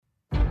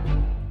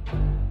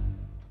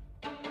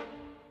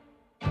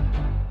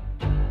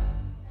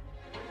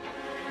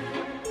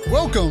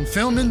Welcome,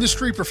 film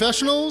industry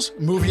professionals,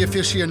 movie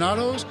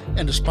aficionados,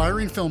 and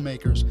aspiring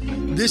filmmakers.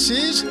 This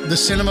is the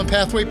Cinema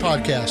Pathway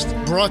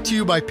Podcast, brought to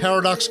you by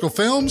Paradoxical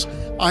Films.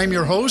 I'm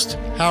your host,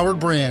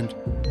 Howard Brand.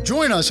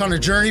 Join us on a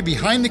journey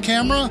behind the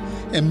camera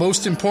and,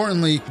 most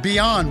importantly,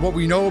 beyond what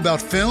we know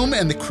about film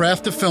and the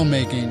craft of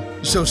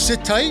filmmaking. So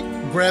sit tight,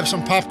 grab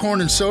some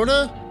popcorn and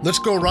soda. Let's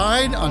go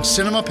ride on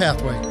Cinema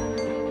Pathway.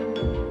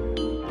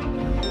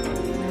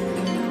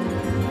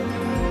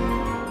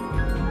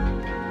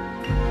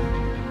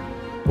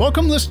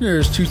 Welcome,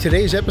 listeners, to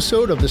today's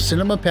episode of the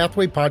Cinema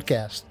Pathway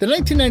Podcast. The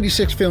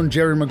 1996 film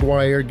Jerry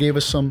Maguire gave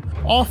us some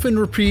often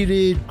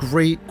repeated,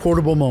 great,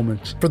 quotable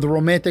moments. For the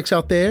romantics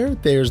out there,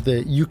 there's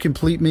the "You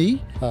Complete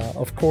Me."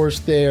 Of course,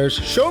 there's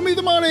 "Show me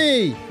the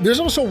money."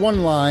 There's also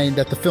one line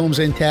that the film's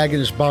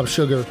antagonist, Bob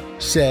Sugar,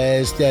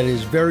 says that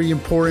is very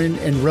important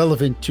and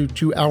relevant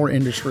to our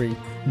industry.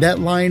 That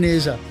line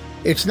is,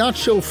 "It's not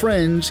show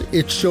friends,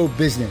 it's show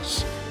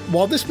business."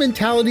 While this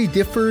mentality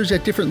differs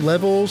at different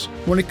levels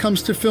when it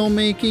comes to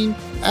filmmaking,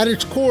 at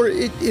its core,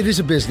 it is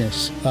a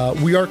business.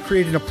 We are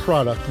creating a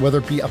product, whether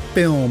it be a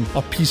film,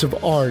 a piece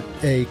of art,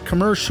 a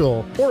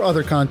commercial, or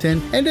other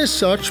content. And as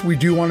such, we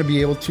do want to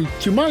be able to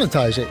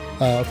monetize it.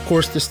 Of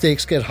course, the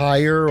stakes get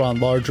higher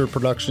on larger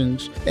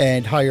productions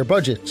and higher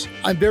budgets.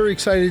 I'm very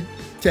excited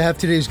to have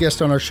today's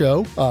guest on our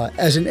show.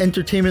 As an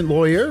entertainment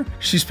lawyer,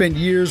 she spent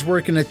years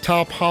working at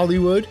top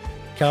Hollywood,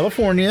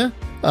 California,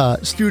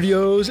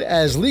 studios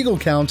as legal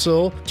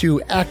counsel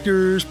to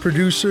actors,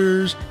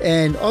 producers,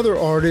 and other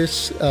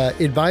artists,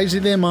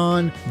 advising them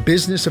on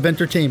business of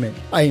entertainment.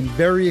 I am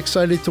very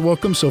excited to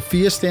welcome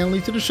Sofia Stanley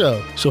to the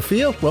show.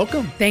 Sofia,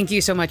 welcome. Thank you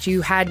so much.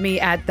 You had me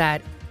at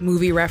that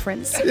movie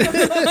reference.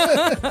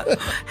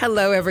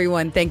 Hello,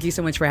 everyone. Thank you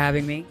so much for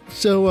having me.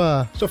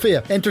 So,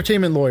 Sofia,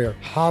 entertainment lawyer,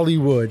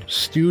 Hollywood,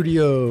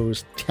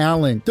 studios,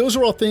 talent. Those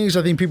are all things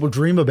I think people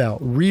dream about,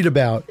 read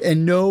about,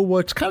 and know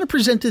what's kind of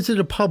presented to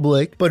the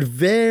public, but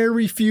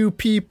very few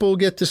people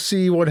get to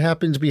see what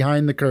happens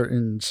behind the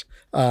curtains.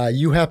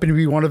 You happen to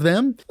be one of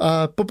them.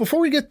 But before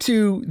we get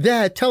to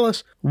that, tell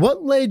us,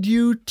 what led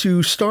you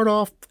to start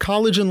off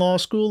college and law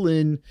school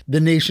in the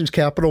nation's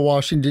capital,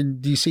 Washington,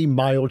 D.C.,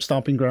 my old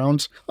stomping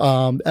grounds,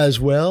 as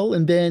well,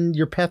 and then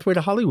your pathway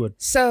to Hollywood?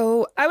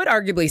 So I would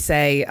arguably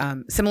say,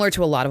 similar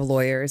to a lot of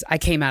lawyers, I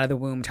came out of the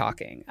womb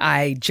talking.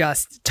 I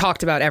just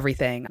talked about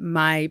everything.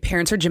 My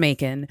parents are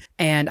Jamaican,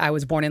 and I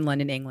was born in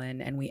London,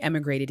 England, and we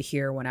emigrated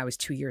here when I was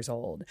 2 years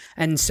old.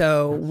 And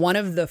so one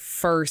of the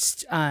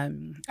first,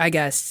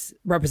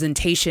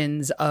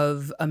 representations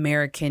of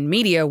American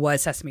media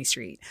was Sesame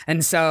Street.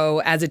 And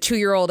so as a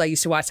 2-year-old, I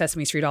used to watch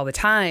Sesame Street all the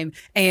time,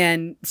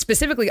 and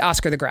specifically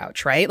Oscar the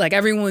Grouch, right? Like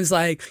everyone was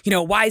like,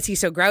 why is he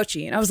so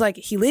grouchy? And I was like,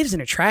 he lives in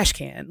a trash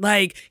can.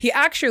 Like he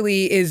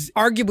actually is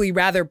arguably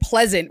rather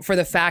pleasant for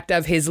the fact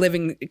of his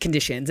living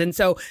conditions. And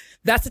so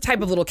that's the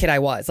type of little kid I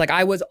was. Like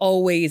I was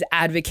always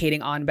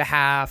advocating on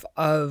behalf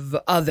of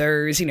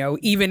others,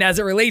 even as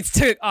it relates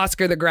to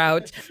Oscar the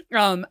Grouch.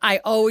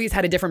 I always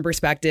had a different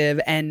perspective,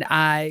 and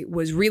I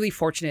was really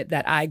fortunate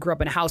that I grew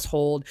up in a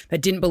household that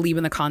didn't believe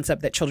in the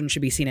concept that children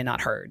should be seen and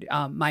not heard.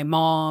 My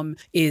mom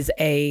is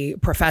a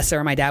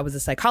professor. My dad was a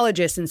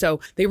psychologist. And so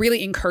they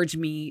really encouraged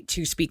me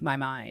to speak my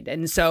mind.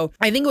 And so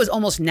I think it was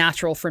almost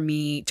natural for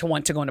me to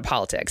want to go into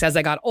politics. As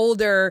I got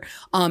older,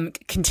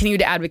 continued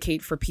to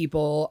advocate for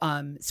people,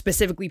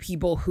 specifically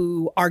people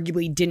who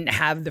arguably didn't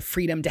have the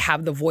freedom to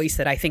have the voice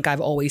that I think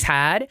I've always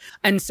had.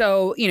 And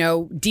so,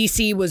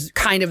 DC was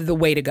kind of the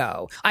way to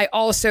go. I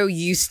also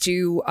used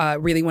to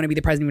really want to be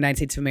the president of the United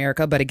States of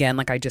America. But again,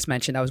 like I just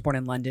mentioned, I was born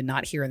in London,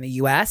 not here in the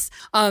US.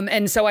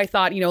 And so I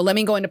thought, let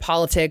me go into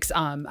politics.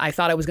 I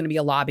thought I was going to be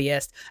a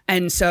lobbyist.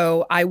 And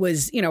so I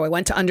was, I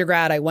went to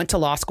undergrad, I went to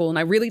law school, and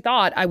I really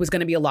thought I was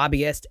going to be a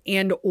lobbyist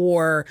and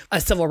or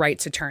a civil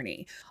rights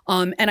attorney.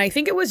 And I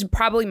think it was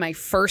probably my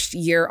first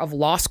year of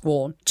law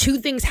school. Two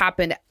things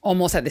happened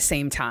almost at the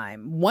same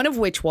time. One of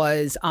which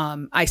was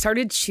I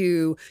started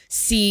to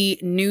see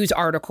news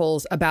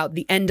articles about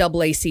the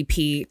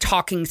NAACP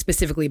talking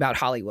specifically about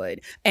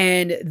Hollywood.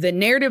 And the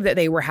narrative that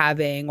they were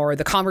having, or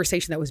the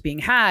conversation that was being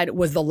had,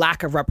 was the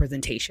lack of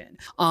representation.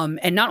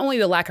 And not only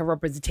the lack of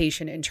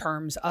representation in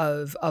terms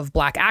of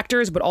Black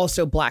actors, but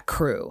also Black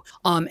crew.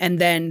 And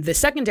then the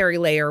secondary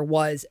layer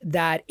was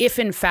that if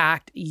in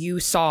fact you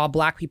saw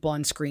Black people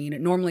on screen,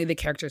 normally the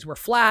characters were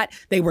flat,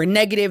 they were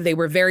negative, they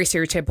were very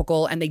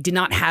stereotypical, and they did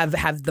not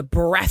have the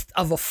breadth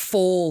of a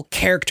full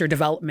character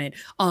development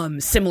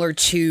similar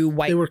to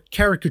white. They were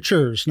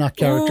caricatures, not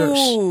characters.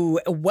 Ooh,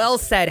 well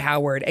said,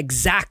 Howard.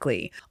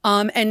 Exactly.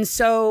 And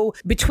so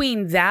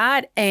between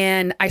that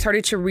and I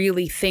started to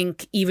really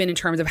think even in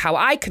terms of how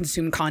I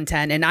consume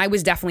content, and I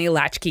was definitely a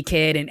latchkey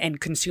kid and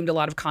consumed a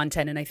lot of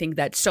content. And I think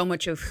that so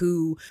much of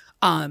who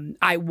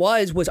I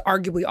was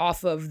arguably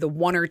off of the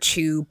one or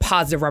two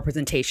positive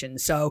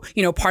representations. So,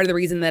 part of the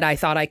reason that I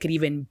thought I could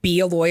even be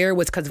a lawyer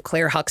was because of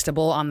Claire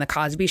Huxtable on The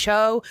Cosby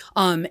Show.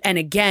 And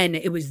again,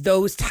 it was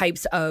those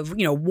types of,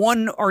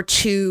 one or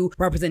two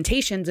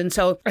representations. And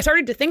so I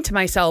started to think to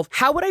myself,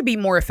 how would I be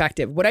more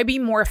effective? Would I be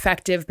more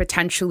effective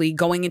potentially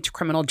going into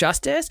criminal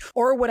justice,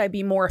 or would I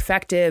be more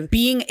effective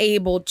being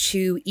able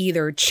to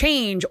either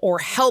change or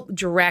help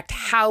direct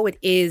how it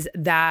is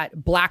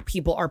that Black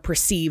people are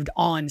perceived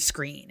on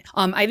screen?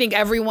 I think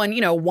everyone,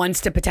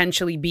 wants to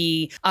potentially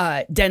be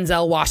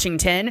Denzel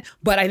Washington,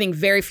 but I think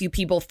very few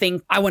people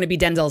think I want to be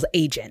Denzel's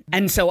agent.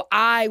 And so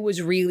I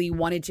was really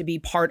wanted to be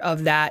part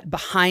of that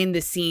behind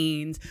the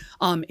scenes,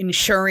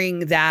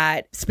 ensuring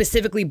that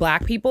specifically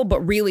Black people, but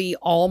really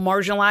all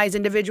marginalized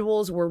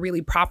individuals were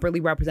really properly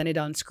represented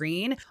on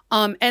screen.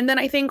 And then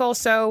I think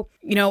also,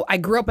 I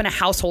grew up in a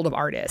household of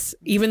artists.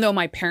 Even though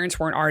my parents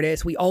weren't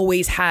artists, we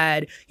always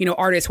had,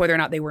 artists, whether or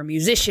not they were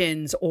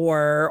musicians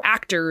or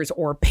actors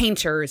or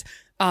painters.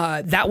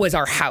 That was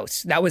our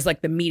house. That was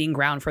like the meeting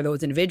ground for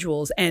those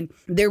individuals. And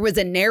there was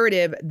a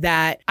narrative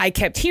that I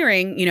kept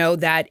hearing,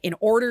 that in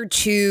order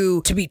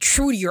to be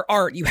true to your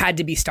art, you had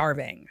to be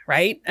starving,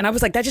 right? And I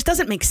was like, that just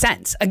doesn't make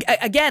sense.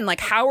 Again, like,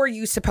 how are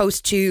you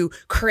supposed to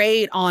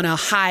create on a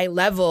high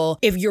level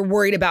if you're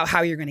worried about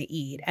how you're going to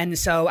eat? And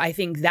so I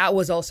think that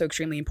was also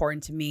extremely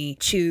important to me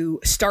to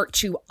start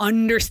to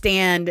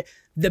understand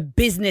the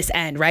business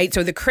end, right?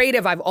 So the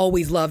creative I've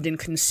always loved and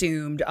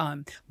consumed,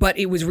 but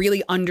it was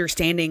really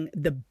understanding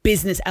the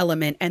business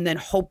element and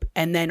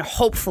then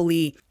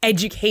hopefully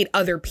educate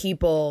other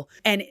people,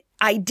 and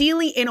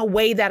ideally in a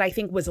way that I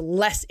think was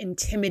less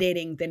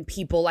intimidating than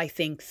people I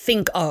think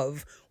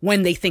of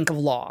when they think of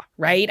law,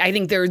 right? I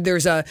think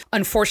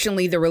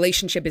unfortunately, the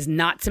relationship is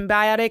not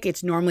symbiotic.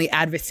 It's normally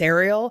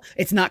adversarial.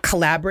 It's not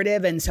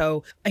collaborative. And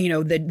so,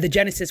 the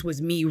genesis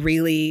was me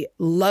really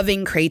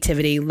loving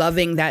creativity,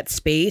 loving that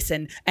space,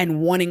 and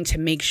wanting to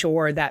make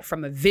sure that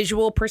from a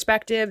visual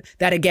perspective,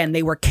 that again,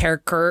 they were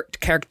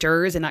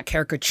characters and not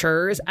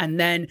caricatures. And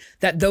then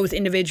that those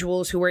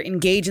individuals who were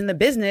engaged in the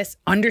business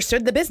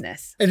understood the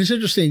business. And it's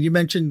interesting. You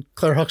mentioned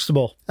Claire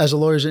Huxtable as a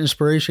lawyer's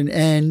inspiration,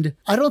 and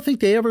I don't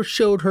think they ever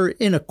showed her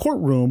in a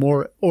courtroom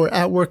or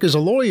at work as a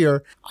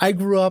lawyer. I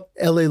grew up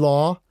LA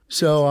law.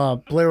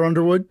 So Blair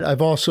Underwood,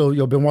 I've also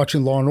been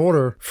watching Law and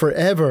Order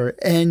forever,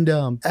 and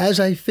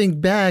as I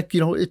think back,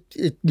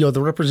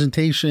 the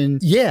representation,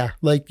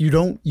 like you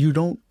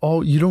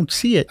don't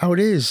see it how it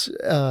is,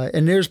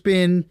 and there's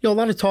been a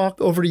lot of talk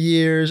over the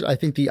years. I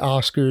think the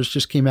Oscars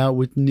just came out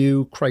with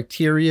new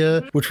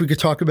criteria, which we could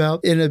talk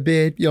about in a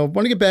bit.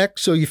 Want to get back.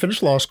 So you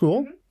finished law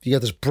school. You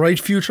got this bright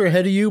future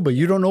ahead of you, but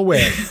you don't know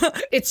where.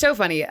 It's so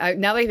funny.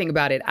 Now that I think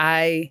about it,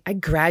 I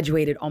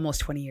graduated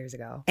almost 20 years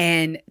ago.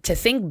 And to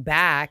think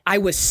back, I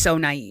was so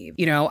naive.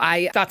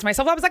 I thought to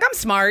myself, I was like, I'm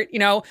smart.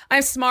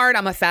 I'm smart.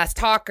 I'm a fast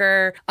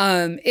talker.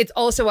 It's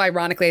also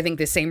ironically, I think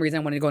the same reason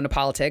I wanted to go into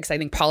politics. I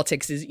think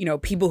politics is,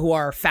 people who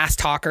are fast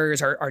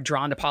talkers are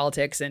drawn to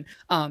politics. And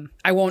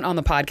I won't on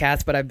the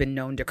podcast, but I've been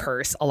known to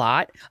curse a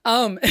lot.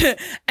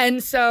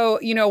 And so,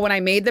 when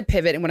I made the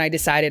pivot and when I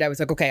decided, I was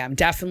like, okay, I'm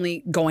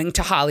definitely going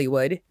to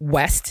Hollywood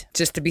West,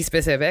 just to be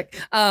specific.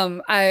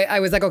 I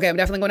was like, okay, I'm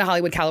definitely going to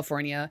Hollywood,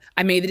 California.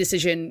 I made the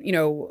decision,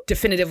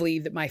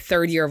 definitively my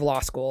third year of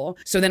law school.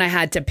 So then I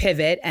had to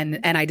pivot and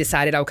I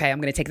decided, okay, I'm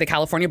going to take the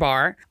California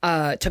bar.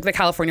 Took the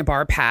California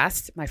bar,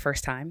 passed my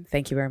first time.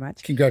 Thank you very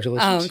much.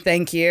 Congratulations.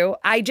 Thank you.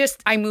 I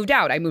moved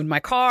out. I moved my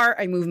car.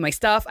 I moved my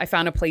stuff. I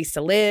found a place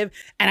to live.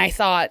 And I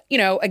thought,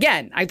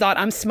 I thought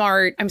I'm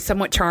smart. I'm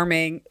somewhat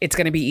charming. It's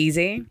going to be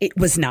easy. It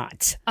was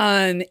not.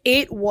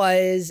 It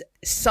was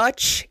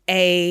such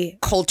a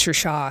culture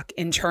shock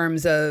in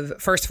terms of,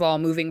 first of all,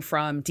 moving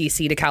from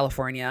DC to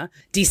California,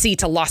 DC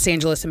to Los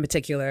Angeles in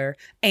particular.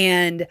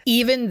 And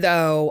even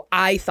though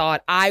I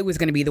thought I was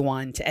going to be the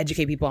one to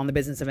educate people on the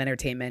business of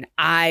entertainment,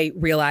 I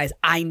realized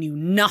I knew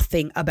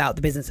nothing about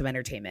the business of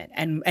entertainment.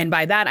 And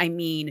by that, I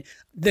mean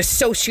the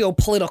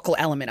socio-political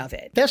element of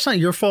it. That's not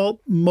your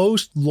fault.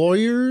 Most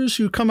lawyers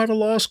who come out of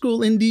law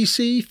school in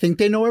DC think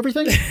they know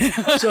everything.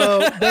 So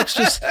that's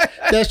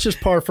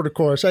just par for the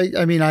course. I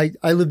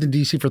lived in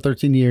DC for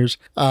 13 years.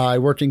 I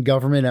worked in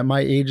government at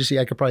my agency.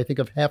 I could probably think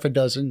of half a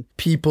dozen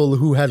people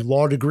who had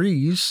law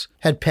degrees,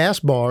 had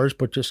passed bars,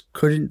 but just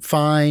couldn't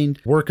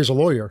find work as a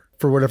lawyer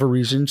for whatever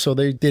reason. So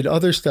they did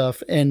other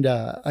stuff. And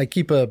I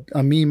keep a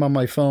meme on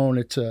my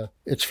phone.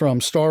 It's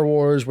from Star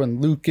Wars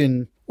when Luke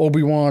and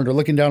Obi-Wan are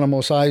looking down on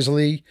Mos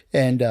Eisley.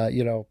 And,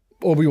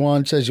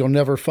 Obi-Wan says, "You'll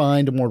never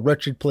find a more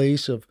wretched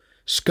place of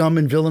scum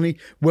and villainy."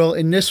 Well,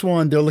 in this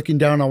one, they're looking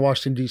down on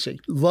Washington, D.C.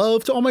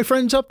 Love to all my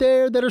friends up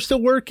there that are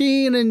still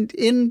working and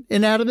in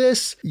and out of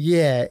this.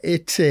 Yeah,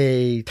 it's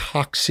a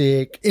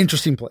toxic,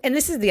 interesting place. And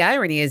this is the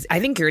irony is, I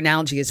think your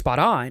analogy is spot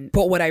on.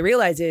 But what I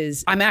realize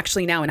is I'm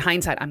actually now in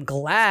hindsight, I'm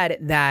glad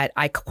that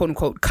I quote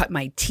unquote cut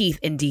my teeth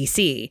in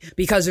D.C.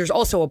 because there's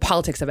also a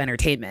politics of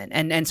entertainment.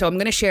 And so I'm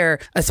going to share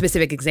a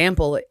specific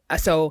example.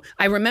 So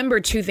I remember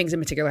two things in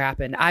particular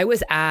happened. I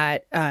was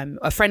at,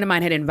 a friend of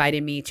mine had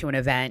invited me to an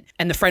event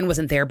and the friend was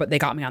wasn't there, but they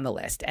got me on the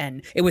list.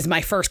 And it was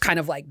my first kind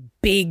of like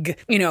big,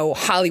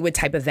 Hollywood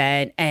type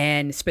event.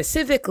 And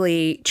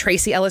specifically,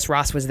 Tracee Ellis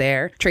Ross was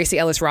there. Tracee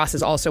Ellis Ross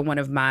is also one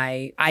of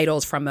my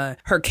idols from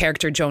her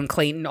character, Joan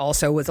Clayton,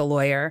 also was a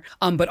lawyer.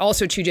 But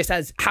also too, just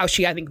as how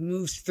she, I think,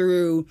 moves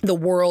through the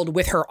world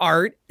with her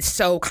art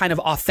so kind of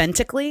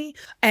authentically.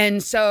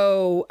 And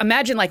so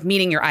imagine like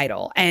meeting your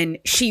idol, and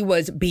she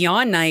was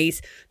beyond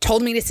nice,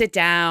 told me to sit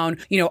down,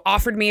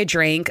 offered me a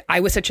drink. I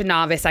was such a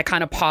novice. I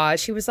kind of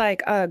paused. She was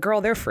like,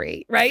 girl, they're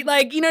free, right?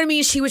 Like, you know what I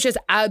mean? She was just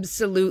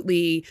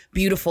absolutely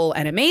beautiful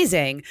and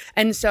amazing.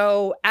 And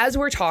so as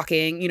we're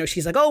talking,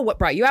 she's like, oh, what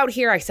brought you out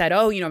here? I said,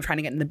 oh, I'm trying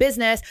to get in the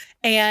business.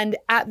 And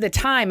at the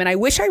time, and I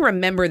wish I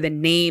remember the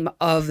name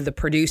of the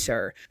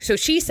producer. So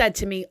she said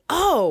to me,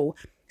 oh,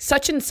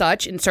 such and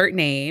such, insert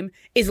name,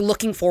 is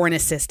looking for an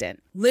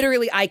assistant.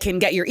 Literally, I can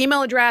get your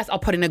email address. I'll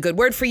put in a good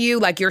word for you.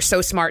 Like, you're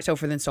so smart, so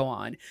forth and so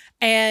on.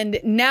 And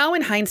now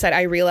in hindsight,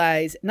 I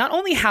realize not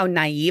only how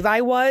naive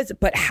I was,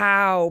 but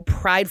how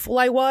prideful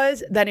I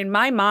was, that in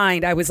my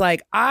mind, I was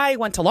like, I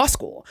went to law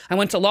school.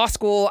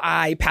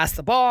 I passed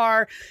the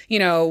bar.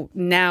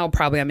 Now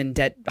probably I'm in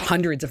debt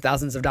hundreds of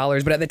thousands of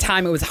dollars, but at the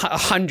time it was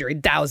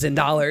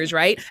 $100,000,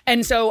 right?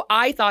 And so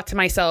I thought to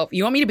myself,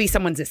 you want me to be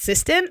someone's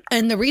assistant?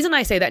 And the reason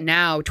I say that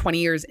now, 20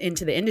 years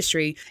into the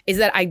industry, is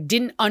that I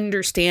didn't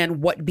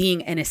understand what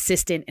being an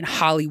assistant in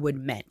Hollywood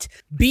meant.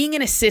 Being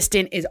an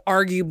assistant is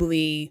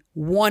arguably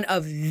one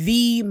of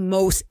the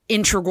most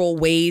integral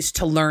ways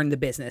to learn the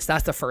business.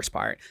 That's the first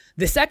part.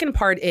 The second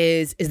part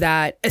is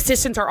that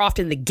assistants are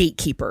often the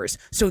gatekeepers.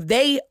 So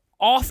they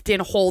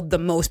often hold the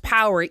most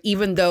power,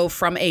 even though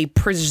from a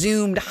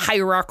presumed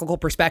hierarchical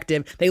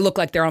perspective, they look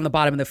like they're on the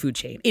bottom of the food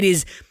chain.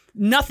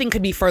 Nothing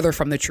could be further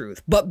from the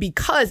truth. But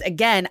because,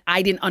 again,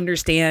 I didn't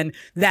understand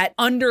that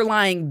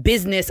underlying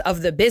business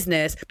of the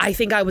business, I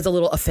think I was a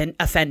little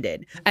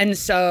offended. And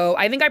so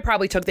I think I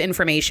probably took the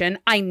information.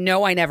 I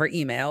know I never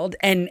emailed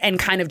and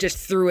kind of just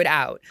threw it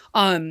out.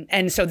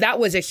 And so that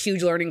was a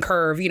huge learning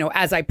curve,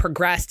 as I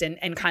progressed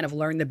and kind of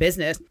learned the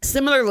business.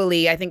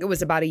 Similarly, I think it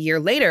was about a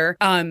year later,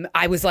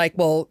 I was like,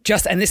 well,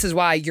 and this is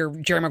why your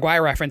Jerry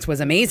Maguire reference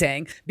was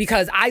amazing,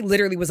 because I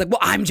literally was like, well,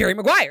 I'm Jerry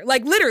Maguire.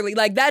 Like, literally,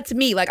 like, that's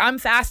me. Like, I'm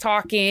fast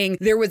talking.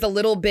 There was a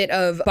little bit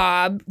of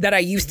Bob that I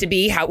used to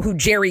be, who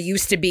Jerry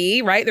used to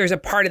be, right? There's a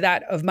part of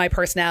that of my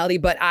personality,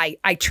 but I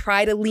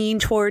try to lean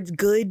towards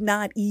good,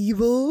 not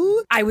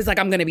evil. I was like,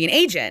 I'm going to be an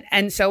agent.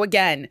 And so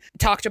again,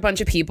 talked to a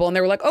bunch of people and they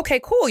were like, okay,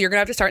 cool. You're going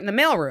to have to start in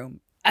the mailroom.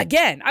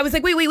 Again, I was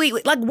like, wait.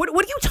 Like, what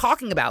are you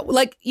talking about?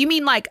 Like, you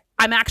mean like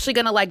I'm actually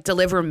going to like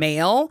deliver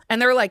mail?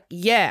 And they're like,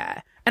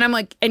 yeah. And I'm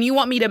like, and you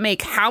want me to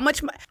make how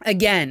much?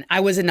 Again, I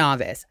was a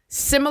novice.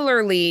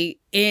 Similarly,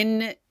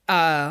 in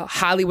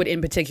Hollywood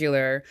in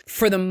particular,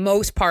 for the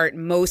most part,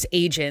 most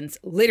agents,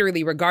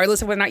 literally,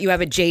 regardless of whether or not you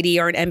have a JD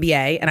or an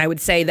MBA, and I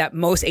would say that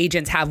most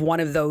agents have one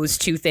of those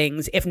two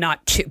things, if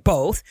not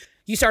both,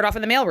 you start off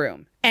in the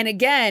mailroom. And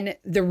again,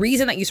 the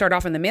reason that you start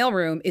off in the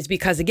mailroom is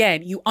because,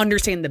 again, you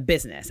understand the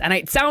business. And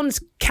it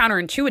sounds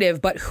counterintuitive,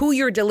 but who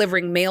you're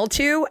delivering mail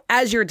to,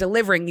 as you're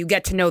delivering, you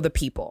get to know the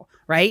people,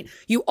 right?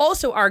 You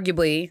also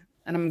arguably,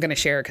 and I'm going to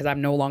share because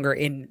I'm no longer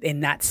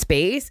in that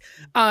space,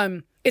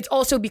 it's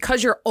also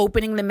because you're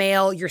opening the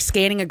mail, you're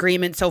scanning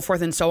agreements, so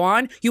forth and so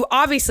on. You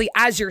obviously,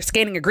 as you're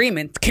scanning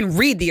agreements, can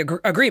read the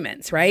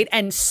agreements, right?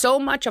 And so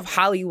much of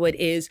Hollywood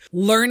is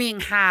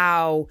learning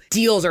how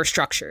deals are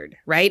structured,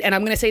 right? And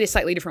I'm going to say it a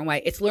slightly different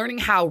way. It's learning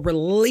how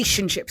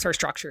relationships are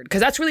structured,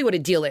 because that's really what a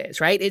deal is,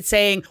 right? It's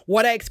saying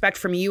what I expect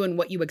from you and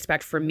what you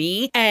expect from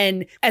me.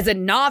 And as a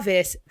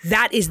novice,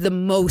 that is the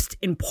most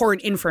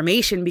important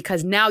information,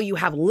 because now you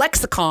have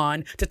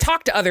lexicon to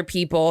talk to other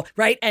people,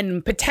 right?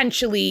 And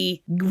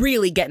potentially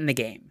really get in the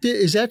game.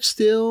 Is that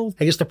still,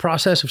 I guess, the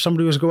process if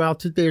somebody was to go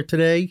out there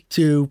today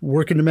to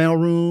work in the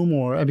mailroom,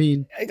 or, I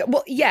mean...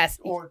 Well, yes.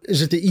 Or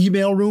is it the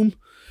email room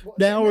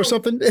now or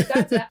something?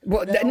 That's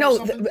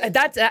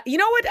you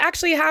know what,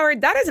 actually,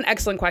 Howard, that is an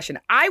excellent question.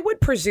 I would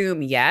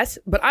presume yes,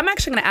 but I'm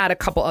actually going to add a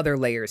couple other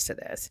layers to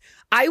this.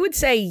 I would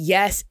say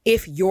yes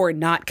if you're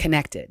not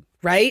connected.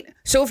 Right?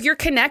 So if you're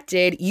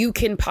connected, you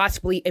can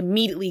possibly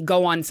immediately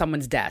go on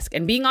someone's desk.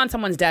 And being on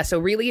someone's desk, so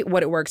really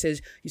what it works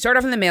is you start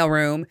off in the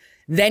mailroom,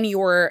 then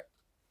you're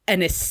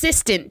an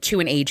assistant to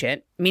an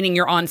agent, meaning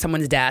you're on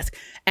someone's desk,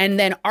 and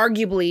then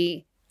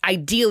arguably,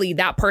 ideally,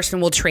 that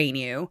person will train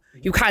you.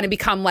 You kind of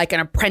become like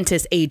an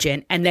apprentice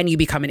agent, and then you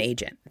become an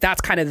agent.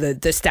 That's kind of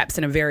the steps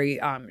in a very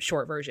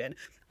short version.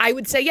 I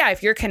would say, yeah,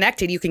 if you're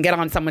connected, you can get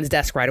on someone's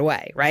desk right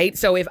away, right?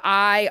 So if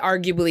I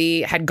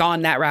arguably had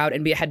gone that route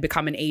and had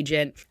become an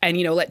agent, and,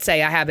 let's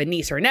say I have a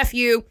niece or a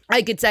nephew,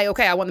 I could say,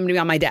 okay, I want them to be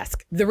on my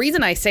desk. The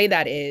reason I say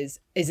that is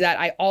that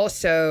I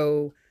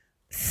also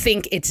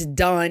think it's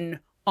done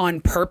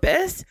on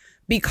purpose,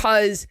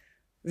 because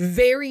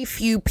very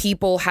few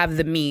people have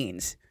the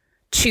means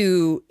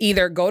to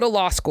either go to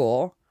law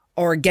school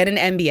or get an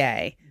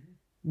MBA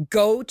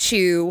go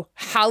to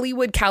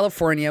Hollywood,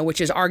 California,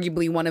 which is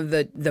arguably one of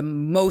the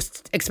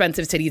most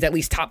expensive cities, at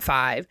least top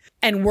 5,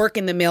 and work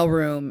in the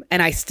mailroom.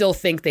 And I still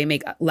think they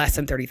make less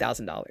than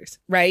 $30,000,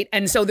 right?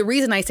 And so the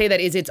reason I say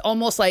that is it's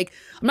almost like,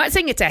 I'm not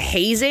saying it's a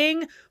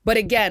hazing, but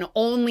again,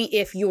 only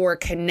if you're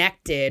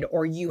connected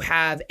or you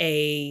have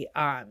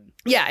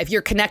if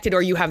you're connected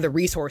or you have the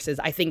resources,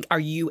 I think, are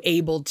you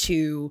able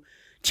to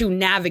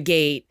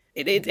navigate.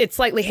 It's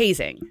slightly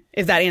hazing,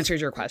 if that answers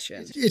your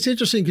question. It's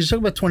interesting because you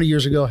talk about 20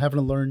 years ago having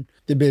to learn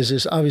the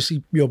business.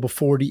 Obviously,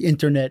 before the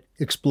internet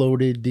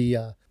exploded,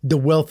 the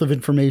wealth of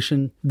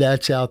information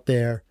that's out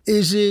there.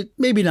 Is it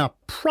maybe not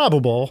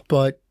probable,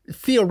 but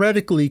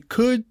theoretically,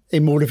 could a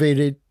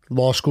motivated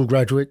law school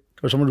graduate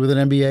or someone with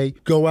an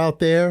MBA go out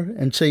there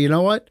and say, you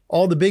know what?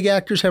 All the big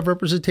actors have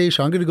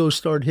representation. I'm going to go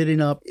start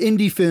hitting up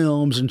indie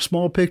films and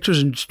small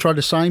pictures and just try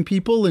to sign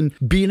people and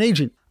be an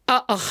agent.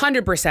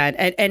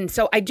 100%. And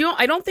so I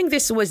don't think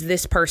this was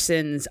this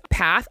person's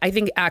path. I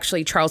think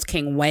actually Charles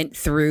King went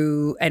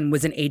through and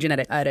was an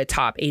agent at a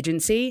top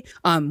agency,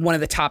 one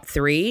of the top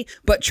 3.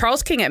 But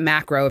Charles King at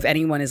Macro, if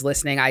anyone is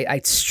listening,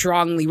 I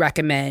strongly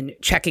recommend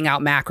checking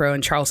out Macro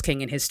and Charles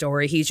King and his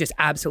story. He's just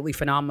absolutely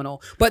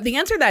phenomenal. But the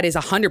answer to that is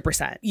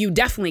 100%. You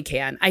definitely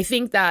can. I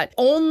think that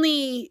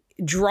only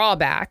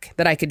drawback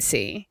that I could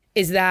see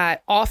is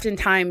that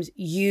oftentimes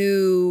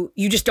you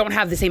just don't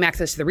have the same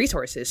access to the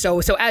resources. So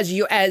as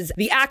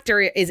the actor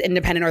is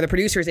independent or the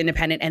producer is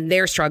independent and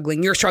they're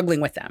struggling, you're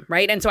struggling with them,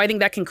 right? And so I think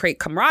that can create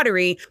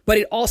camaraderie, but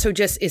it also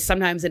just is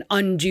sometimes an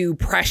undue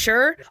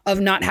pressure of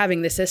not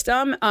having the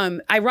system.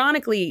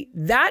 Ironically,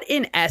 that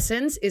in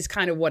essence is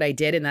kind of what I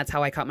did, and that's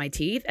how I cut my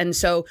teeth. And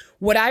so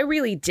what I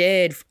really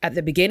did at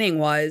the beginning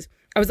was,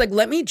 I was like,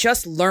 let me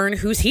just learn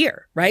who's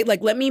here, right?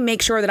 Like, let me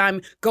make sure that I'm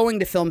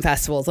going to film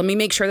festivals. Let me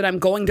make sure that I'm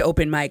going to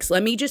open mics.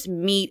 Let me just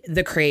meet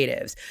the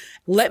creatives.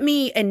 Let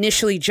me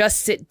initially just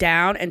sit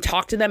down and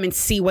talk to them and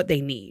see what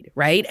they need,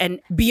 right? And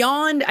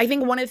beyond, I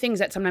think one of the things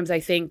that sometimes I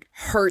think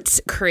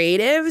hurts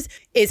creatives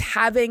is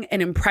having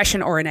an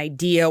impression or an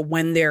idea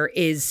when there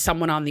is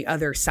someone on the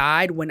other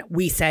side, when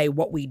we say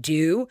what we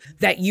do,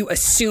 that you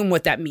assume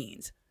what that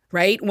means.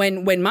 Right?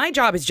 When my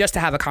job is just to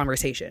have a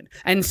conversation.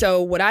 And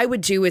so what I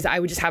would do is I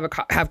would just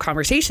have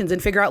conversations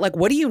and figure out, like,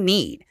 what do you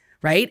need?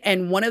 Right?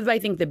 And one of, I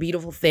think, the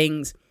beautiful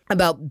things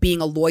about being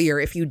a lawyer,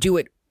 if you do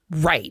it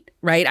right?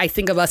 I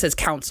think of us as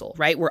counsel,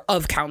 right? We're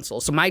of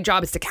counsel. So my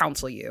job is to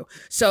counsel you.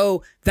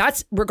 So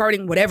that's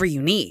regarding whatever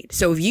you need.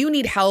 So if you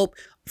need help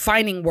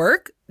finding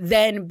work,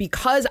 then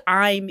because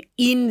I'm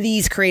in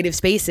these creative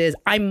spaces,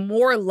 I'm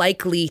more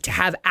likely to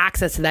have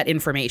access to that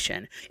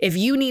information. If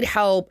you need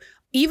help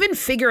even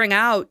figuring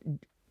out,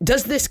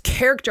 does this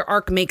character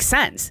arc make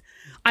sense?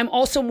 I'm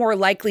also more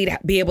likely to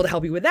be able to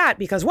help you with that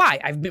because why?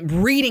 I've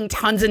been reading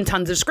tons and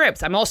tons of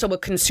scripts. I'm also a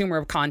consumer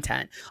of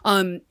content.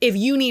 If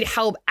you need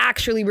help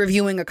actually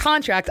reviewing a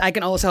contract, I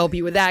can also help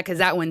you with that because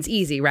that one's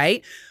easy,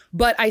 right?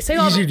 But I say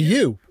easier to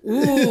you.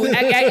 Ooh,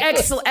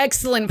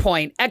 excellent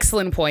point.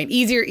 Excellent point.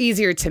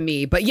 Easier to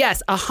me. But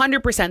yes,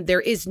 100%.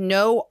 There is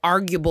no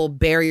arguable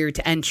barrier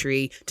to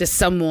entry to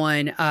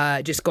someone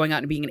just going out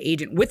and being an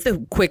agent, with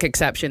the quick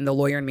exception, the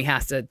lawyer in me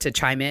has to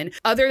chime in.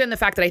 Other than the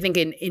fact that I think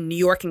in New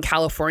York and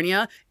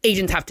California,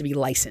 agents have to be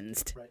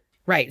licensed.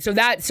 Right. So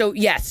that's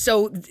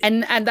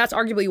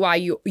arguably why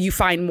you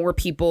find more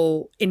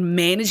people in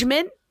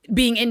management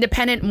being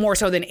independent more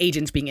so than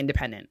agents being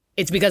independent.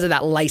 It's because of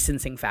that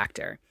licensing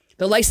factor.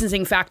 The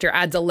licensing factor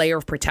adds a layer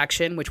of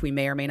protection, which we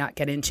may or may not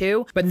get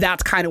into, but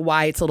that's kind of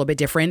why it's a little bit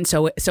different.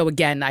 So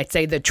again, I'd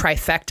say the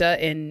trifecta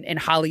in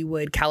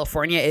Hollywood,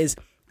 California is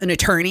an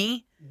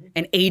attorney,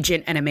 an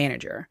agent, and a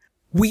manager.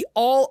 We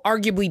all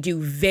arguably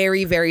do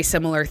very, very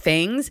similar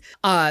things.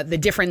 The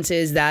difference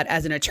is that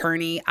as an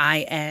attorney,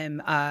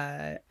 I'm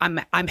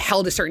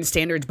held to certain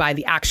standards by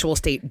the actual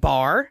state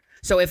bar.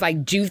 So if I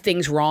do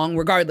things wrong,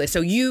 regardless.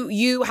 So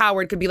you,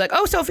 Howard, could be like,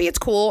 oh, Sophie, it's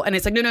cool. And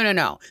it's like,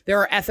 no. There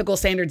are ethical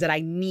standards that I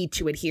need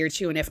to adhere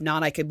to. And if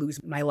not, I could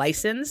lose my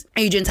license.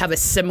 Agents have a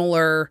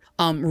similar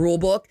rule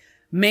book.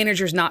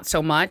 Managers, not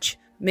so much.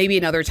 Maybe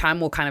another time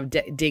we'll kind of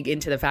dig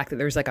into the fact that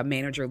there's like a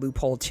manager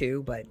loophole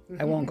too, but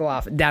I won't go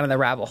off down in the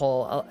rabbit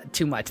hole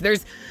too much.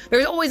 There's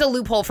always a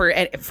loophole for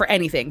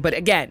anything. But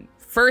again,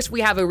 first,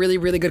 we have a really,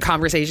 really good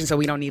conversation, so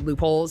we don't need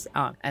loopholes.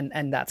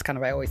 And that's kind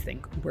of, I always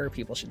think, where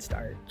people should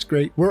start. It's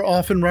great. We're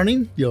off and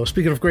running.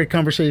 Speaking of great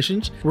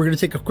conversations, we're going to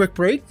take a quick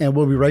break, and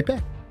we'll be right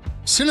back.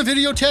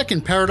 Cinevideotech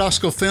and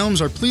Paradoxical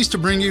Films are pleased to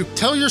bring you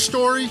Tell Your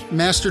Story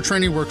Master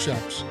Training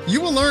Workshops.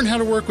 You will learn how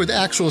to work with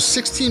actual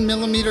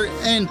 16mm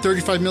and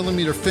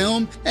 35mm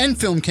film and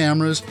film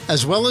cameras,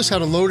 as well as how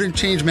to load and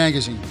change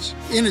magazines.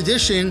 In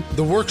addition,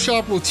 the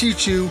workshop will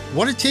teach you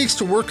what it takes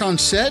to work on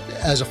set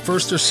as a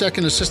first or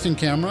second assistant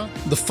camera,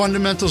 the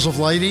fundamentals of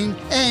lighting,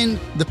 and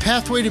the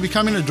pathway to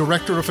becoming a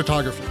director of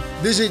photography.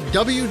 Visit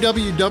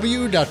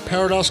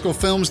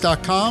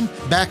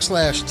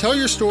www.paradoxicalfilms.com/tell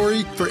your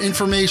story for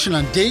information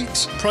on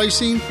dates,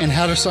 pricing, and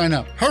how to sign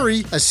up.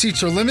 Hurry, as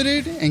seats are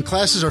limited and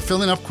classes are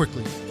filling up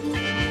quickly.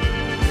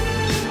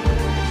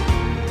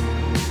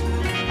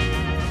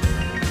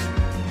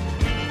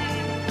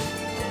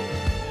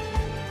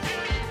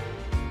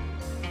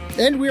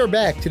 And we are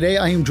back. Today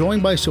I am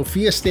joined by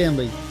Sofia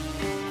Stanley.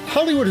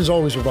 Hollywood has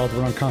always revolved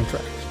around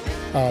contracts.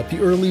 The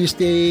earliest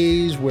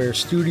days where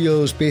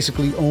studios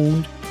basically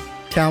owned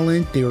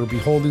talent, they were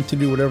beholden to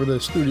do whatever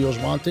the studios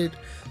wanted.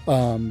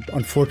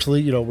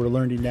 Unfortunately, we're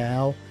learning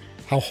now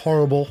how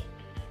horrible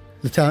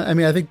the talent. I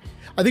mean, I think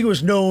it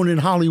was known in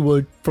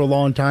Hollywood for a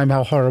long time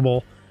how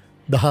horrible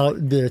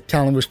the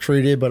talent was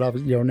treated, but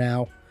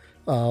now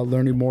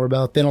learning more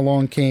about it. Then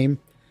along came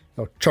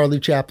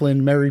Charlie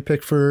Chaplin, Mary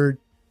Pickford,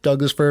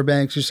 Douglas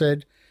Fairbanks, who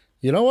said,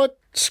 you know what?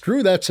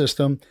 Screw that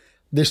system.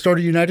 They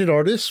started United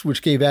Artists,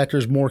 which gave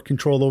actors more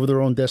control over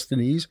their own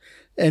destinies.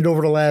 And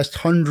over the last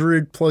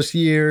 100+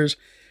 years,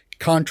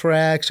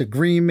 contracts,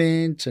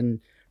 agreements,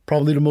 and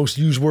probably the most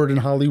used word in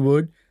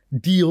Hollywood,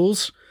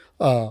 deals,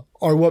 are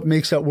what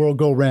makes that world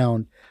go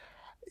round.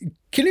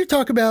 Can you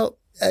talk about,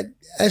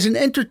 as an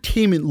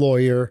entertainment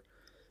lawyer,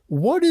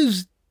 what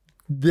is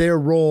their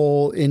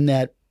role in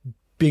that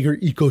bigger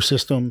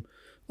ecosystem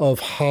of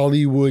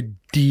Hollywood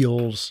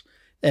deals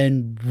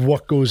and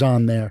what goes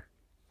on there?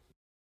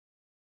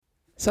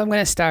 So I'm going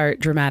to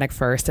start dramatic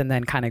first and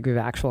then kind of give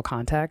actual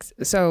context.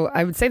 So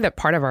I would say that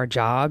part of our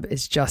job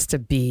is just to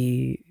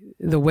be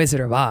the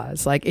Wizard of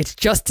Oz. Like, it's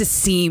just to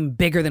seem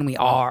bigger than we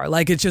are.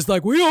 Like, it's just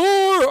like, we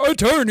are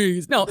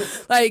attorneys. No,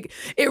 like,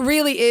 it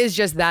really is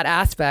just that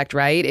aspect,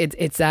 right?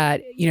 It's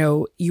that,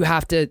 you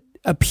have to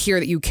appear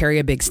that you carry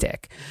a big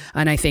stick.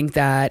 And I think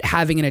that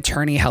having an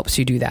attorney helps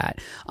you do that.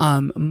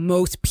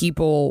 Most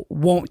people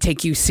won't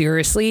take you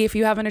seriously if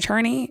you have an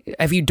attorney,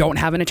 if you don't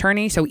have an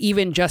attorney. So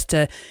even just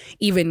to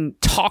even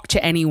talk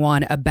to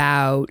anyone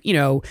about,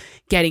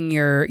 getting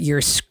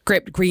your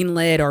script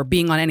greenlit or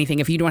being on anything,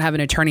 if you don't have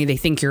an attorney, they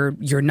think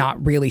you're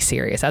not really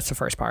serious. That's the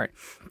first part.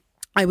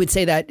 I would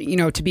say that,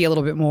 to be a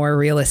little bit more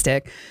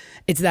realistic,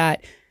 it's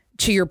that,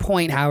 to your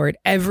point, Howard,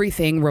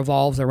 everything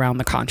revolves around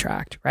the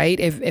contract, right?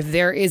 If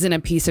there isn't a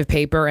piece of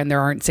paper and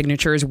there aren't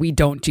signatures, we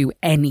don't do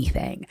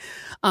anything.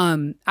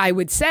 I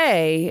would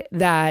say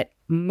that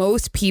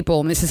most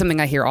people, and this is something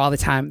I hear all the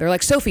time, they're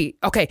like, Sophie,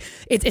 okay,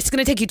 it's going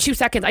to take you 2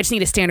 seconds. I just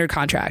need a standard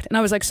contract. And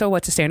I was like, so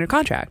what's a standard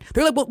contract?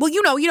 They're like,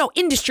 well,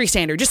 industry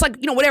standard, just like,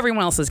 what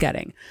everyone else is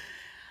getting.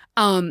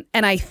 And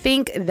I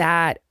think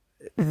that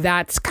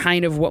that's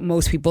kind of what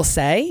most people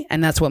say,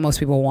 and that's what most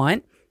people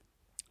want.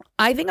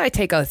 I think I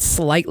take a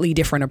slightly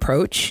different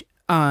approach,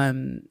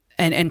 and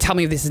tell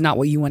me if this is not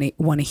what you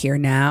want to hear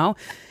now.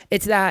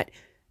 It's that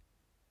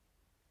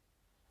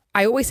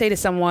I always say to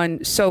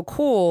someone, so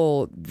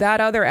cool,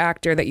 that other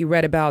actor that you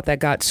read about that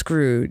got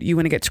screwed, you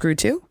want to get screwed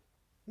too?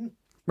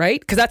 Right?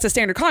 Because that's a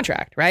standard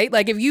contract, right?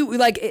 Like, if you,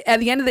 like, at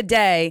the end of the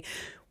day,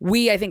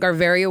 I think, are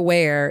very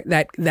aware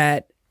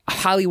that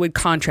Hollywood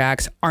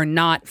contracts are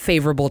not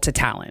favorable to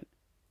talent.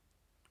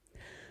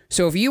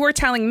 So if you are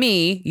telling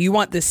me you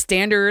want the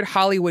standard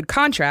Hollywood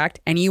contract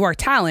and you are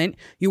talent,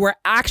 you are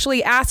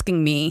actually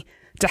asking me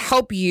to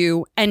help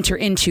you enter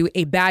into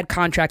a bad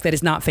contract that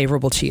is not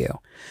favorable to you.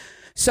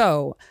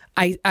 So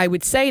I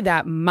would say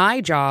that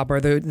my job, or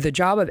the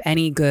job of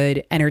any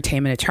good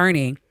entertainment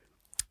attorney,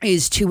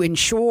 is to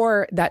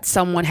ensure that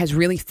someone has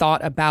really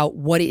thought about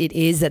what it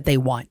is that they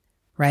want.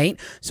 Right?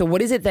 So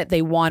what is it that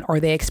they want or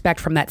they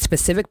expect from that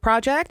specific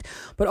project?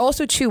 But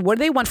also, too, what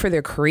do they want for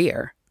their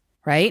career?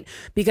 Right?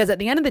 Because at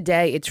the end of the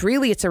day,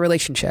 it's a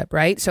relationship,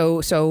 right?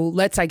 So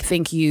let's, I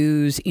think,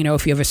 use,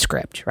 if you have a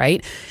script,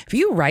 right? If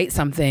you write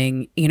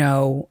something,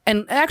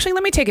 and actually,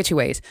 let me take it two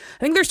ways. I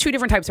think there's two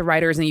different types of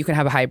writers, and you can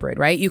have a hybrid,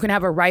 right? You can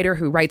have a writer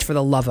who writes for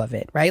the love of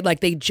it, right?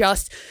 Like, they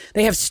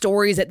have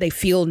stories that they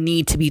feel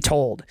need to be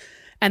told.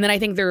 And then I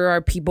think there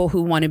are people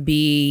who want to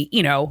be,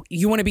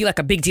 you want to be like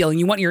a big deal, and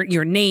you want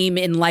your name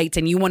in lights,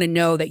 and you want to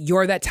know that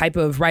you're that type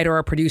of writer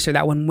or producer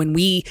that when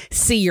we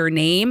see your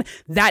name,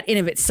 that in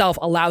of itself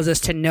allows us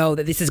to know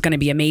that this is going to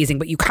be amazing,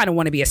 but you kind of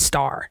want to be a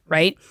star,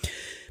 right?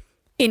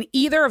 In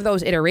either of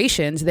those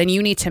iterations, then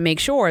you need to make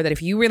sure that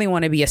if you really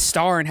want to be a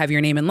star and have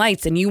your name in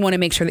lights, then you want to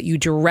make sure that you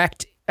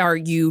direct, or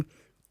you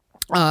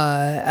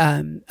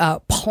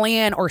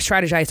plan or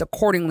strategize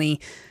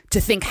accordingly to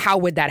think, how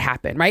would that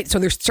happen, right? So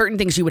there's certain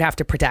things you would have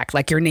to protect,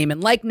 like your name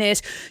and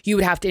likeness. You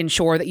would have to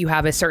ensure that you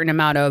have a certain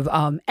amount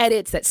of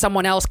edits, that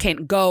someone else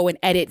can't go and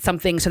edit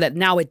something so that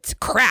now it's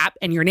crap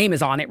and your name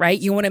is on it, right?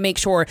 You want to make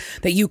sure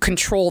that you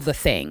control the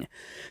thing.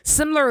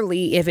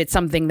 Similarly, if it's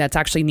something that's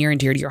actually near and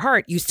dear to your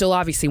heart, you still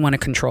obviously want to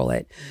control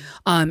it.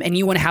 And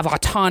you want to have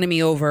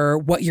autonomy over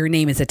what your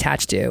name is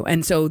attached to.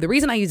 And so the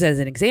reason I use it as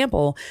an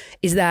example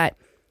is that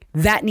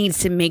needs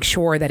to make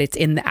sure that it's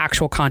in the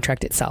actual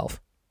contract itself.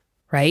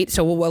 Right?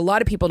 So what a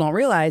lot of people don't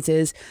realize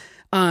is,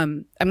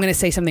 I'm going to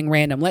say something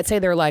random. Let's say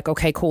they're like,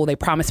 okay, cool, they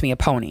promised me a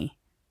pony,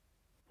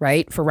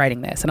 right, for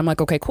writing this. And I'm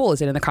like, okay, cool,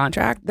 is it in the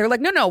contract? They're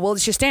like, no, well,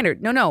 it's just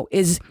standard. No,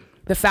 is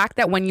the fact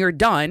that when you're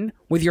done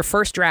with your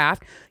first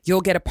draft, you'll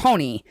get a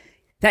pony.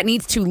 That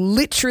needs to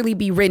literally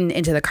be written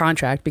into the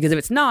contract, because if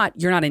it's not,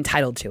 you're not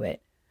entitled to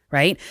it,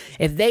 right?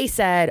 If they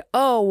said,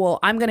 oh, well,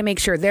 I'm going to make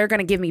sure they're going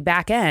to give me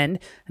back end,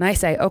 and I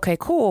say, okay,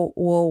 cool,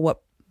 well,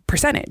 what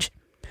percentage?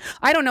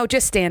 I don't know,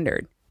 just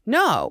standard.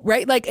 No,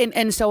 right? Like,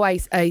 and so I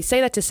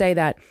say that to say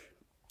that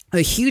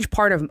a huge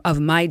part of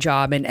my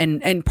job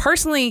and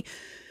personally,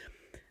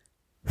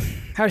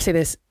 how to say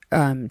this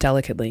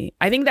delicately,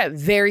 I think that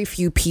very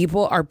few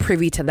people are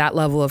privy to that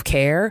level of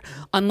care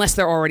unless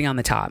they're already on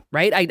the top,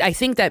 right? I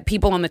think that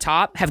people on the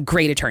top have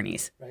great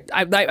attorneys. Right.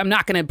 I'm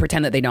not going to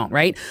pretend that they don't,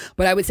 right?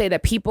 But I would say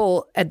that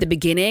people at the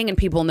beginning and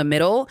people in the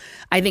middle,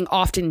 I think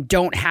often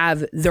don't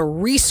have the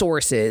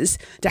resources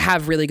to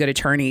have really good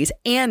attorneys,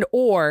 and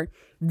or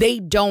they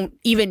don't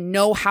even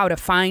know how to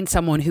find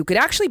someone who could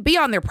actually be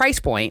on their price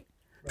point.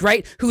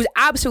 Right? Who's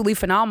absolutely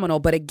phenomenal.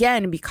 But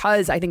again,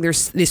 because I think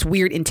there's this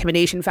weird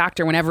intimidation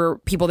factor whenever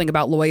people think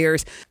about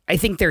lawyers, I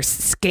think they're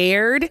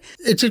scared.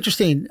 It's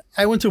interesting.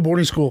 I went to a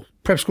boarding school,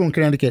 prep school in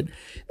Connecticut,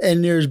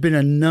 and there's been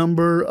a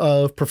number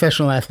of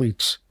professional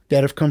athletes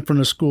that have come from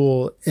the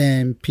school,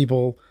 and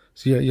people,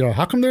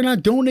 how come they're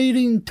not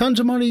donating tons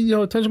of money,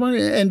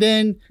 And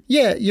then,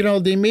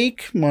 they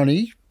make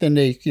money, then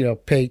they,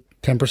 pay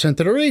 10%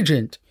 to their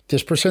agent,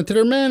 this percent to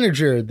their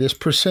manager, this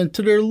percent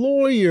to their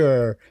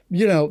lawyer.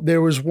 There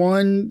was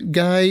one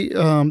guy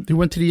who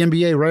went to the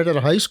NBA right out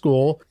of high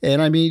school.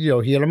 And he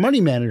had a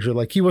money manager.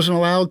 Like, he wasn't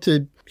allowed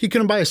to, he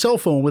couldn't buy a cell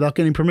phone without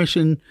getting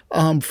permission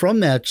from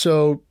that.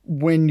 So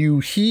when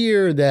you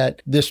hear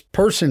that this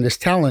person, this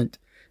talent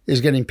is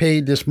getting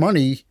paid this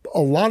money,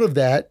 a lot of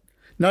that,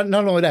 not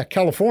only that,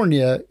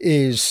 California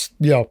is,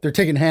 they're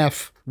taking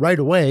half right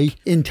away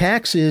in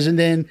taxes. And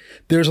then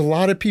there's a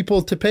lot of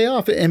people to pay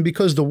off. And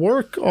because the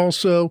work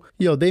also,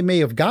 they may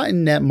have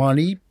gotten that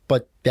money,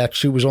 but that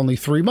shoot was only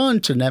 3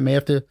 months and that may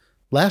have to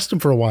last them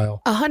for a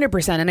while.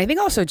 100%. And I think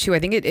also too, I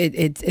think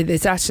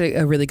it's actually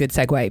a really good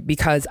segue,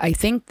 because I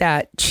think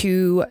that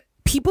to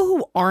people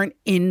who aren't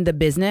in the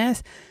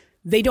business,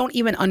 they don't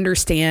even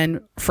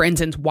understand, for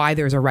instance, why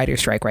there's a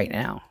writer's strike right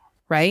now.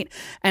 Right.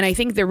 And I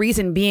think the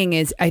reason being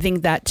is I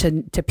think that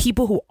to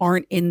people who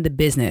aren't in the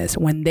business,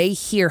 when they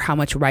hear how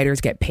much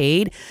writers get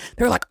paid,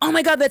 they're like, oh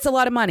my God, that's a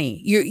lot of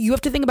money. You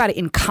have to think about it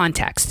in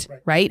context,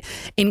 right?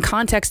 In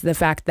context of the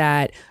fact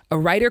that a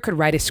writer could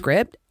write a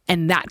script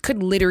and that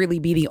could literally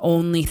be the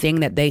only thing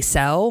that they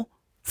sell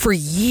for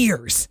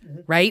years,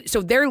 right?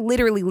 So they're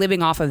literally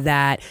living off of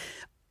that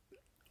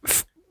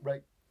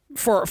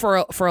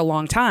for a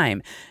long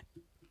time.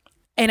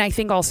 And I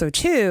think also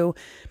too,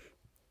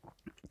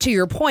 to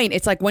your point,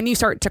 it's like when you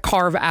start to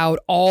carve out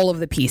all of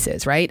the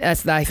pieces, right?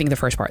 That's, I think, the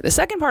first part. The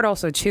second part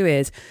also, too,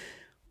 is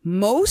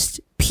most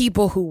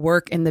people who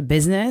work in the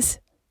business,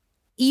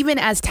 even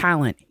as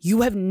talent,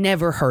 you have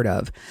never heard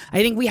of.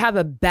 I think we have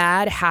a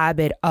bad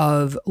habit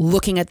of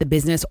looking at the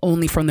business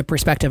only from the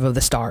perspective of the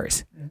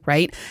stars,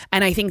 right?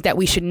 And I think that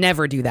we should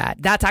never do that.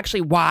 That's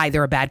actually why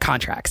there are bad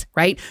contracts,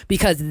 right?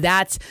 Because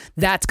that's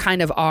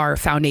kind of our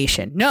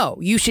foundation. No,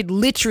 you should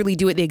literally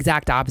do it the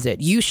exact opposite.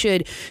 You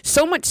should,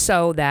 so much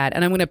so that,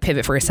 and I'm going to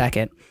pivot for a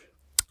second.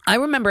 I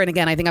remember, and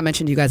again, I think I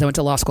mentioned to you guys, I went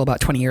to law school about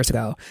 20 years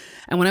ago.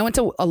 And when I went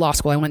to law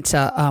school, I went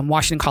to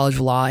Washington College of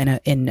Law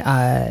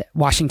in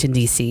Washington,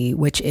 D.C.,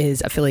 which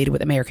is affiliated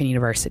with American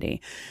University.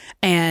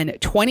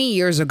 And 20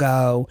 years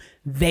ago,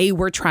 they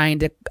were trying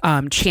to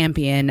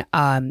champion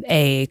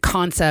a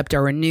concept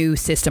or a new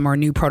system or a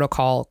new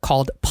protocol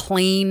called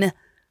plain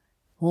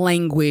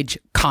language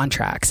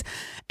contracts.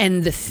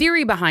 And the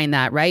theory behind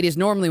that, right, is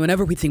normally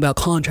whenever we think about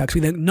contracts,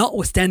 we think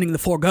notwithstanding the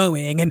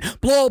foregoing and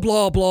blah,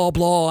 blah, blah,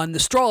 blah, and the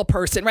straw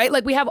person, right?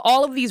 Like we have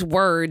all of these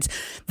words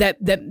that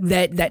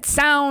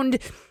sound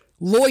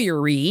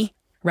lawyery,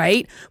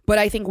 right? But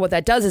I think what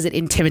that does is it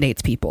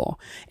intimidates people.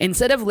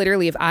 Instead of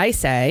literally, if I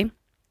say,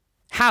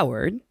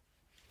 Howard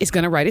is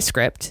going to write a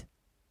script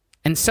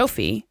and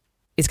Sophie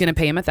is going to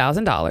pay him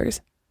 $1,000.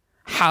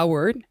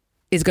 Howard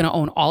is going to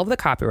own all of the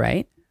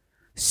copyright.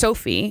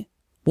 Sophie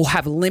will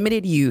have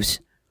limited use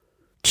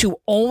to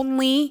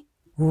only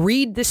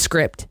read the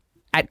script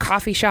at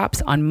coffee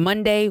shops on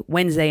Monday,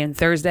 Wednesday, and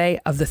Thursday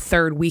of the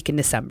third week in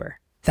December.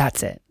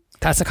 That's it.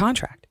 That's a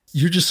contract.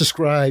 You just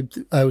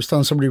described, I was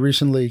telling somebody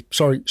recently,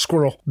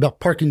 squirrel, about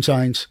parking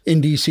signs in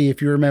D.C.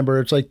 If you remember,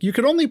 it's like you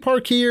could only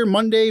park here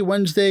Monday,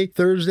 Wednesday,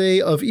 Thursday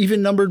of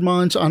even numbered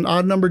months on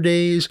odd numbered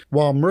days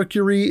while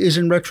Mercury is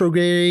in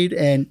retrograde.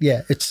 And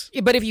yeah, it's...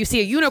 But if you see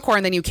a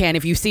unicorn, then you can.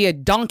 If you see a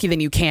donkey,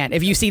 then you can't.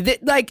 If you see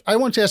like... I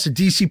once asked a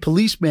D.C.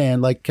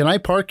 policeman, like, can I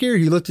park here?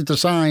 He looked at the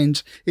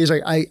signs. He's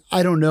like,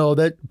 I don't know.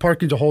 That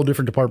parking's a whole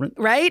different department.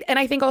 Right? And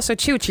I think also,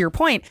 too, to your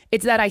point,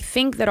 it's that I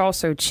think that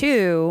also,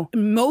 too,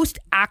 most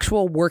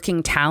actual working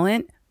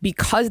talent,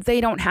 because they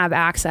don't have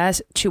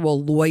access to a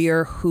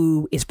lawyer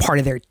who is part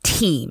of their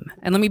team.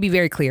 And let me be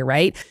very clear,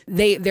 right?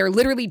 They're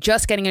literally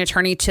just getting an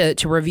attorney to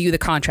review the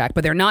contract,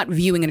 but they're not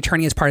viewing an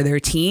attorney as part of their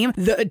team.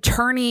 The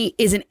attorney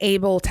isn't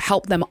able to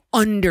help them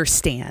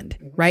understand,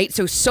 right?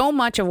 So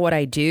much of what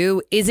I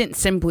do isn't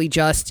simply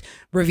just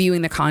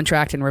reviewing the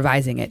contract and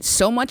revising it.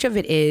 So much of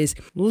it is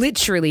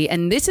literally,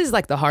 and this is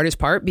like the hardest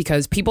part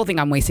because people think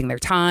I'm wasting their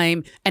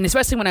time. And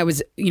especially when I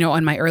was,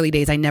 in my early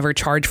days, I never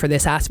charged for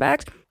this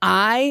aspect.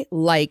 I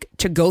like like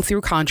to go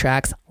through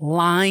contracts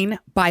line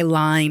by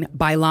line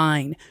by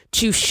line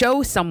to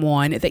show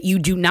someone that you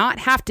do not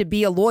have to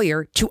be a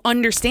lawyer to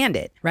understand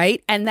it,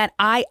 right? And that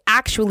I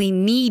actually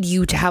need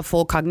you to have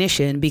full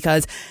cognition,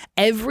 because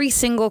every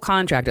single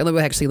contract, let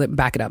me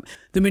back it up.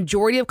 The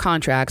majority of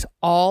contracts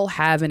all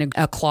have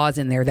a clause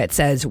in there that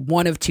says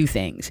one of two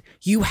things.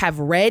 You have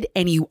read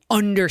and you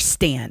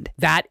understand.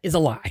 That is a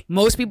lie.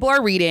 Most people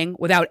are reading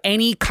without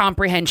any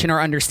comprehension or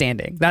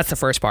understanding. That's the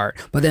first part.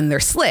 But then they're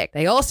slick.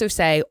 They also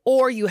say,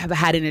 or you have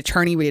had an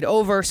attorney read it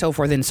over, so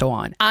forth and so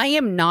on. I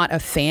am not a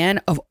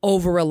fan of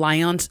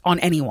over-reliance on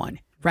anyone.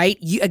 Right?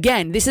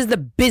 Again, this is the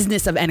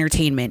business of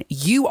entertainment.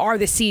 You are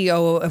the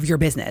CEO of your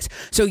business.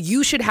 So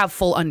you should have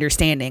full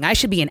understanding. I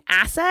should be an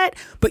asset,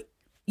 but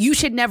you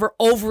should never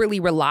overly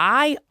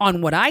rely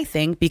on what I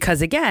think,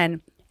 because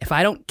again, if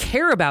I don't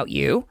care about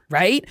you,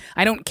 right?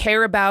 I don't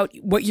care about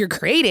what you're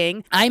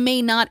creating. I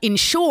may not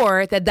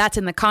ensure that that's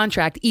in the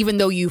contract, even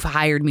though you've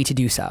hired me to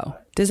do so.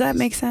 Does that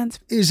make sense?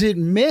 Is it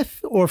myth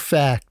or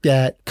fact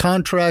that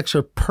contracts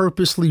are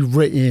purposely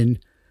written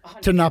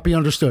to not be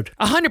understood?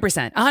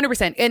 100%.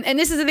 And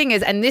this is the thing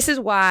is, and this is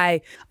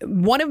why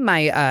one of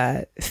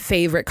my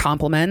favorite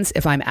compliments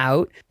if I'm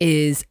out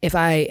is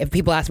if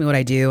people ask me what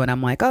I do and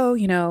I'm like, oh,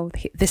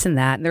 this and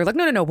that. And they're like,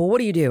 no, well, what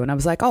do you do? And I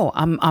was like, oh,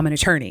 I'm an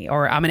attorney,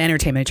 or I'm an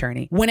entertainment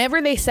attorney.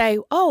 Whenever they say,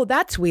 oh,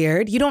 that's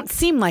weird, you don't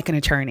seem like an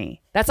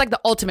attorney. That's like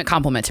the ultimate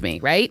compliment to me,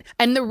 right?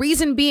 And the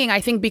reason being, I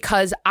think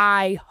because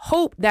I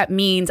hope that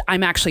means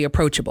I'm actually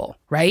approachable,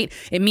 right?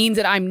 It means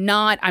that I'm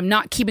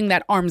not keeping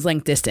that arm's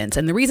length distance.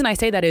 And the reason I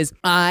say that is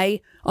I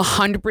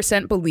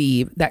 100%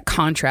 believe that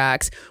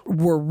contracts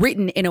were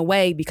written in a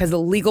way because the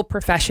legal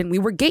profession, we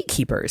were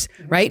gatekeepers,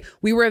 right?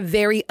 We were a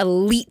very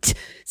elite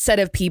set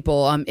of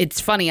people. It's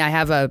funny, I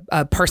have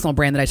a personal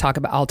brand that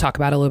I'll talk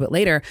about a little bit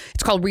later.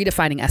 It's called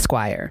Redefining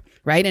Esquire,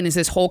 right? And it's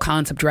this whole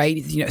concept,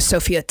 right?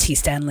 Sofia T.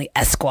 Stanley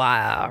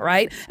Esquire,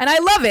 right? And I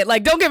love it.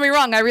 Like, don't get me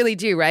wrong, I really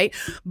do, right?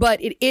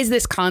 But it is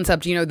this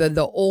concept,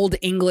 the old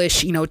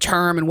English,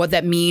 term and what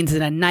that means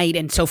in a knight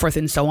and so forth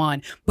and so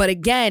on. But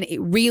again,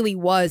 it really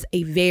was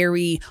a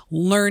very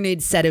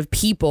learned set of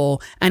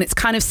people. And it's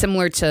kind of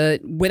similar to,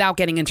 without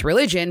getting into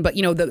religion, but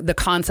the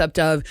concept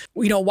of,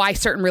 why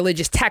certain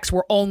religious texts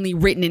were only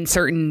written in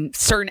certain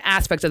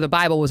aspects of the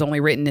Bible was only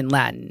written in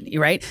Latin,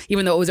 right?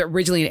 Even though it was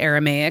originally in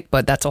Aramaic,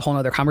 but that's a whole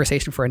nother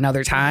conversation for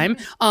another time.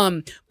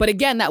 But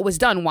again, that was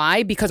done.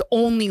 Why? Because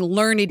only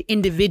learned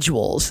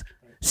individuals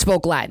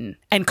spoke Latin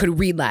and could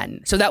read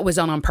Latin. So that was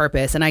done on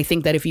purpose. And I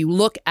think that if you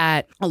look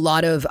at a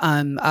lot of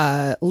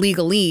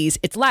legalese,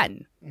 it's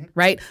Latin,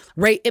 right?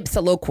 Re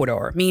ipsa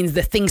loquitur means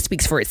the thing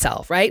speaks for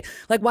itself, right?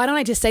 Like, why don't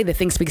I just say the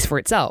thing speaks for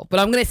itself? But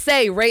I'm going to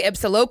say re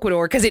ipsa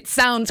loquitur because it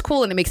sounds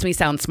cool and it makes me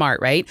sound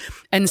smart, right?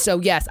 And so,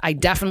 yes, I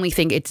definitely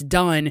think it's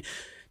done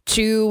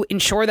to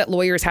ensure that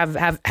lawyers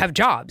have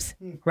jobs,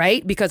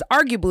 right? Because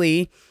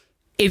arguably,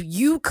 if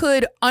you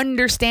could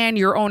understand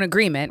your own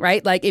agreement,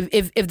 right? Like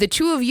if the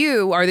two of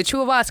you or the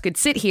two of us could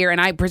sit here and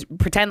I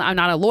pretend I'm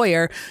not a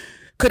lawyer,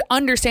 could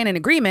understand an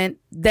agreement,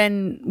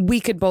 then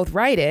we could both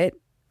write it,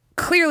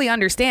 clearly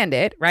understand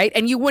it, right?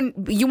 And you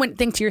wouldn't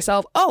think to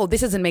yourself, oh, this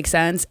doesn't make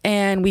sense,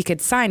 and we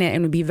could sign it and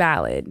it would be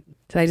valid.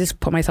 Did I just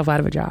put myself out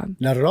of a job?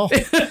 Not at all.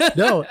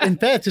 No, in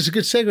fact, it's a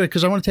good segue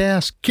because I wanted to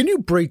ask, can you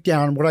break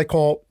down what I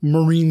call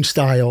marine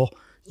style,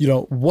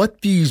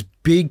 what these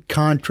big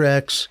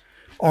contracts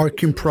are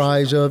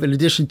comprised of, in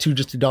addition to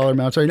just the dollar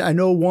amounts? I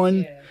know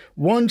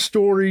one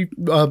story,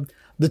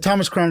 the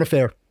Thomas Crown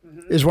Affair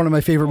is one of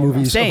my favorite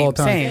movies of all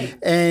time. Same.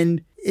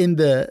 And in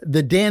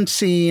the dance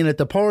scene at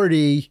the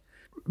party,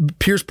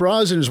 Pierce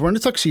Brosnan is wearing a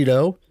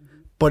tuxedo,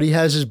 but he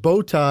has his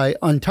bow tie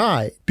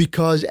untied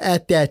because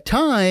at that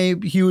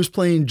time he was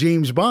playing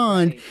James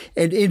Bond,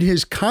 and in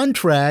his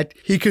contract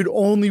he could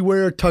only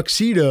wear a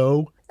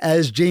tuxedo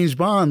as James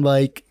Bond,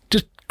 like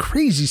just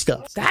crazy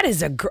stuff. That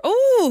is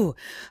ooh.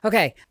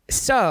 Okay,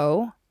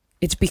 so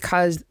it's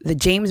because the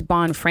James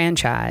Bond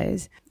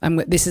franchise.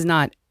 This is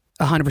not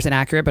 100%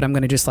 accurate, but I'm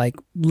going to just like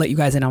let you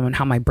guys in on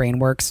how my brain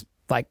works,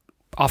 like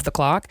off the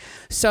clock.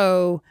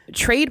 So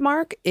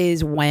trademark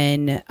is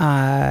when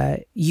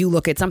you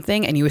look at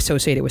something and you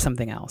associate it with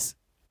something else,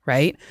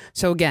 right?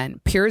 So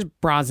again, Pierce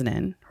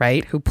Brosnan,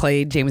 right, who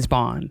played James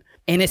Bond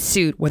in a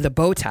suit with a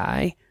bow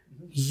tie,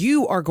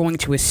 you are going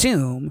to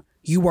assume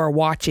you are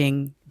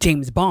watching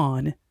James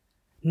Bond,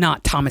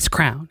 not Thomas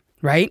Crown,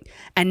 right?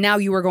 And now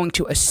you are going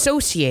to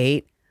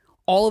associate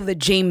all of the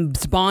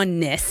James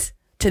Bond-ness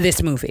to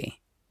this movie.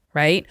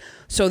 Right?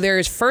 So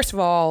there's, first of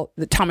all,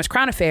 the Thomas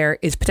Crown Affair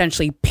is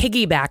potentially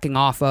piggybacking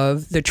off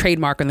of the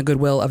trademark and the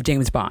goodwill of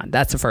James Bond.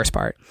 That's the first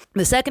part.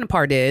 The second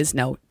part is,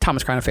 no,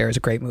 Thomas Crown Affair is a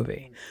great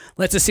movie.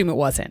 Let's assume it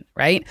wasn't,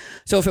 right?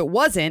 So if it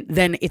wasn't,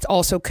 then it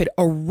also could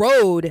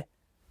erode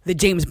the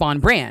James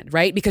Bond brand,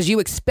 right? Because you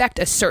expect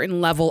a certain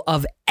level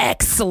of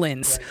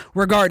excellence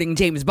regarding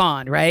James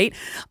Bond, right?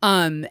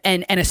 And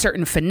a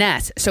certain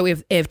finesse. So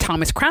if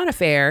Thomas Crown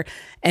Affair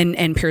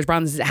and Pierce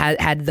Brosnan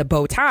had the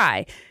bow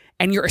tie,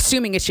 and you're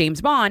assuming it's James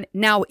Bond,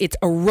 now it's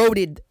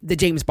eroded the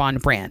James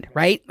Bond brand,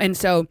 right? And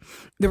so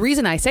the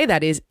reason I say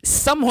that is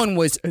someone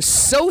was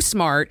so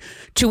smart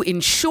to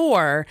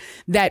ensure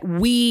that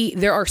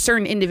there are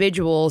certain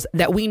individuals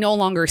that we no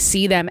longer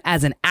see them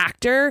as an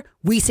actor,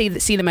 we see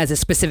them as a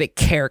specific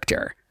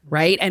character,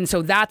 right? And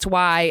so that's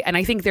why, and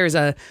I think there's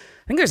a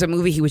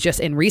movie he was just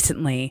in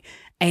recently,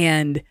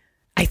 and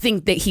I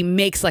think that he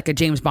makes like a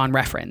James Bond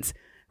reference,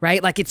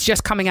 right? Like it's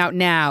just coming out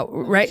now,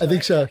 right? I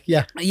think so.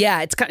 Yeah.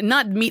 Yeah. It's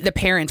not Meet the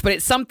Parents, but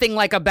it's something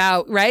like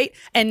about, right?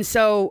 And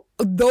so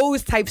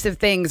those types of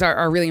things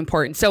are really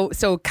important. So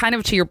kind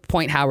of to your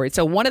point, Howard.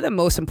 So one of the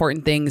most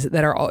important things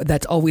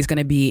that's always going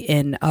to be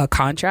in a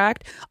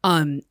contract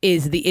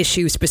is the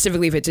issue,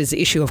 specifically if it's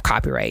the issue of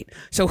copyright.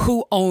 So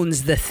who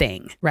owns the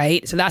thing,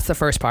 right? So that's the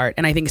first part.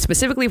 And I think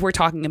specifically if we're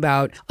talking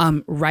about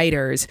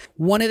writers,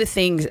 one of the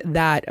things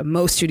that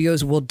most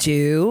studios will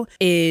do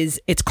is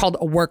it's called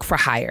a work for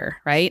hire,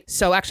 right?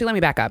 So actually, let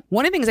me back up.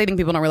 One of the things I think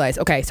people don't realize,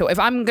 okay, so if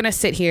I'm going to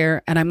sit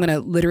here and I'm going to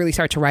literally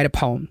start to write a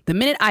poem, the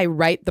minute I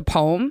write the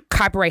poem,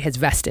 copyright has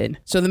vested.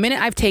 So the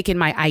minute I've taken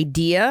my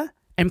idea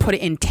and put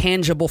it in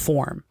tangible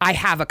form, I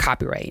have a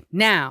copyright.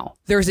 Now,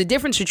 there's a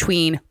difference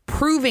between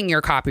proving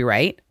your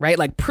copyright, right?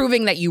 Like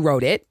proving that you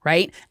wrote it,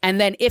 right?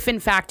 And then if in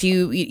fact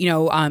you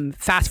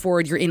fast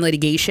forward, you're in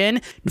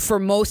litigation, for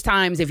most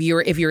times if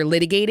you're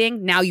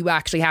litigating, now you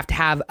actually have to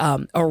have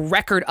a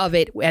record of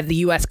it at the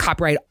U.S.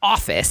 Copyright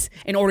Office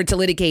in order to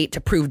litigate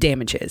to prove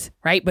damages,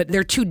 right? But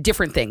they're two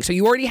different things. So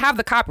you already have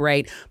the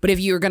copyright, but if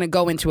you're going to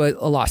go into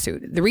a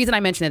lawsuit, the reason I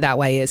mention it that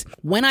way is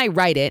when I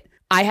write it,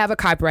 I have a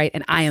copyright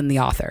and I am the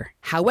author.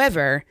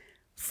 However,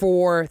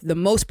 for the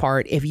most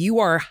part, if you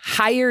are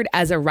hired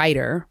as a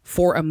writer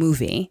for a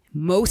movie,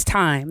 most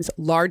times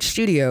large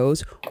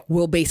studios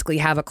will basically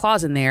have a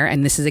clause in there.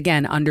 And this is,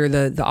 again, under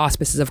the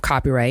auspices of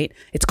copyright.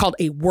 It's called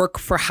a work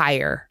for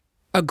hire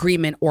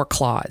agreement or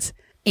clause.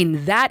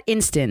 In that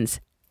instance,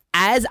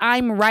 as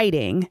I'm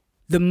writing,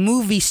 the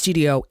movie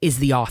studio is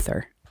the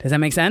author. Does that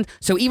make sense?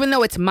 So even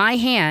though it's my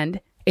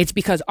hand, it's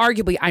because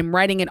arguably I'm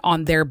writing it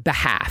on their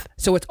behalf.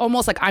 So it's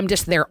almost like I'm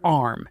just their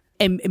arm.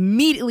 And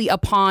immediately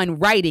upon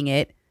writing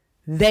it,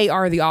 they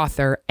are the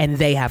author and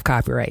they have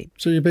copyright.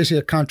 So you're basically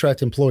a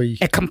contract employee.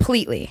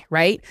 Completely,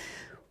 right?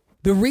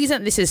 The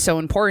reason this is so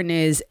important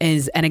is,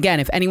 and again,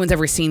 if anyone's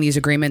ever seen these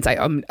agreements,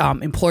 I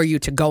implore you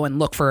to go and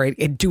look for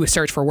it, do a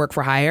search for work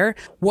for hire.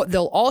 What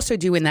they'll also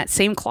do in that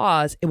same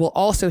clause, it will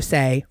also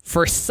say,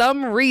 for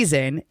some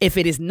reason, if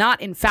it is not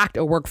in fact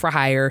a work for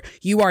hire,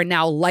 you are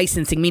now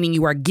licensing, meaning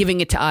you are giving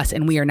it to us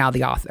and we are now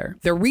the author.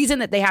 The reason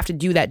that they have to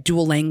do that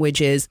dual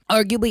language is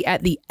arguably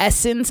at the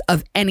essence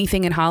of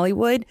anything in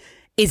Hollywood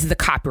is the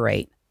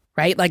copyright.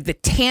 Right? Like the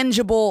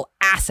tangible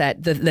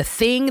asset, the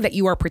thing that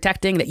you are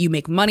protecting, that you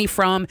make money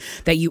from,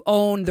 that you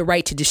own the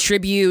right to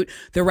distribute,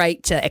 the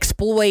right to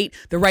exploit,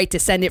 the right to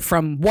send it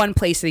from one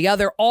place to the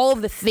other, all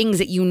of the things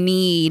that you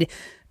need,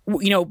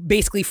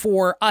 basically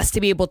for us to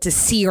be able to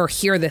see or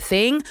hear the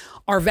thing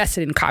are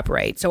vested in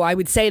copyright. So I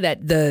would say that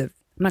I'm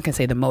not going to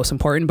say the most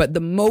important, but the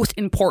most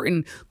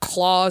important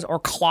clause or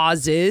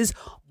clauses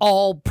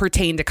all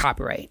pertain to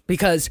copyright,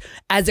 because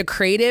as a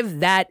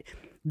creative, that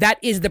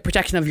is the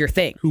protection of your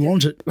thing. Who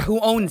owns it? Who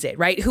owns it,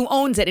 right? Who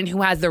owns it and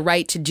who has the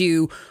right to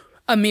do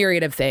a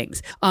myriad of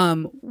things.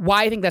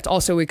 Why I think that's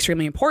also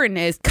extremely important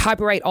is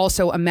copyright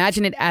also,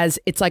 imagine it as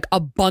it's like a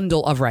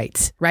bundle of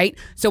rights, right?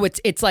 So it's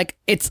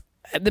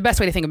the best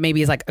way to think of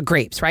maybe is like a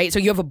grapes, right? So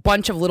you have a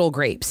bunch of little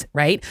grapes,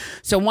 right?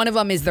 So one of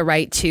them is the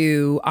right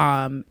to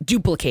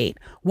duplicate.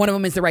 One of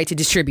them is the right to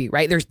distribute,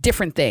 right? There's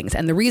different things.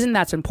 And the reason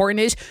that's important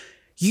is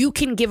you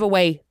can give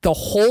away the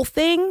whole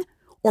thing,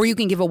 or you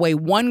can give away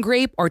one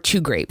grape or two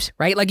grapes,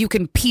 right? Like you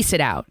can piece it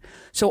out.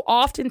 So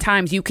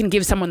oftentimes you can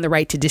give someone the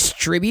right to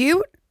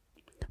distribute,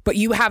 but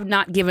you have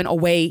not given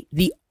away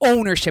the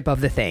ownership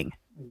of the thing,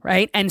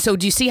 right? And so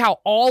do you see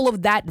how all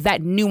of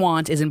that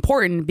nuance is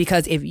important?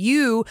 Because if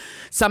you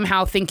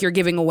somehow think you're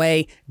giving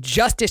away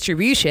just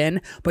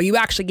distribution, but you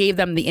actually gave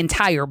them the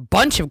entire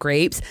bunch of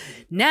grapes,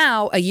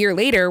 now a year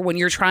later, when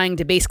you're trying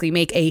to basically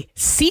make a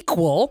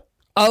sequel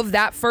of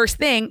that first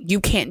thing, you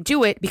can't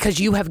do it because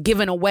you have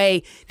given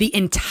away the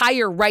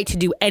entire right to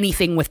do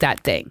anything with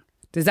that thing.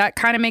 Does that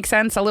kind of make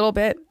sense a little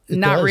bit?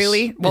 Not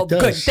really? Well,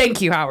 good.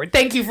 Thank you, Howard.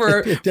 Thank you for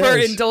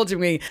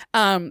indulging me.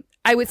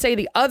 I would say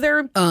the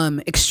other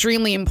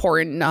extremely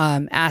important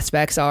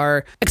aspects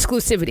are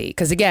exclusivity.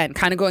 Because again,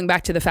 kind of going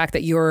back to the fact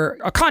that you're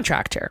a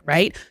contractor,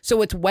 right?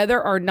 So it's whether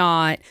or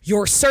not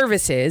your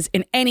services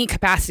in any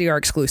capacity are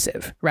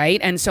exclusive, right?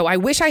 And so I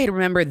wish I had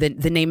remembered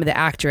the name of the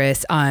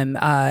actress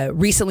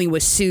recently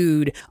was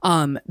sued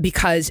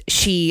because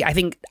I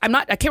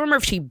can't remember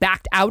if she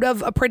backed out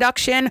of a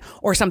production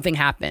or something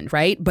happened,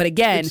 right? But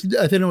again,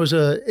 I think it was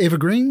Ava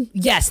Green.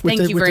 Yes,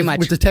 thank you very much.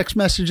 With the text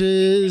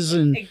messages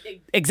and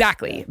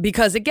exactly.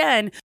 Because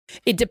again,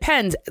 it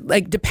depends,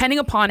 like depending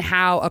upon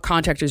how a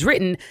contract is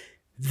written,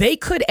 they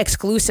could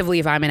exclusively,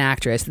 if I'm an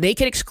actress, they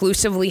could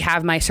exclusively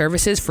have my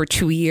services for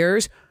 2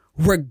 years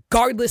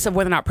regardless of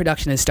whether or not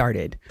production has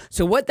started.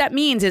 So what that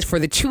means is for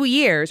the 2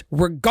 years,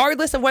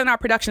 regardless of whether or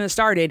not production has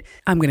started,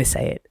 I'm going to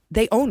say it,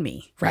 they own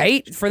me,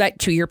 right? For that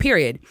 2 year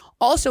period.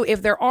 Also,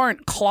 if there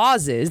aren't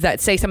clauses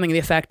that say something to the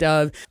effect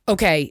of,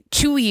 okay,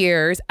 2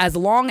 years, as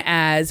long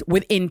as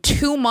within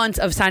 2 months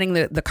of signing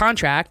the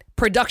contract,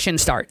 production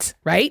starts,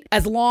 right?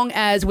 As long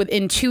as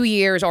within 2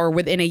 years or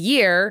within a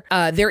year,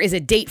 there is a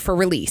date for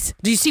release.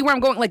 Do you see where I'm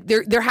going? Like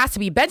there has to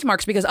be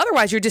benchmarks, because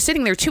otherwise you're just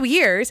sitting there 2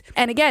 years.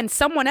 And again,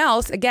 someone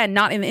else, again,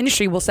 not in the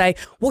industry, will say,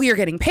 well, you're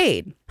getting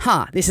paid.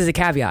 This is a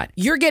caveat.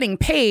 You're getting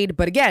paid,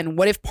 but again,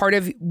 what if part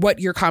of what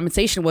your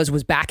compensation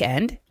was back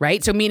end,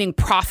 right? So meaning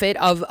profit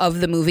of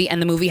the movie,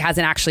 and the movie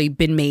hasn't actually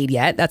been made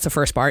yet. That's the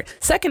first part.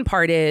 Second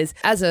part is,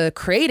 as a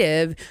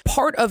creative,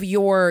 part of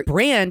your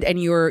brand and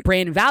your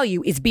brand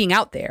value is being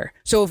out there.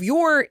 So if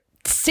you're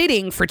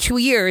sitting for 2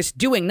 years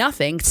doing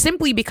nothing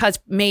simply because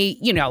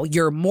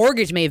your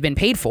mortgage may have been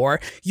paid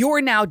for,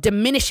 you're now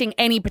diminishing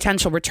any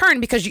potential return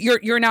because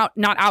you're now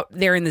not out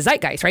there in the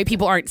zeitgeist, right?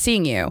 People aren't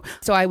seeing you.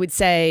 So I would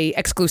say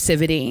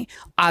exclusivity,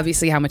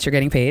 obviously how much you're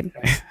getting paid.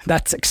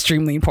 That's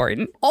extremely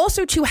important.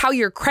 Also to how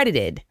you're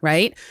credited,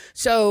 right?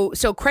 So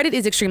credit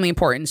is extremely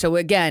important. So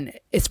again,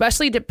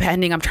 especially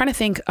depending, I'm trying to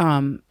think,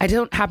 I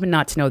don't happen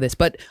not to know this,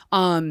 but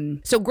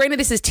so granted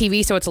this is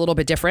TV, so it's a little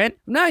bit different.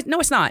 No,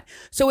 it's not.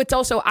 So it's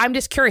also, I'm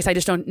just curious, I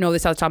just don't know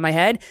this off the top of my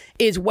head,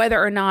 is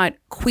whether or not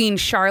Queen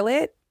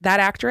Charlotte, that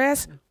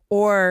actress,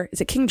 or is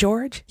it King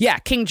George? Yeah,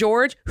 King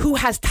George, who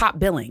has top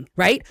billing,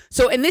 right?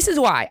 So, and this is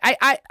why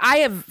I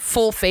have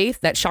full faith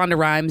that Shonda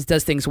Rhimes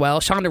does things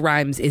well. Shonda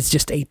Rhimes is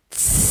just a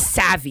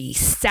savvy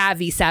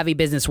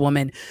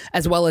businesswoman,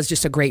 as well as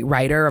just a great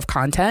writer of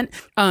content.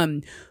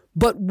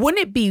 But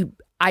wouldn't it be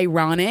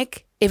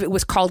ironic if it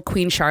was called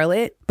Queen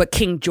Charlotte, but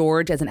King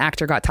George as an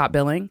actor got top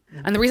billing?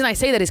 And the reason I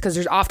say that is because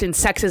there's often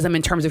sexism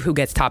in terms of who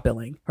gets top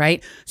billing,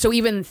 right? So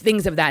even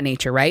things of that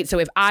nature, right? So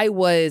if I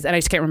was, and I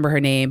just can't remember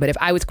her name, but if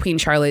I was Queen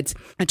Charlotte's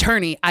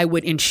attorney, I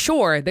would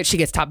ensure that she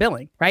gets top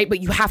billing, right?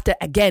 But you have to,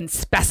 again,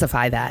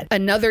 specify that.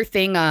 Another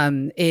thing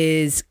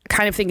is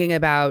kind of thinking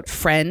about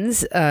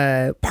Friends.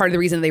 Part of the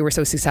reason they were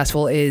so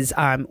successful is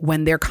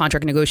when their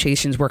contract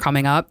negotiations were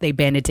coming up, they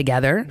banded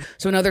together.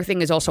 So another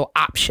thing is also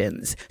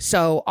options.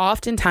 So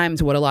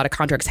oftentimes what a lot of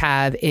contracts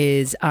have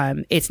is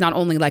it's not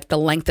only like the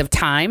length of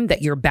time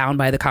that you're bound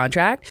by the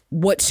contract.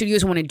 What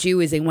studios want to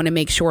do is they want to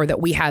make sure that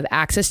we have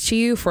access to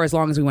you for as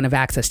long as we want to have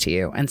access to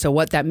you. And so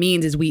what that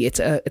means is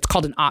it's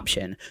called an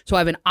option. So I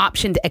have an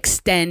option to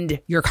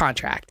extend your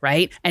contract,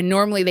 right? And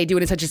normally they do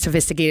it in such a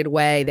sophisticated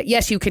way that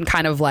yes, you can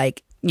kind of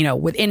like,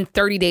 within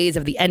 30 days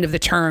of the end of the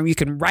term, you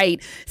can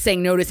write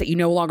saying notice that you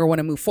no longer want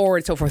to move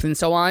forward, so forth and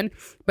so on.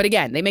 But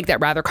again, they make that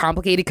rather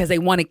complicated because they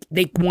want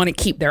to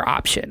keep their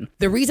option.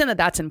 The reason that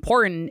that's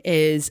important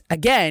is,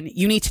 again,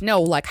 you need to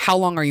know like how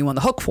long are you on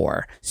the hook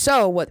for.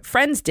 So what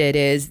Friends did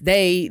is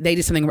they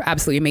did something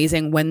absolutely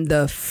amazing. When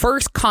the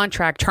first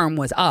contract term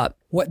was up,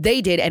 what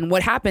they did, and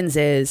what happens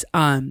is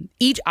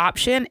each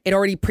option, it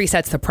already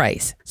presets the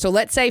price. So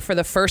let's say for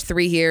the first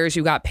 3 years,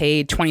 you got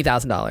paid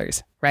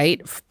 $20,000.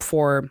 Right?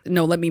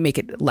 Let me make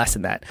it less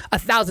than that.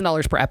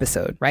 $1,000 per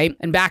episode, right?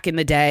 And back in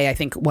the day, I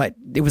think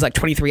it was like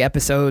 23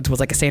 episodes was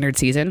like a standard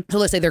season. So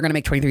let's say they're going to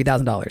make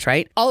 $23,000,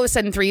 right? All of a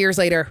sudden, 3 years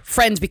later,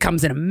 Friends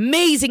becomes an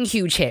amazing,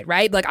 huge hit,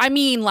 right? Like, I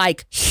mean,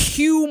 like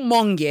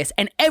humongous,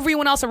 and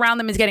everyone else around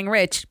them is getting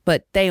rich,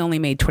 but they only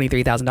made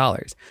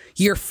 $23,000.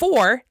 Year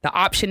 4, the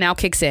option now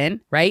kicks in,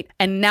 right?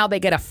 And now they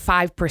get a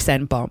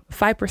 5% bump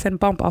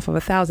off of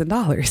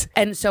 $1,000.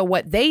 And so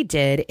what they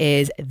did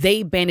is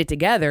they banded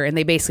together and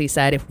they basically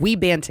said, if we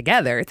band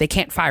together, they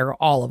can't fire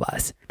all of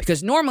us.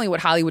 Because normally what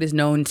Hollywood is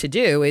known to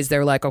do is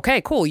they're like,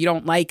 okay, cool, you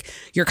don't like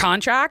your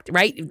contract,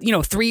 right?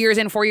 3 years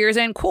in, 4 years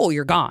in, cool,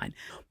 you're gone.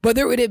 But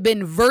there would have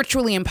been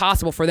virtually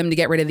impossible for them to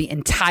get rid of the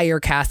entire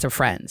cast of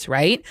Friends,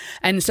 right?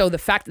 And so the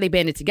fact that they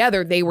banded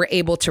together, they were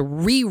able to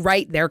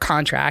rewrite their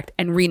contract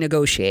and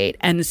renegotiate.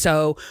 And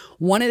so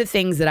one of the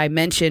things that I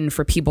mentioned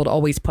for people to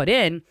always put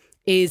in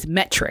is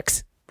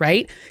metrics.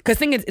 Right? Because the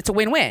thing is, it's a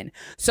win-win.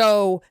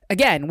 So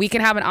again, we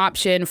can have an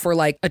option for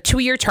like a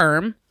 2-year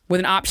term with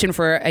an option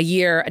for a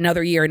year,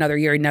 another year,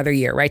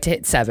 right? To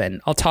hit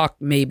 7. I'll talk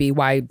maybe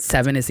why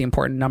 7 is the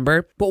important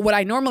number. But what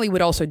I normally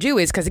would also do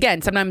is, because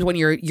again, sometimes when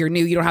you're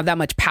new, you don't have that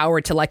much power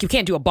to like, you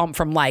can't do a bump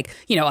from like,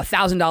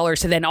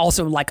 $1,000 to then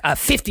also like a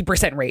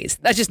 50% raise.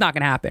 That's just not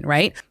going to happen,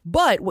 right?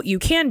 But what you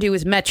can do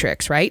is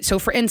metrics, right? So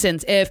for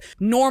instance, if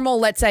normal,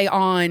 let's say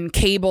on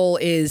cable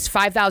is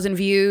 5,000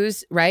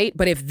 views, right?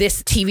 But if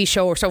this TV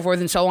show or so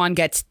forth and so on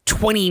gets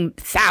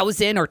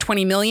 20,000 or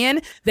 20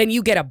 million, then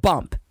you get a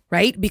bump.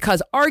 Right?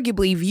 Because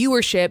arguably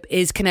viewership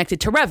is connected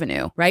to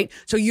revenue, right?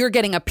 So you're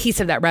getting a piece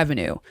of that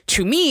revenue.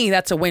 To me,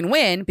 that's a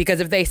win-win,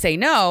 because if they say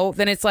no,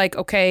 then it's like,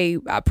 okay,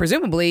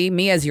 presumably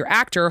me as your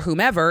actor,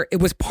 whomever, it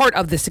was part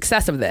of the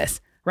success of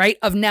this. right,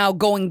 of now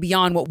going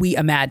beyond what we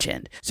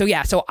imagined. So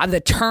yeah, so the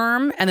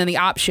term and then the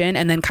option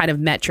and then kind of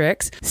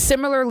metrics.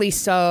 Similarly,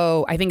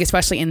 so I think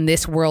especially in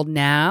this world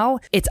now,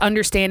 it's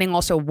understanding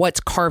also what's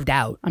carved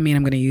out. I mean,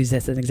 I'm going to use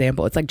this as an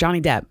example. It's like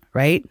Johnny Depp,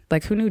 right?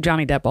 Like who knew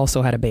Johnny Depp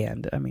also had a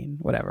band? I mean,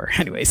 whatever.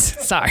 Anyways,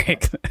 sorry.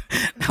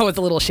 That was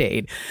a little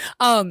shade.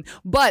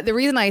 But the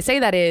reason I say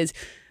that is,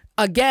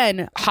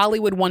 again,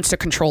 Hollywood wants to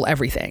control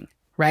everything,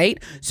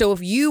 right? So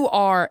if you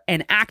are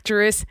an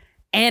actress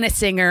and a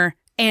singer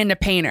and a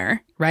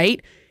painter,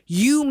 right,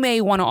 you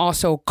may want to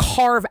also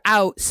carve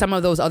out some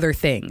of those other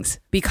things,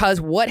 because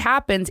what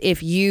happens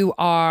if you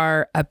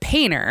are a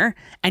painter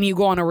and you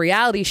go on a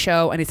reality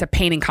show and it's a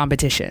painting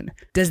competition?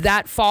 Does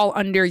that fall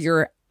under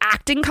your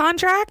acting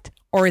contract?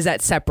 Or is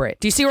that separate?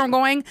 Do you see where I'm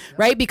going?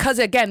 Right? Because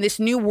again, this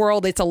new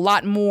world, there's a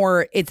lot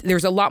more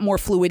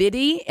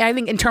fluidity. I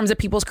think in terms of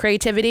people's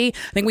creativity,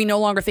 I think we no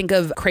longer think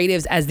of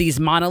creatives as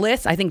these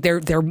monoliths. I think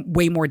they're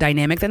way more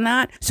dynamic than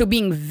that. So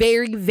being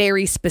very,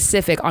 very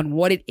specific on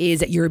what it is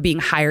that you're being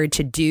hired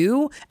to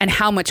do and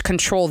how much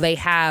control they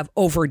have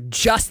over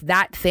just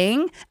that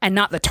thing and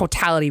not the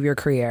totality of your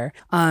career.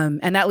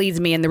 And that leads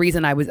me, and the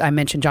reason I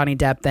mentioned Johnny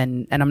Depp,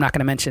 and I'm not going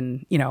to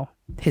mention,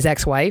 his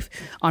ex-wife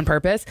on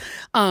purpose.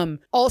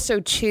 Also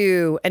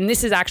too, and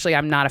this is actually,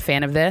 I'm not a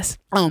fan of this,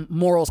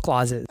 morals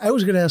clauses. I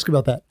was going to ask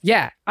about that.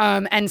 Yeah.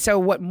 And so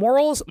what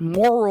morals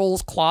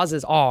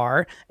clauses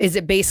are, is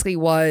it basically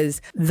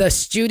was the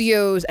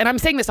studios, and I'm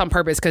saying this on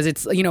purpose because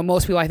it's,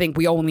 most people, I think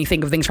we only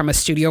think of things from a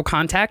studio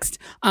context.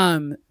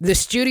 The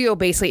studio,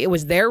 basically, it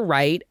was their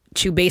right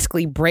to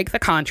basically break the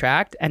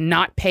contract and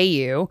not pay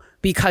you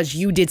because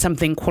you did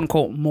something quote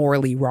unquote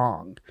morally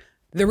wrong.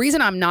 The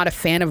reason I'm not a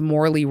fan of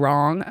morally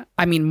wrong,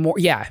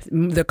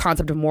 the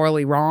concept of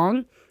morally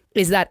wrong,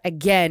 is that,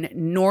 again,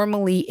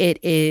 normally it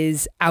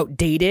is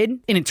outdated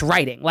in its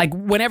writing. Like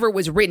whenever it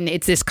was written,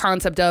 it's this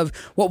concept of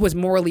what was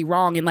morally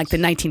wrong in like the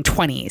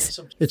 1920s.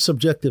 It's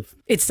subjective.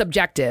 It's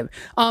subjective.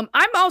 I'm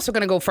also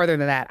going to go further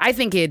than that. I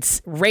think it's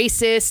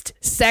racist,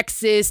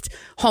 sexist,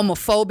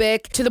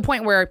 homophobic, to the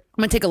point where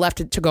I'm going to take a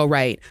left to go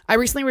right. I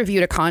recently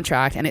reviewed a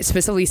contract and it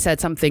specifically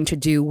said something to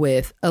do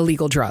with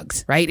illegal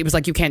drugs, right? It was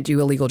like, you can't do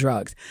illegal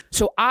drugs.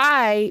 So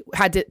I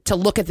had to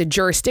look at the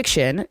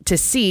jurisdiction to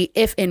see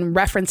if, in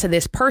reference to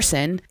this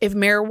person, if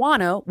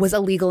marijuana was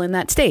illegal in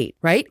that state,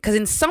 right? Because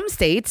in some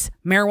states,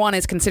 marijuana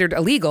is considered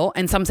illegal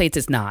and some states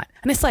it's not.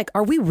 And it's like,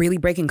 are we really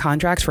breaking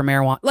contracts for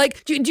marijuana?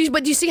 Like, do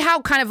you see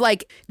how kind of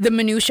like the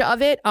minutia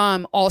of it?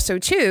 Also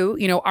too,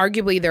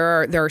 arguably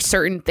there are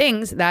certain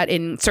things that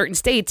in certain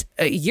states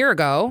a year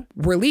ago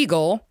were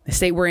legal. The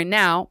state we're in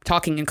now,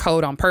 talking in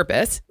code on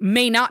purpose,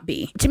 may not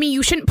be. To me,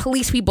 you shouldn't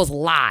police people's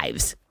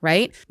lives.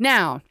 Right?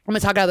 Now, I'm going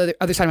to talk out the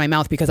other side of my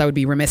mouth because I would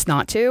be remiss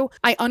not to.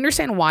 I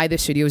understand why the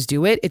studios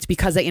do it. It's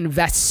because they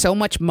invest so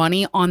much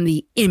money on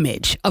the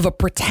image of a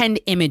pretend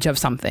image of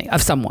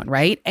someone,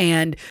 right?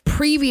 And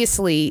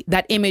previously,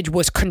 that image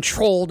was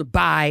controlled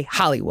by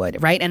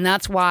Hollywood, right? And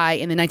that's why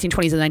in the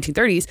 1920s and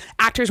 1930s,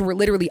 actors were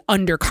literally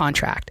under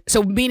contract.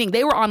 So meaning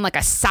they were on like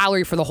a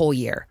salary for the whole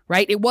year,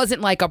 right? It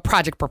wasn't like a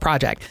project per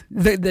project.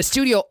 The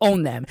studio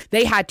owned them.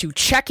 They had to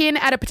check in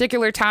at a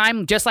particular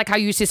time, just like how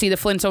you used to see the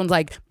Flintstones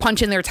like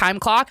punch in their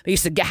time clock. They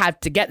used to have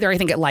to get there, I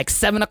think, at like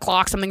 7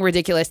 o'clock, something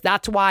ridiculous.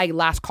 That's why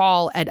Last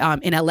Call at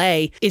in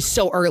LA is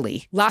so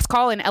early. Last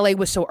Call in LA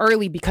was so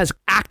early because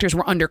actors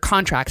were under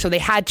contract. So they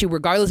had to,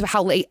 regardless of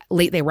how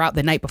late they were out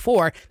the night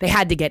before, they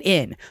had to get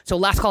in. So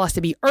Last Call has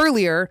to be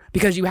earlier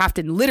because you have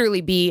to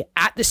literally be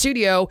at the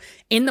studio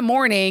in the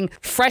morning,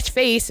 fresh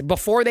face,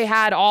 before they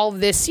had all of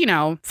this,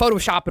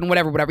 Photoshop and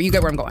whatever. You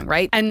get where I'm going,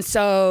 right? And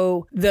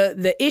so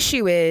the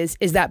issue is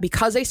that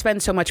because they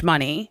spend so much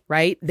money,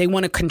 right, they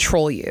want to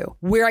control you.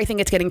 Where I think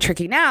it's getting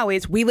tricky now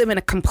is we live in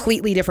a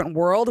completely different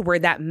world where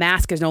that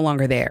mask is no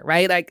longer there,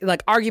 right?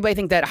 Like arguably, I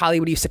think that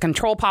Hollywood used to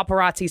control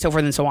paparazzi, so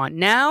forth and so on.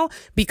 Now,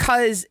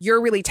 because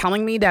you're really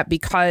telling me that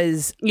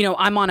because,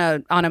 I'm on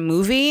a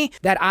movie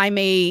that I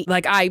may,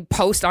 like I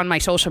post on my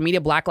social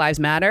media, Black Lives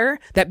Matter,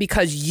 that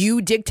because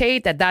you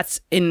dictate that that's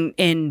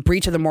in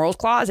breach of the morals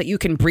clause, that you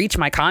can breach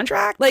my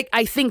contract. Like,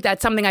 I think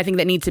that's something I think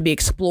that needs to be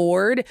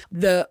explored.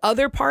 The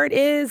other part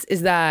is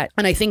that,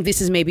 and I think this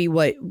is maybe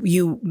what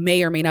you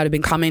may or may not have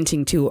been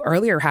commenting to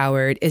earlier,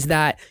 Howard, is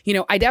that,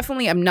 I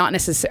definitely am not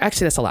necessarily,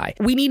 actually that's a lie.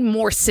 We need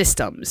more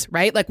systems,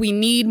 right? Like we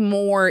need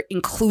more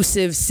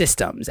inclusive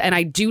systems. And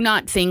I do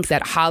not think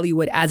that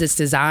Hollywood as it's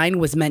designed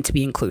was meant to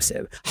be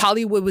inclusive.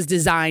 Hollywood was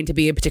designed to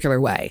be a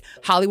particular way.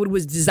 Hollywood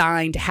was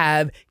designed to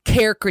have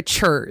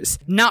caricatures,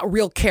 not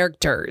real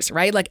characters,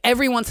 right? Like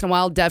every once in a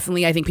while,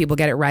 definitely, I think people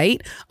get it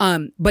right.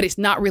 But it's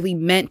not really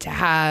meant to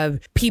have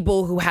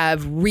people who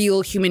have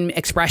real human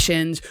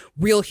expressions,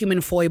 real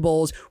human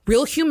foibles,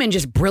 real human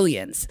just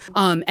brilliance.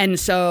 And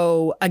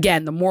so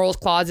again, the morals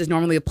clause is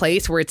normally a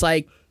place where it's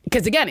like,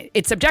 because again,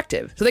 it's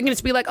subjective. So they can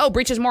just be like, oh,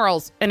 breaches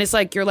morals. And it's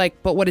like, you're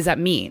like, but what does that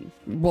mean?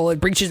 Well, it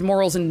breaches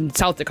morals in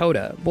South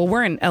Dakota. Well,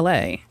 we're in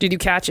LA. Did you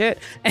catch it?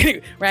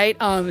 Right?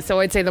 So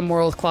I'd say the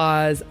morals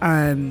clause.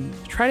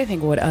 Try to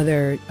think what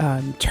other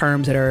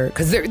terms that are,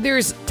 because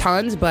there's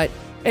tons, but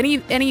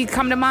Any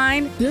come to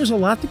mind? There's a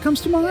lot that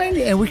comes to mind,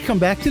 and we can come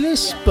back to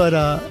this, but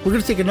we're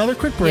going to take another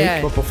quick break.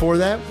 Yeah. But before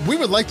that, we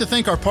would like to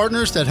thank our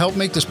partners that help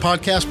make this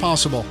podcast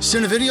possible.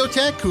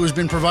 Cinevideotech, who has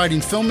been providing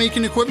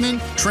filmmaking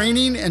equipment,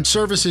 training, and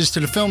services to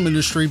the film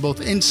industry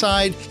both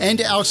inside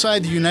and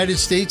outside the United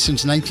States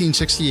since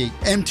 1968.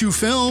 M2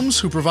 Films,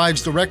 who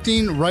provides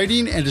directing,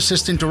 writing, and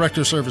assistant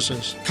director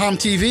services.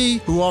 ComTV,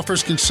 who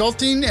offers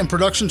consulting and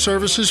production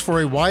services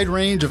for a wide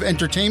range of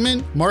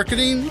entertainment,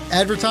 marketing,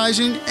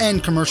 advertising,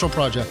 and commercial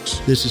projects.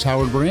 This is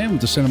Howard Brand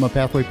with the Cinema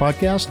Pathway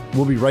Podcast.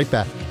 We'll be right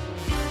back.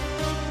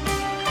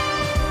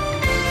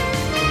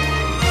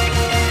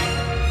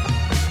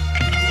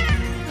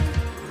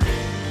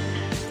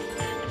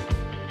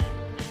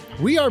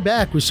 We are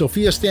back with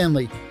Sofia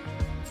Stanley.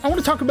 I want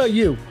to talk about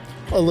you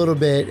a little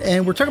bit,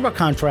 and we're talking about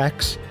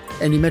contracts,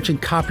 and you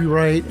mentioned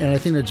copyright, and I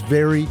think that's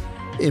very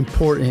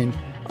important.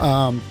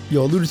 You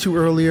alluded to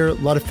earlier, a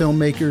lot of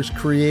filmmakers,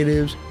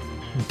 creatives,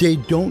 they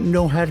don't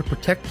know how to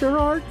protect their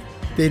art.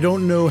 They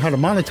don't know how to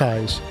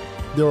monetize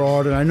their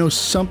art. And I know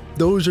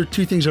those are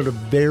two things that are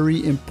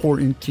very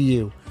important to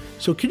you.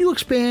 So can you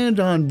expand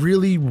on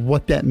really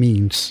what that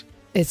means?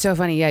 It's so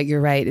funny. Yeah,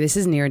 you're right. This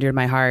is near and dear to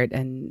my heart.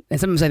 And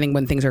sometimes I think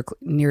when things are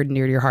near and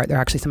dear to your heart, they're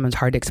actually sometimes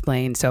hard to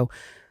explain. So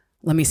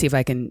let me see if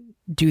I can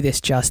do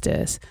this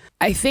justice.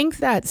 I think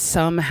that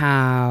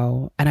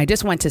somehow, and I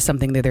just went to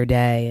something the other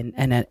day,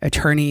 and an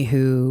attorney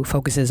who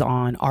focuses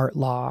on art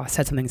law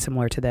said something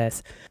similar to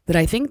this, that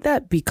I think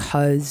that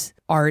because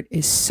art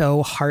is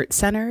so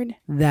heart-centered,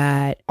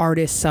 that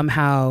artists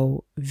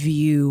somehow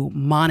view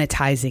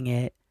monetizing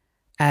it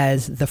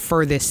as the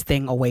furthest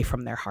thing away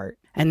from their heart.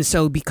 And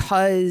so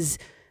because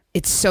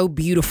it's so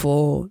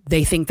beautiful,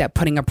 they think that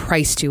putting a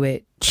price to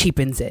it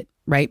cheapens it.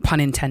 Right? Pun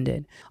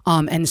intended.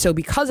 And so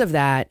because of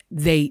that,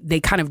 they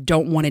kind of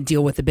don't want to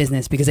deal with the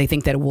business because they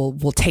think that it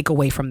will take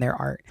away from their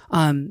art.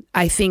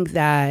 I think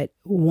that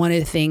one of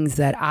the things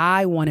that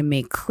I want to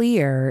make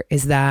clear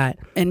is that,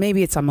 and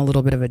maybe I'm a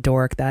little bit of a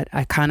dork, that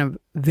I kind of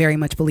very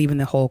much believe in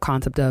the whole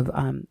concept of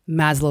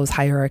Maslow's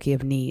hierarchy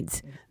of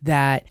needs,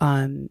 that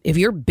if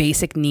your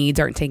basic needs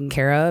aren't taken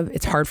care of,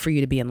 it's hard for you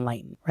to be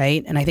enlightened,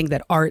 right? And I think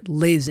that art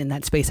lives in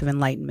that space of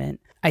enlightenment.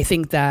 I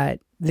think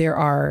that there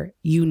are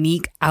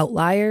unique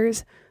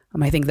outliers.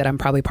 I think that I'm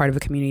probably part of a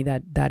community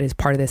that is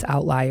part of this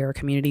outlier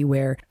community,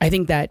 where I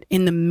think that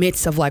in the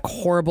midst of like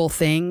horrible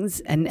things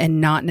and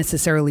not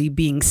necessarily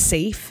being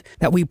safe,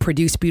 that we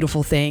produce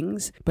beautiful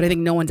things. But I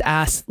think no one's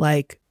asked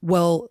like,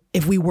 well,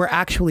 if we were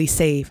actually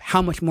safe,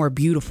 how much more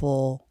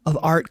beautiful of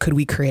art could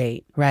we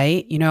create,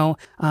 right? You know,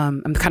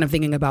 I'm kind of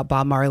thinking about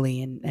Bob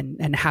Marley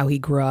and how he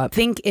grew up.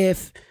 Think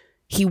if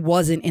he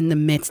wasn't in the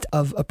midst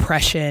of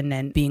oppression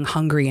and being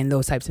hungry and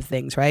those types of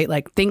things, right?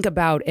 Like think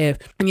about if,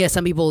 and yeah,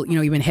 some people, you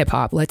know, even hip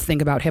hop, let's think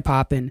about hip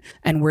hop and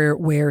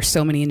where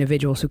so many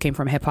individuals who came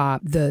from hip hop,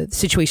 the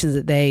situations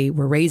that they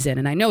were raised in.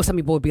 And I know some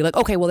people would be like,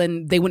 okay, well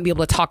then they wouldn't be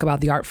able to talk about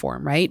the art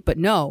form, right? But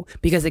no,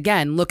 because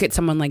again, look at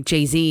someone like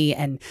Jay-Z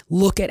and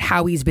look at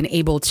how he's been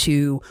able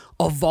to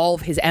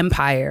evolve his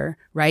empire,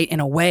 right? In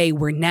a way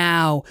where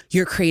now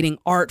you're creating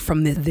art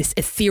from this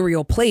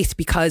ethereal place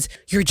because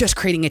you're just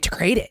creating it to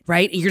create it,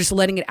 right? You're just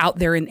letting it out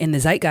there in the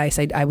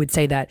zeitgeist. I would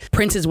say that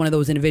Prince is one of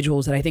those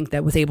individuals that I think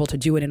that was able to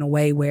do it in a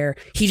way where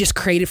he just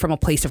created from a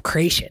place of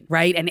creation,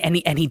 right?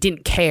 And he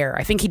didn't care.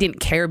 I think he didn't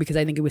care because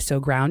I think it was so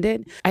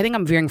grounded. I think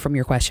I'm veering from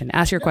your question.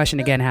 Ask your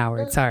question again,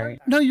 Howard. Sorry.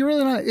 No, you're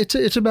really not.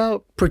 It's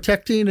about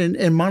protecting and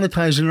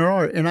monetizing their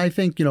art. And I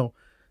think, you know,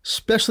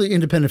 especially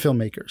independent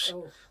filmmakers.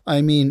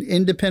 I mean,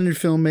 independent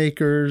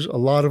filmmakers, a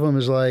lot of them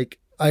is like,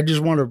 I just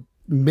want to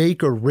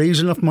make or raise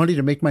enough money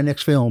to make my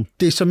next film.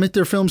 They submit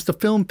their films to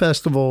film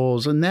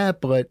festivals and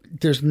that, but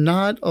there's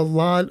not a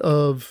lot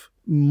of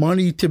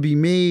money to be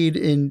made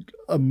in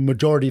a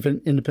majority of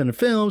independent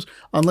films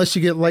unless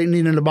you get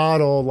lightning in a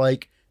bottle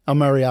like El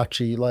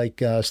Mariachi,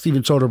 like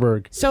Steven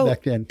Soderbergh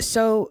back then.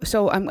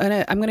 So I'm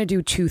gonna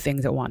do two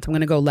things at once. I'm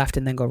gonna go left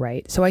and then go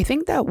right. So I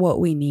think that what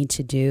we need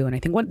to do, and I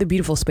think what the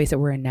beautiful space that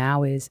we're in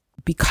now is,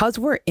 because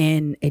we're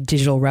in a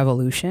digital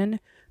revolution,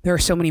 there are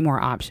so many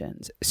more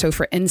options. So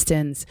for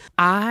instance,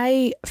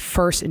 I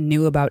first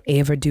knew about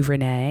Ava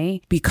DuVernay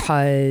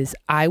because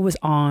I was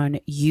on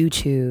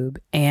YouTube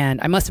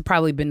and I must have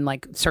probably been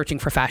like searching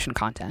for fashion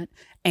content,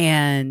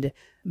 and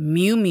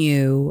Miu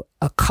Miu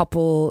a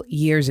couple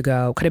years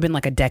ago, could have been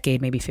like a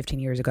decade, maybe 15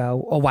 years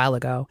ago, a while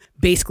ago.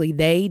 Basically,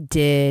 they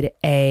did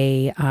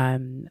a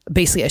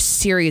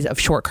series of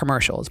short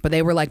commercials, but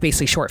they were like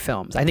basically short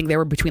films. I think they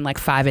were between like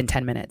 5 and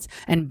 10 minutes.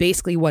 And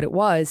basically what it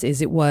was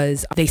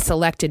they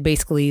selected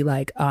basically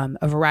like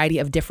a variety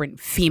of different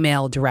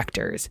female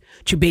directors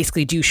to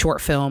basically do short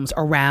films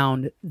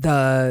around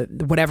the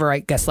whatever,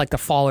 I guess like the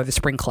fall or the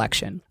spring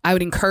collection. I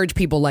would encourage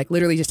people like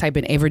literally just type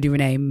in Ava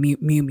DuVernay Miu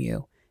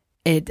Miu.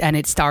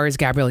 It stars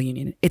Gabrielle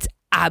Union. It's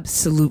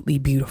absolutely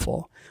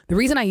beautiful. The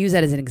reason I use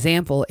that as an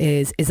example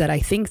is that I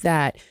think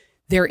that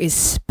there is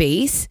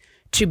space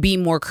to be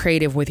more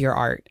creative with your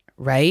art,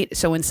 right?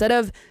 So instead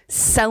of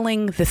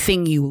selling the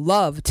thing you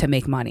love to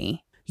make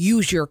money,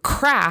 use your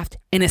craft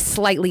in a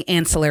slightly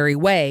ancillary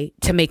way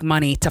to make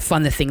money to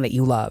fund the thing that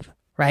you love.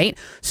 Right?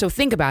 So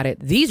think about it.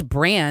 These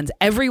brands,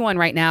 everyone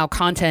right now,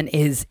 content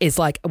is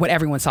like what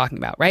everyone's talking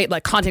about, right?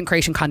 Like content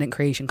creation.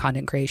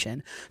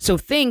 So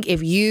think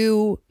if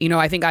you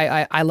I think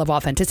I love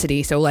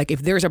authenticity. So like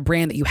if there's a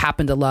brand that you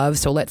happen to love,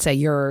 so let's say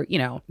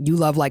you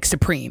love like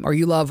Supreme or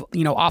you love,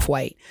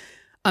 Off-White.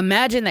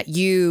 Imagine that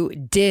you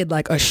did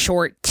like a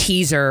short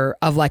teaser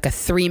of like a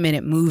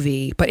 3-minute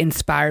movie, but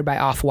inspired by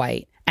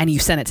Off-White. And you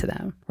sent it to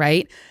them,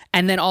 right?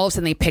 And then all of a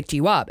sudden they picked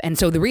you up. And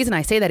so the reason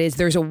I say that is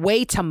there's a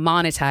way to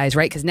monetize,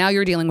 right? Because now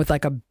you're dealing with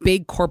like a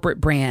big corporate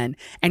brand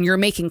and you're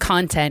making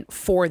content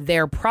for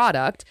their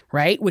product,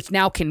 right? Which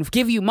now can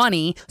give you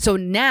money. So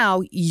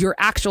now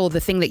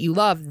the thing that you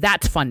love,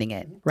 that's funding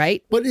it,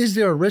 right? But is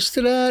there a risk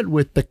to that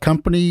with the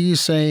company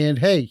saying,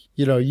 hey,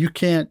 you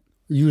can't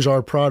use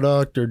our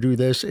product or do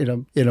this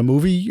in a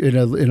movie, in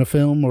a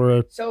film or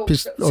a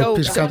piece of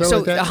content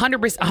like that?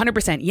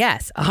 100%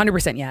 yes.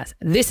 100% yes.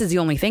 This is the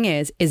only thing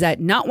is that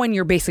not when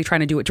you're basically trying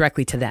to do it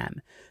directly to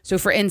them. So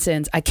for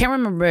instance, I can't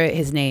remember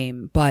his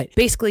name, but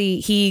basically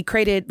he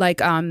created like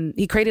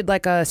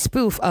a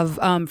spoof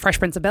of Fresh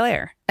Prince of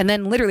Bel-Air and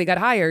then literally got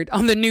hired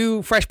on the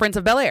new Fresh Prince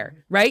of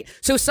Bel-Air, right?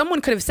 So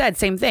someone could have said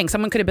same thing.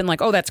 Someone could have been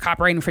like, oh, that's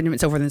copyright infringement,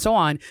 so forth and so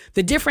on.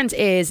 The difference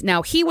is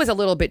now he was a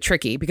little bit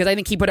tricky because I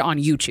think he put it on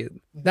YouTube.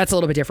 That's a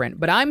little bit different.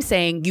 But I'm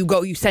saying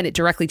you send it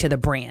directly to the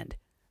brand.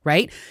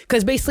 Right?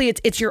 Because basically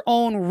it's your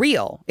own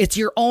reel. It's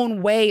your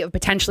own way of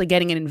potentially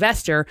getting an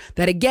investor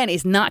that, again,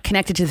 is not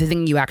connected to the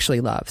thing you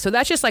actually love. So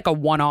that's just like a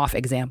one-off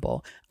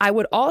example. I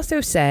would also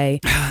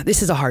say,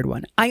 this is a hard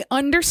one. I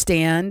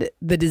understand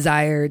the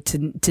desire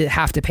to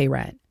have to pay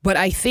rent, but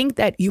I think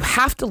that you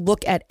have to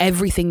look at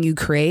everything you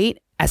create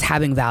as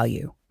having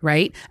value.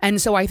 Right?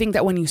 And so I think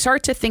that when you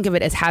start to think of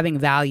it as having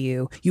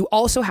value, you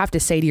also have to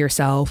say to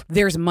yourself,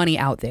 there's money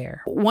out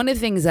there. One of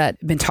the things that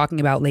I've been talking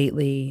about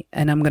lately,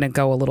 and I'm going to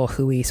go a little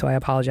hooey, so I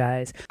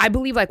apologize. I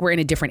believe like we're in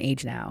a different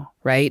age now,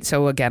 right?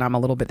 So again, I'm a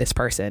little bit this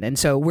person. And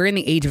so we're in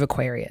the age of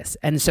Aquarius.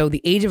 And so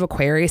the age of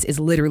Aquarius is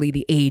literally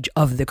the age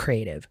of the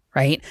creative,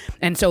 right?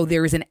 And so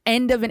there is an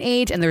end of an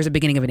age and there's a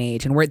beginning of an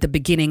age, and we're at the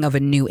beginning of a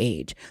new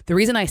age. The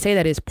reason I say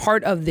that is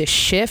part of this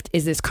shift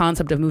is this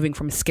concept of moving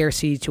from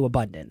scarcity to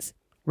abundance.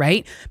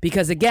 Right?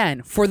 Because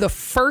again, for the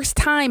first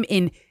time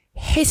in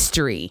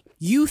history,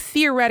 you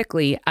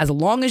theoretically, as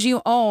long as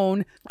you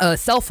own a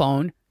cell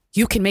phone,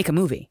 you can make a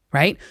movie,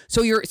 right?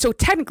 So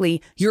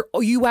technically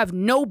you have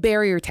no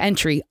barrier to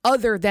entry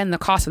other than the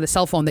cost of the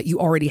cell phone that you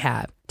already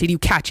have. Did you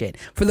catch it?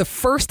 For the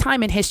first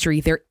time in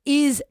history, there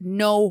is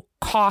no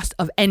cost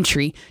of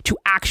entry to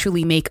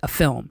actually make a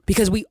film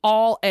because we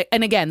all,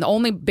 and again, the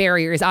only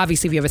barrier is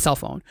obviously if you have a cell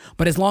phone,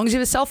 but as long as you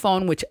have a cell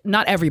phone, which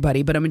not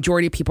everybody, but a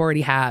majority of people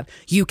already have,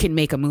 you can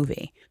make a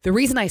movie. The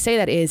reason I say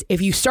that is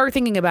if you start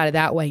thinking about it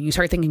that way, you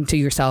start thinking to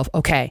yourself,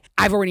 okay,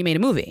 I've already made a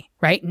movie,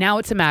 right? Now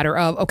it's a matter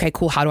of, okay,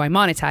 cool, how do I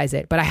monetize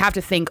it? But I have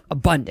to think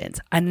abundance.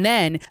 And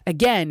then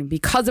again,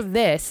 because of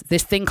this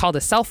thing called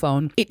a cell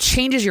phone, it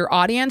changes your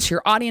audience.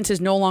 Your audience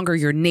is no longer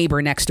your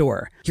neighbor next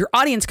door. Your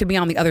audience could be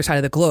on the other side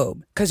of the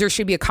globe because there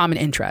should be a common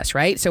interest,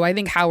 right? So I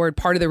think, Howard,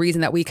 part of the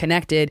reason that we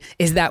connected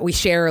is that we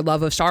share a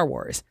love of Star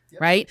Wars.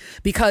 Right?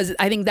 Because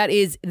I think that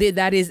is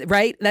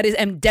right. That is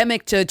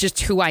endemic to just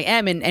who I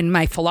am and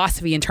my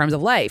philosophy in terms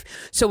of life.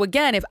 So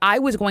again, if I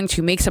was going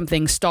to make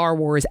something Star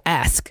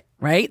Wars-esque,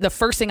 right? The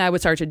first thing I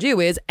would start to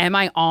do is, am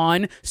I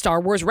on Star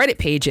Wars Reddit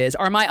pages?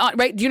 Or am I on,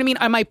 right? Do you know what I mean?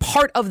 Am I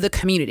part of the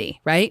community,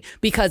 right?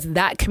 Because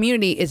that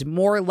community is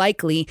more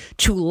likely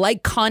to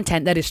like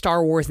content that is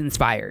Star Wars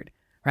inspired.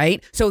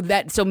 Right?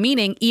 So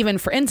meaning even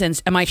for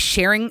instance, am I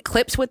sharing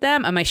clips with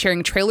them? Am I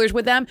sharing trailers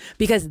with them?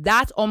 Because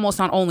that's almost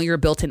not only your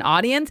built-in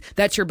audience,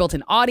 that's your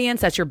built-in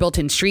audience, that's your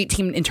built-in street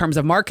team in terms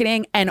of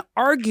marketing. And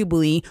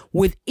arguably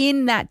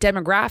within that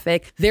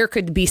demographic, there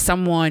could be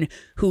someone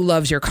who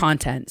loves your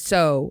content.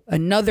 So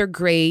another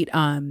great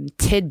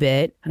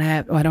tidbit, and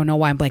I don't know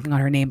why I'm blanking on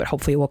her name, but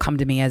hopefully it will come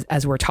to me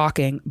as we're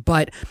talking.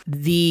 But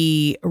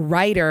the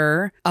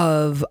writer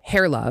of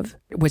Hair Love,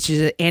 which is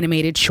an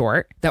animated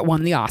short that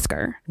won the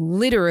Oscar,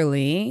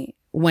 literally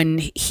when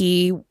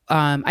he,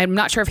 I'm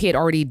not sure if he had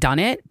already done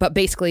it, but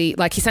basically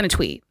like he sent a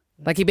tweet.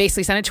 Like he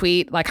basically sent a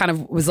tweet, like kind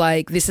of was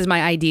like, this is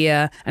my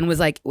idea, and was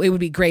like, it would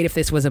be great if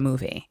this was a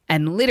movie.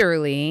 And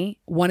literally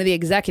one of the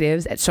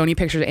executives at Sony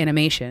Pictures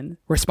Animation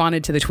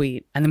responded to the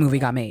tweet and the movie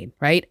got made,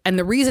 right? And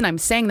the reason I'm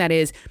saying that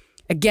is,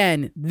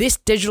 again, this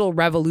digital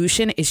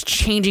revolution is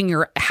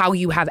changing how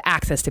you have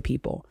access to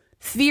people.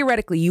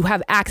 Theoretically, you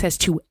have access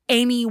to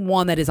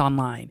anyone that is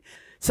online.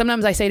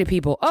 Sometimes I say to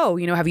people, oh,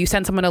 have you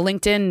sent someone a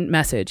LinkedIn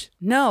message?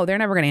 No, they're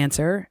never going to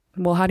answer.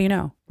 Well, how do you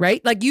know?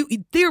 Right? Like you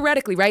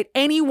theoretically, right?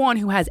 Anyone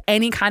who has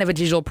any kind of a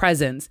digital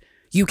presence,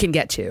 you can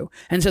get to.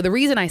 And so the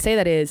reason I say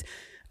that is,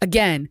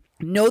 again,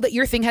 know that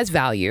your thing has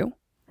value,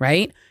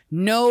 right?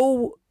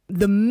 Know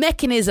the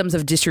mechanisms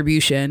of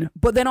distribution,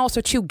 but then also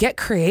to get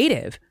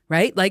creative,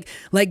 right? Like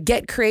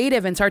get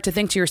creative and start to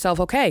think to yourself,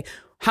 okay,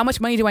 how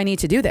much money do I need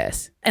to do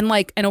this? And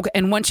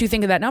once you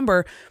think of that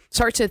number,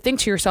 start to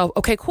think to yourself,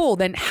 okay, cool.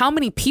 Then how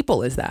many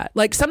people is that?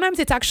 Like sometimes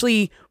it's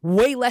actually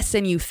way less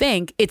than you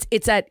think.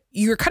 It's that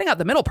you're cutting out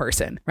the middle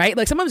person, right?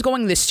 Like sometimes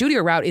going the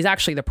studio route is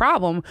actually the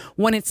problem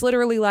when it's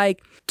literally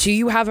like, do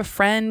you have a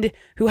friend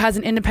who has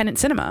an independent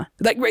cinema?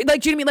 Like, do you know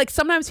what I mean? Like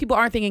sometimes people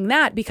aren't thinking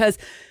that, because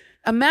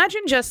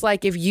imagine just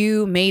like if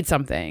you made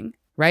something,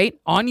 right,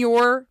 on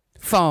your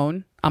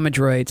phone. I'm a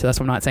droid, so that's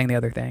why I'm not saying the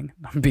other thing.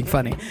 I'm being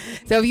funny.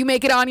 So if you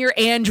make it on your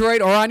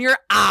Android or on your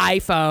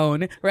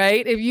iPhone,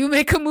 right? If you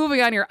make a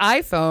movie on your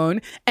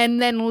iPhone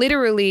and then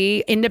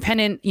literally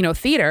independent,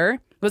 theater,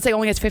 let's say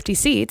only has 50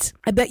 seats,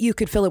 I bet you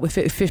could fill it with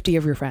 50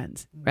 of your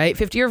friends, right?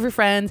 50 of your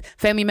friends,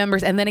 family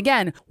members. And then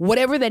again,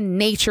 whatever the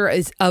nature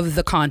is of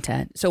the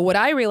content. So what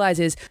I realize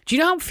is, do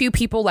you know how few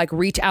people like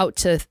reach out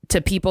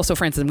to people? So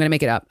for instance, I'm going to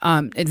make it up.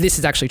 This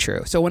is actually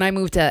true. So when I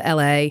moved to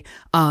LA,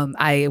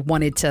 I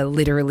wanted to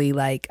literally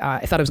I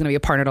thought I was going to be a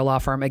partner at a law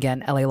firm,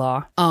 again, LA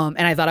Law.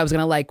 And I thought I was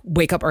going to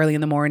wake up early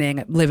in the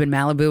morning, live in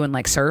Malibu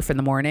and surf in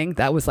the morning.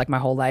 That was my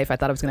whole life. I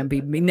thought I was going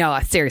to be, no,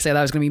 seriously, I thought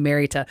I was going to be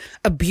married to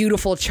a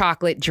beautiful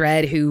chocolate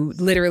dread who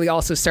literally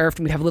also surfed,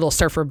 and we'd have little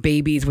surfer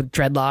babies with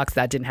dreadlocks.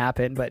 That didn't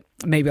happen, but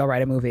maybe I'll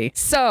write a movie.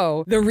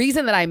 So the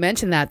reason that I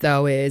mentioned that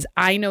though is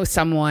I know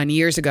someone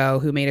years ago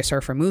who made a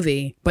surfer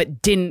movie,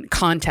 but didn't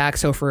contact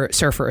surfer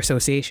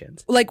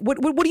associations. Like, what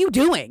are you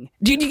doing?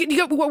 Do you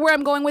get where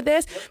I'm going with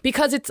this?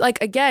 Because it's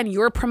again,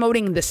 you're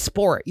promoting the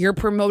sport, you're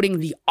promoting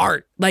the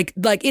art. Like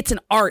it's an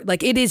art.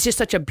 Like it is just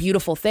such a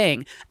beautiful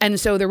thing. And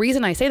so the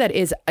reason I say that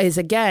is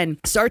again,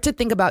 start to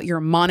think about your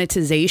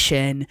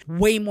monetization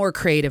way more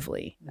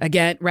creatively.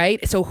 Again,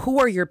 right? So who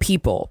are your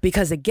people?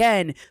 Because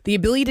again, the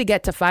ability to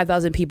get to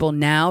 5,000 people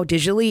now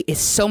digitally is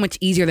so much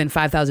easier than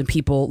 5,000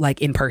 people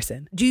in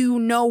person. Do you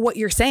know what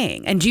you're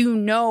saying? And do you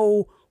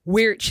know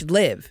where it should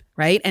live?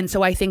 Right? And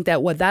so I think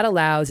that what that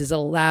allows is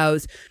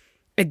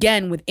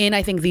again, within,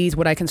 I think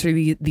what I consider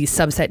these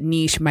subset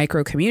niche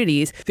micro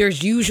communities,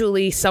 there's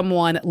usually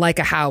someone like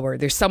a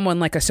Howard, there's someone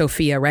like a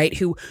Sophia, right?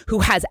 Who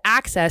has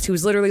access,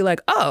 who's literally like,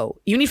 oh,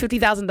 you need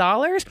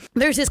 $50,000?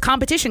 There's this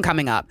competition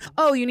coming up.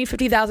 Oh, you need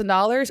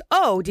 $50,000?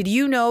 Oh, did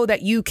you know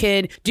that you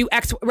can do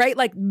X, right?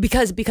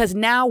 Because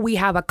now we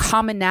have a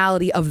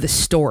commonality of the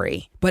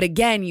story. But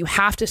again, you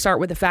have to start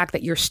with the fact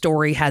that your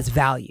story has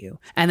value.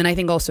 And then I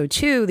think also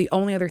too, the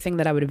only other thing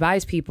that I would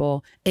advise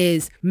people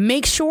is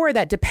make sure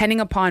that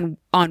depending upon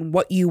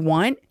what you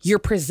want, you're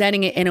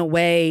presenting it in a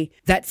way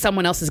that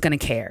someone else is going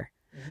to care.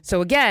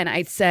 So again,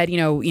 I said,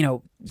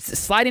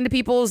 slide into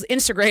people's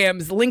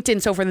Instagrams, LinkedIn,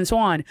 so forth and so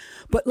on,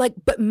 but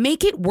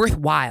make it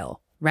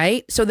worthwhile.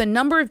 Right? So the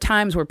number of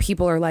times where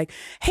people are like,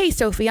 hey,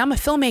 Sophie, I'm a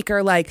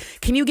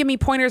filmmaker. Can you give me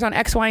pointers on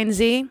X, Y, and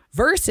Z?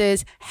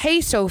 Versus, hey,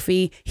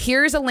 Sophie,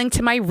 here's a link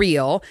to my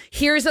reel.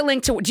 Here's a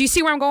link to, do you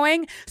see where I'm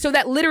going? So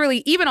that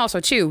literally, even also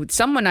too,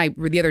 someone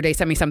the other day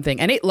sent me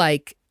something and it I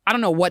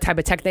don't know what type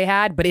of tech they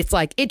had, but it's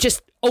it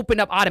just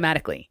opened up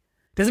automatically.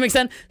 Does it make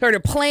sense?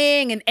 Started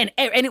playing and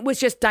it was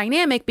just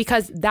dynamic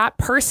because that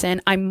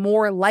person I'm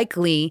more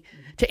likely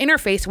to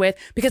interface with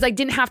because I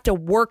didn't have to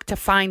work to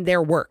find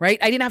their work, right?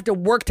 I didn't have to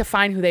work to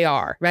find who they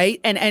are, right?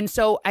 And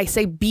so I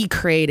say be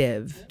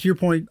creative. To your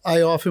point,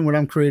 I often, when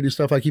I'm creating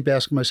stuff, I keep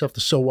asking myself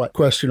the so what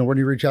question, or when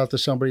you reach out to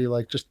somebody,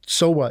 just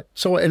so what?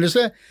 So what? And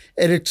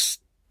it's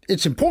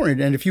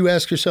important. And if you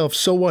ask yourself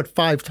so what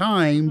 5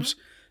 times,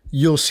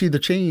 you'll see the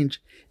change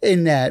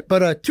in that.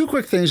 But 2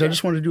 quick things. I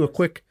just want to do a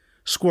quick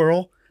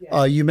squirrel.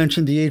 You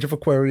mentioned the age of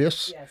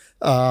Aquarius.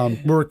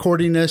 Yes. We're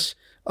recording this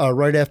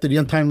right after the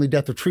untimely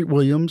death of Treat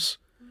Williams,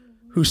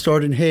 who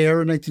starred in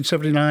Hair in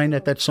 1979,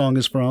 that song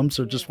is from.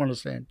 So just want to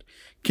send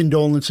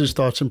condolences,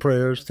 thoughts, and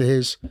prayers to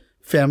his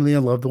family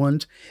and loved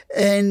ones.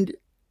 And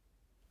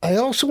I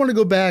also want to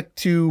go back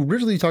to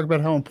really talk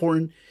about how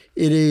important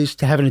it is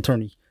to have an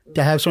attorney,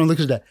 to have someone look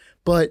at that.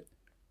 But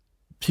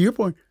to your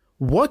point,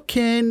 what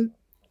can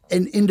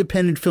an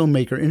independent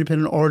filmmaker,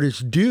 independent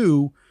artist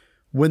do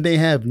when they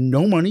have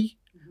no money,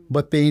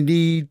 but they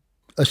need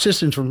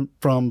assistance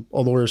from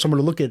a lawyer, someone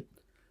to look at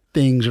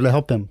things or to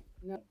help them?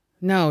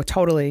 No,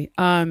 totally.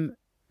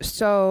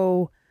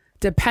 So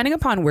depending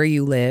upon where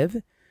you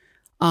live,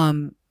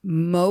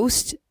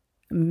 most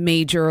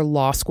major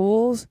law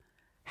schools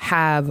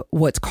have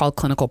what's called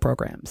clinical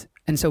programs.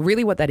 And so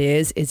really what that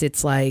is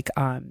it's it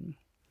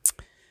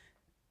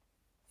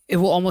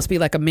will almost be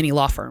like a mini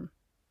law firm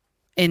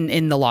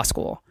in the law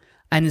school.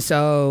 And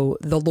so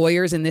the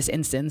lawyers in this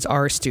instance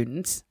are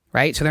students,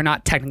 right? So they're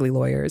not technically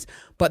lawyers,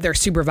 but they're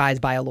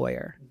supervised by a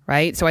lawyer.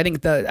 Right. So I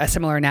think a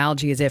similar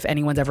analogy is if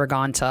anyone's ever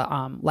gone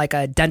to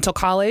a dental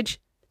college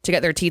to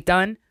get their teeth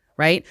done.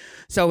 Right.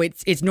 So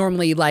it's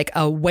normally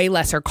a way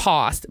lesser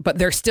cost, but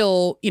they're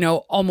still,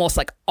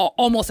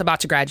 almost about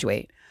to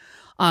graduate.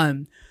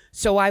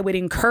 So I would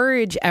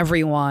encourage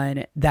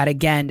everyone that,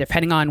 again,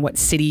 depending on what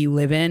city you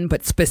live in,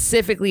 but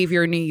specifically if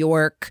you're in New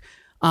York,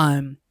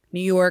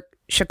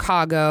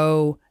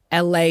 Chicago,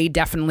 LA,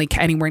 definitely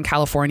anywhere in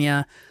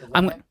California.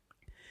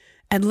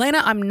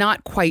 Atlanta, I'm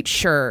not quite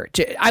sure.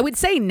 I would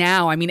say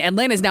now, I mean,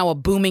 Atlanta is now a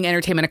booming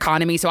entertainment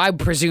economy, so I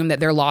presume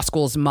that their law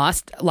schools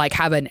must like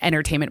have an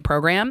entertainment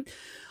program.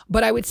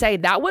 But I would say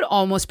that would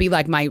almost be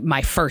like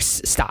my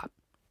first stop,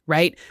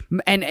 right?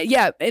 And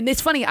yeah, and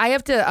it's funny. I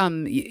have to.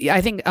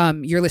 I think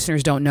your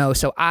listeners don't know.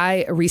 So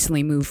I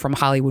recently moved from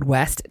Hollywood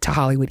West to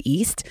Hollywood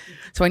East.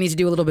 So I need to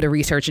do a little bit of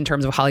research in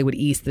terms of Hollywood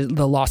East,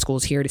 the law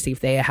schools here, to see if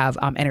they have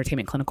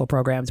entertainment clinical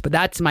programs. But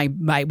that's my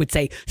I would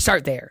say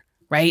start there,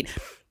 right?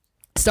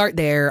 Start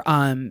there.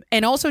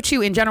 And also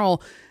too, in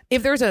general,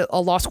 if there's a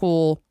law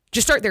school,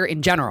 just start there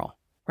in general,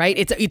 right?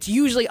 It's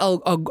usually a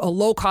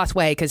low cost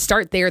way, because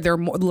start there, they're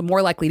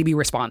more likely to be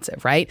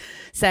responsive, right?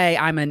 Say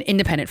I'm an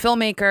independent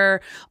filmmaker.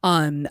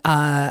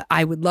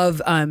 I would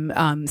love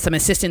some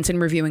assistance in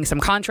reviewing some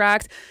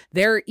contracts.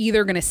 They're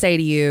either going to say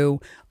to you,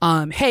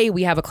 hey,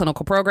 we have a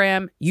clinical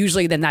program.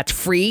 Usually then that's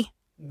free.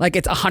 Like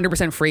it's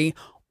 100% free.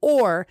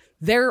 Or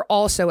they're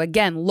also,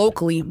 again,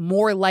 locally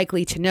more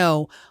likely to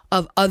know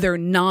of other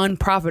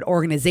nonprofit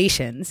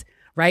organizations,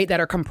 right, that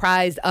are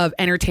comprised of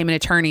entertainment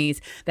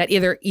attorneys that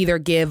either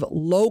give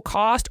low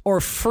cost or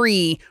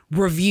free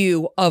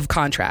review of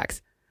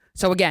contracts.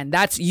 So again,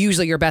 that's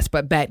usually your best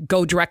bet.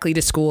 Go directly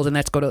to schools, and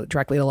let's go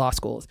directly to law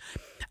schools.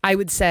 I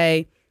would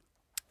say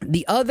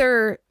the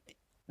other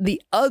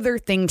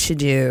thing to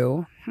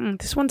do.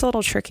 This one's a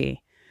little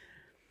tricky.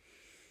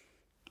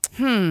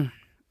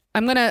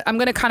 I'm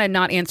gonna kind of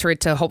not answer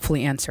it to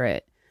hopefully answer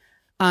it.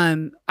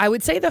 I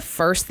would say the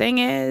first thing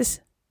is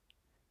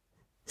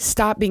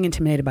stop being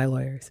intimidated by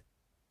lawyers,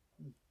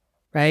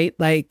 right?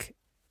 Like,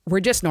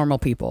 we're just normal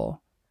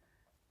people.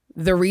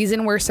 The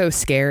reason we're so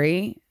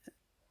scary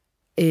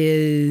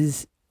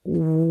is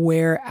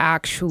we're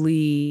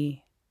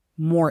actually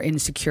more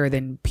insecure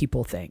than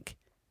people think,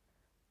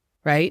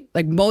 right?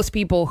 Like most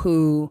people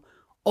who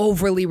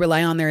overly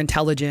rely on their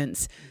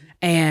intelligence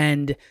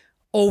and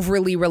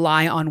overly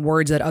rely on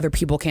words that other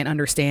people can't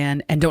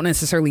understand and don't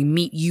necessarily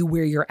meet you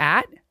where you're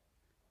at,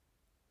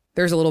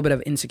 there's a little bit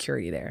of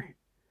insecurity there.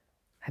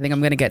 I think I'm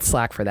going to get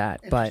slack for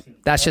that, but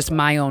that's just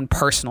my own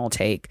personal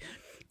take.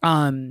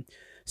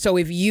 So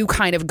if you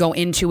kind of go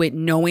into it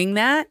knowing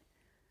that,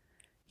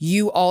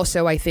 you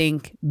also, I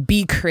think,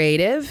 be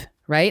creative,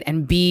 right?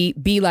 And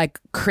be like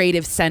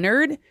creative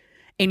centered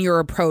in your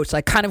approach,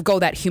 like kind of go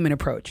that human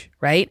approach,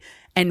 right?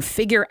 And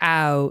figure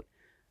out,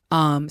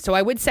 so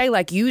I would say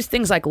like use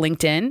things like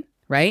LinkedIn,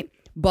 right?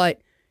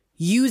 But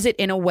use it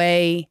in a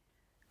way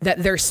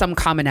that there's some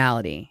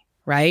commonality,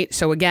 right?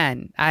 So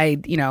again,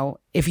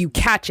 if you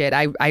catch it,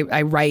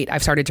 I write,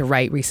 I've started to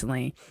write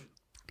recently.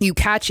 You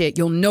catch it,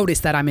 you'll notice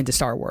that I'm into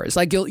Star Wars.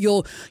 Like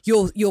you'll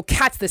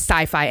catch the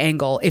sci-fi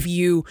angle. If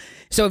you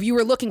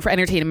were looking for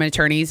entertainment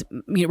attorneys,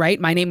 right?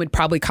 My name would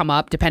probably come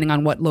up depending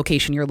on what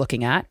location you're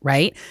looking at,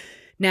 right?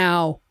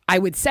 Now, I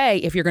would say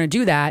if you're going to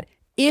do that,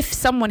 if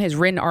someone has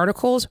written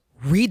articles,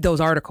 read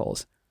those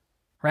articles,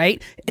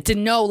 right? To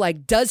know,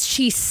 like, does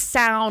she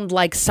sound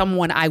like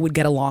someone I would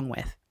get along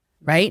with,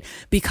 right?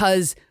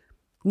 Because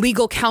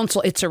legal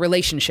counsel, it's a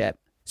relationship.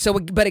 So,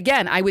 but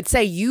again, I would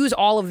say use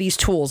all of these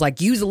tools, like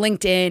use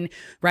LinkedIn,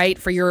 right?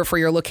 For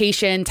your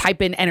location,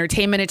 type in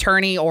entertainment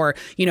attorney or,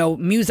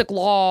 music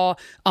law,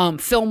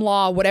 film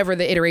law, whatever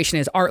the iteration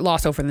is, art law,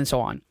 so forth and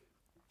so on.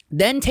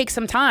 Then take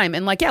some time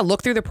and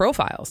look through the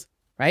profiles,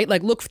 right?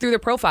 Like look through the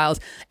profiles.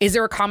 Is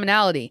there a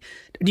commonality?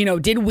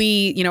 Did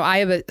we, I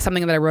have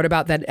something that I wrote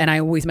about that, and I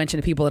always mention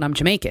to people that I'm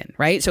Jamaican,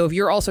 right? So if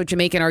you're also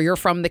Jamaican or you're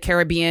from the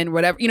Caribbean,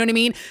 whatever, you know what I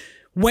mean?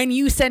 When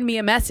you send me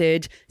a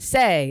message,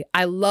 say,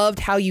 I loved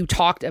how you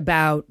talked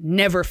about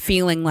never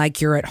feeling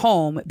like you're at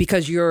home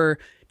because you're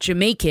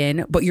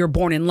Jamaican, but you're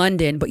born in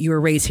London, but you were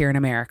raised here in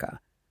America,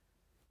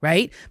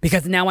 right?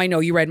 Because now I know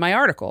you read my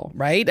article,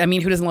 right? I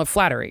mean, who doesn't love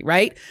flattery,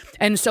 right?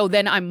 And so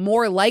then I'm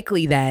more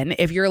likely then,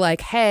 if you're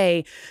like,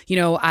 hey,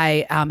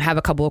 I have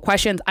a couple of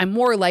questions, I'm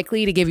more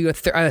likely to give you a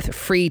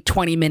free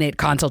 20-minute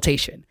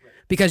consultation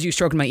because you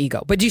stroked my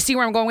ego. But do you see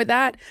where I'm going with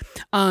that?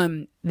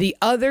 The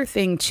other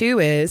thing too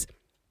is,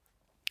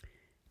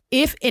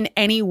 if in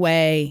any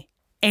way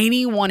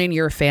anyone in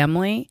your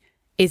family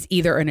is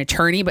either an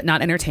attorney but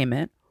not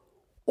entertainment,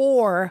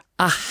 or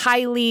a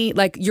highly,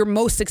 your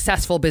most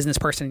successful business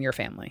person in your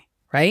family,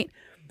 right?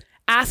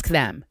 Ask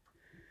them,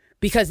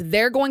 because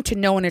they're going to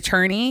know an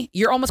attorney.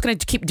 You're almost going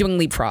to keep doing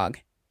leapfrog,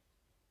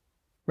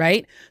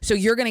 right? So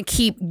you're going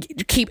to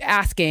keep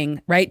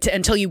asking, right,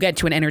 until you get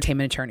to an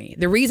entertainment attorney.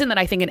 The reason that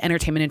I think an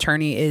entertainment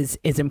attorney is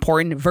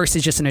important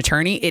versus just an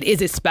attorney, it is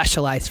a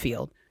specialized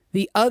field.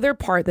 The other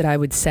part that I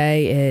would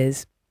say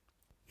is,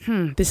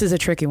 this is a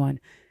tricky one.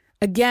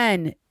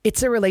 Again,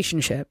 it's a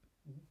relationship,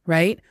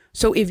 right?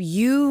 So if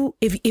you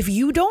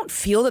don't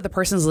feel that the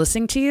person's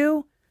listening to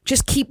you,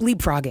 just keep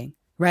leapfrogging,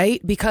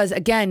 right? Because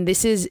again,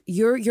 this is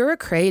you're a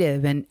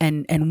creative,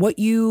 and what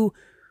you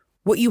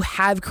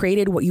have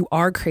created, what you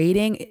are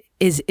creating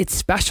it's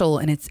special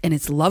and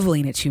it's lovely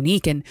and it's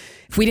unique. And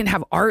if we didn't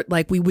have art,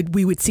 we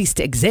would cease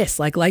to exist.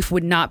 Life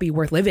would not be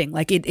worth living.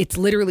 It's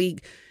literally,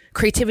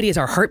 creativity is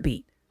our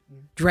heartbeat.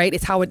 Right?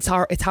 It's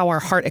how our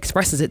heart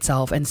expresses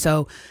itself. And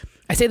so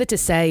I say that to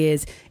say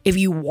is if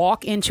you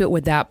walk into it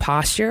with that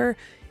posture,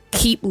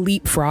 keep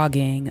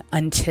leapfrogging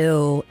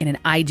until in an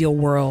ideal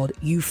world,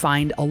 you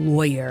find a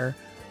lawyer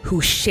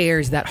who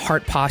shares that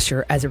heart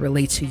posture as it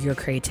relates to your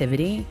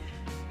creativity.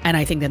 And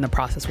I think then the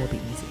process will be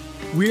easy.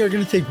 We are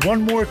going to take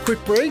one more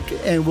quick break,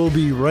 and we'll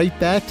be right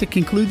back to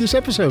conclude this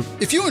episode.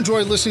 If you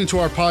enjoy listening to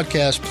our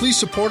podcast, please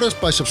support us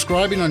by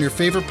subscribing on your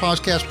favorite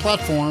podcast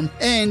platform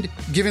and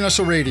giving us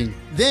a rating.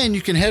 Then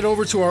you can head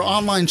over to our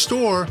online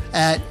store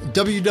at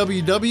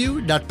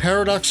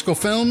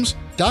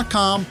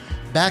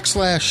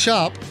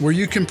www.paradoxicalfilms.com/shop, where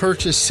you can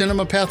purchase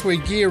Cinema Pathway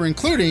gear,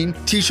 including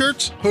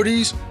t-shirts,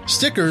 hoodies,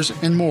 stickers,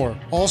 and more.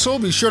 Also,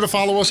 be sure to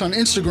follow us on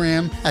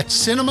Instagram at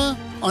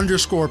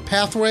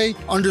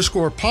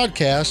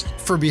cinema_pathway_podcast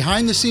for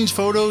behind-the-scenes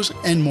photos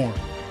and more.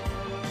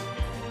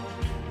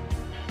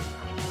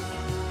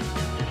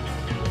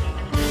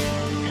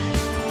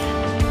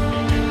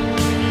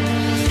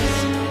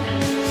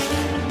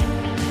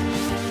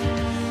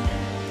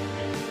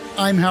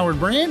 I'm Howard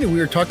Brand, and we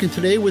are talking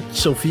today with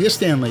Sofia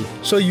Stanley.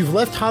 So you've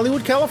left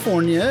Hollywood,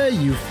 California.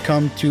 You've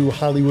come to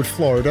Hollywood,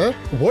 Florida.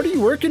 What are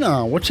you working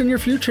on? What's in your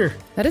future?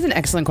 That is an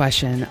excellent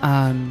question.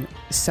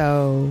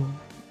 So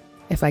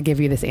if I give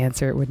you this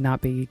answer, it would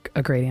not be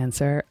a great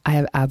answer. I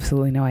have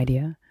absolutely no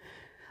idea.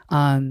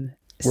 World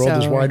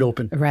is wide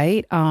open.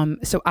 Right?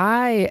 So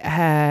I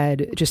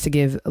had, just to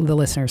give the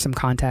listener some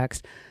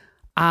context,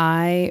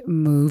 I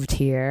moved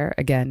here.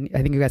 Again,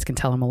 I think you guys can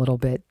tell I'm a little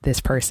bit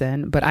this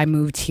person, but I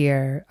moved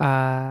here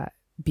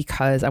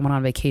because I went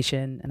on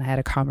vacation and I had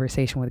a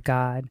conversation with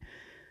God,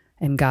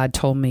 and God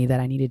told me that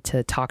I needed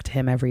to talk to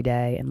him every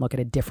day and look at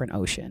a different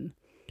ocean.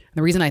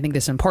 The reason I think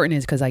this is important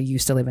is because I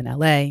used to live in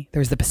LA.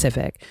 There's the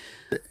Pacific.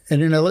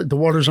 And in LA, the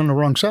water's on the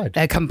wrong side.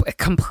 I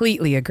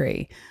completely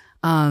agree.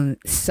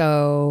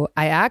 So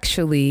I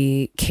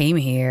actually came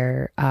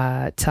here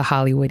to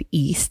Hollywood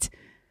East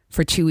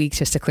for 2 weeks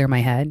just to clear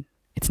my head.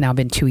 It's now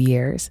been 2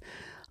 years.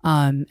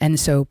 And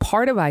so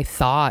part of, I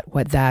thought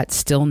what that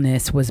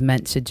stillness was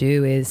meant to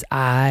do is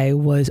I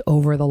was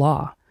over the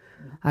law.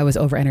 I was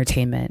over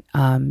entertainment.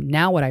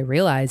 Now what I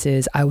realize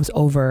is I was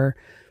over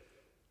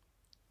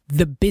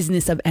the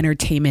business of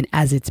entertainment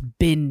as it's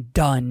been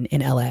done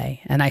in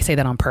LA. And I say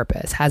that on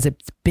purpose, as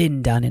it's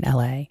been done in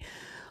LA.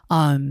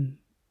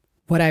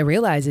 What I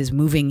realize is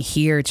moving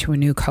here to a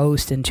new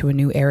coast and to a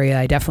new area,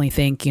 I definitely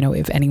think,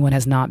 if anyone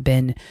has not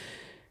been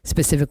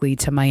specifically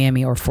to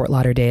Miami or Fort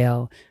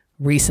Lauderdale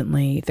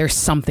recently, there's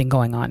something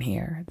going on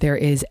here. There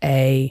is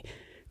a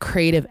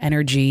creative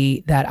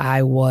energy that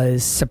I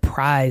was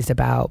surprised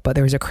about, but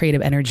there was a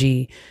creative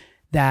energy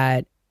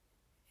that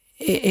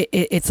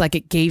it's like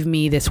it gave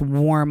me this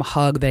warm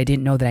hug that I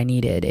didn't know that I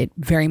needed. It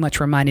very much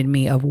reminded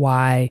me of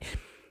why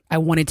I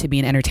wanted to be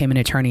an entertainment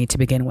attorney to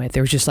begin with.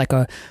 There was just like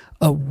a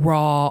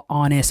raw,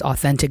 honest,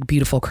 authentic,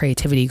 beautiful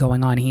creativity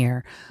going on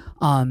here.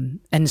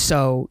 And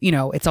so,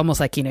 it's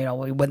almost like,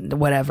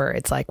 whatever.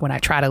 It's like when I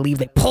try to leave,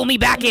 they pull me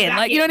back in.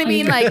 Like, you know what I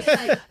mean? Like,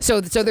 so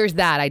there's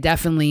that. I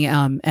definitely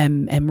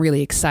am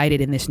really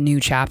excited in this new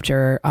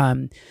chapter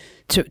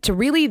to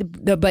really,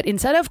 but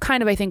instead of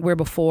kind of, I think where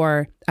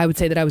before I would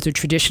say that I was a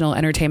traditional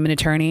entertainment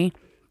attorney,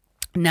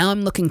 now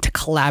I'm looking to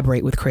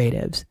collaborate with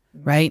creatives,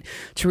 right?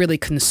 To really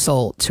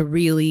consult, to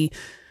really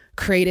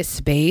create a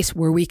space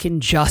where we can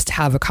just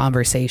have a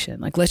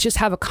conversation. Like, let's just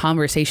have a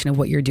conversation of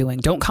what you're doing.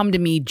 Don't come to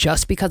me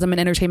just because I'm an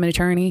entertainment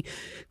attorney.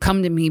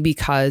 Come to me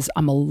because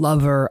I'm a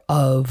lover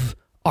of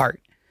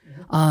art.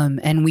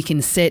 And we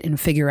can sit and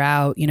figure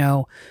out,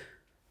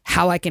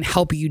 how I can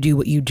help you do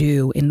what you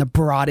do in the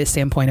broadest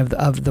standpoint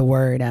of the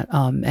word.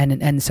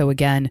 And so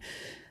again,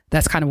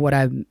 that's kind of what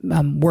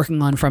I'm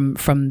working on from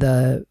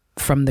the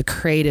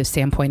creative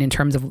standpoint in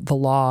terms of the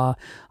law.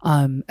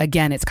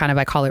 Again, it's kind of,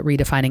 I call it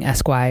redefining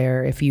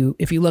Esquire. If you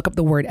look up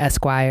the word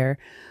Esquire,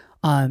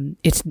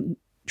 it's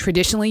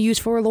traditionally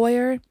used for a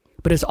lawyer,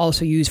 but it's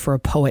also used for a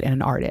poet and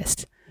an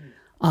artist.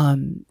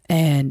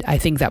 And I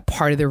think that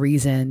part of the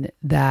reason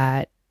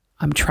that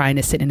I'm trying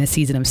to sit in a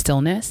season of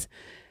stillness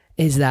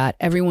is that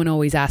everyone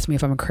always asks me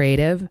if I'm a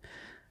creative,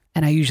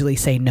 and I usually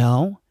say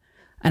no.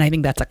 And I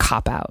think that's a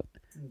cop-out.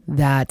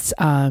 That's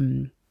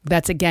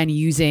again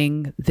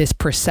using this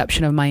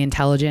perception of my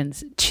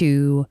intelligence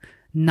to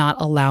not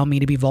allow me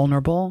to be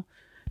vulnerable,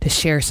 to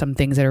share some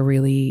things that are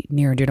really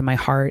near and dear to my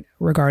heart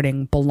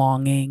regarding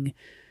belonging,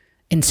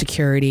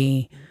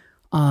 insecurity.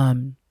 I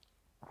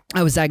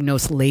was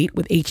diagnosed late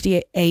with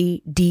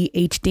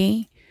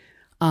ADHD.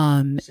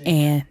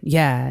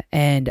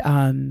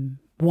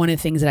 One of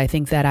the things that I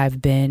think that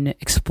I've been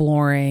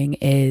exploring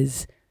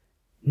is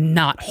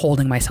not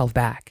holding myself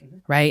back,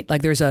 right?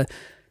 Like there's a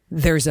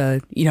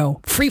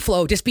free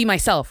flow, just be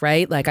myself,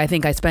 right? Like I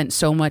think I spent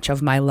so much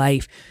of my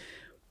life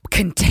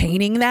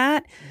containing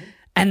that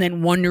and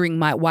then wondering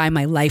why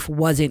my life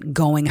wasn't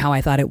going how I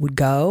thought it would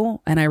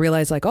go. And I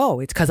realized like, oh,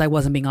 it's because I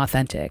wasn't being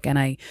authentic. And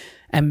I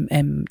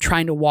am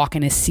trying to walk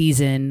in a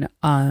season.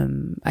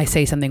 I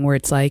say something where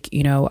it's like,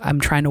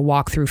 I'm trying to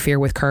walk through fear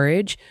with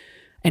courage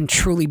and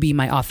truly be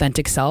my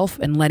authentic self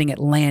and letting it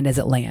land as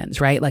it lands,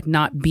 right? Like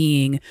not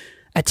being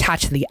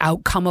attached to the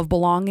outcome of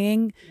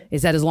belonging,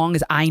 is that as long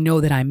as I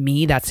know that I'm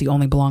me, that's the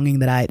only belonging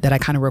that I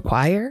kind of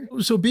require.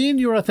 So being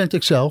your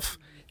authentic self,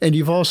 and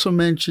you've also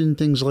mentioned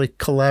things like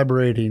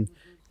collaborating,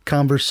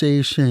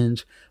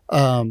 conversations.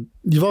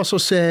 You've also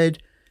said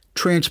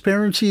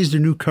transparency is the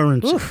new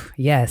currency. Oof,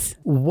 yes.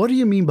 What do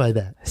you mean by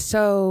that?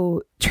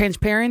 So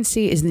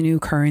transparency is the new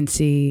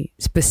currency,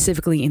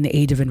 specifically in the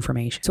age of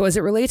information. So as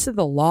it relates to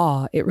the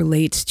law, it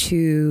relates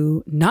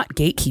to not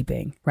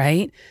gatekeeping,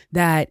 right?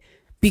 That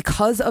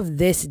because of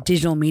this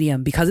digital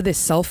medium, because of this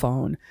cell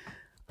phone,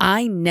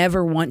 I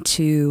never want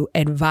to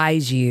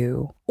advise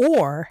you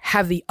or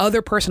have the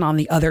other person on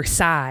the other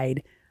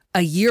side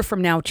a year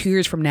from now, 2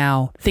 years from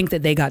now, think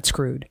that they got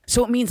screwed.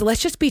 So it means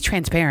let's just be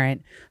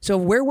transparent. So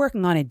if we're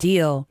working on a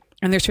deal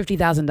and there's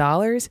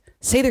 $50,000,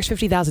 say there's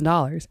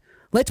 $50,000.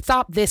 Let's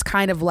stop this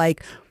kind of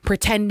like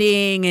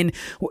pretending and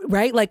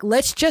right. Like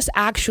let's just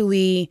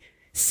actually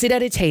sit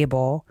at a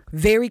table,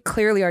 very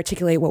clearly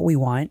articulate what we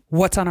want,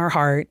 what's on our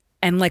heart,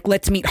 and like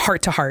let's meet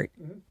heart to heart,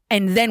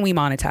 and then we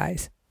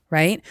monetize.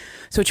 Right.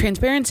 So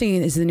transparency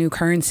is the new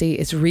currency.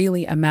 It's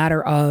really a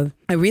matter of,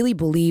 I really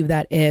believe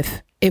that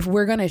if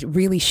we're going to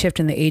really shift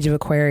in the age of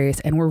Aquarius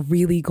and we're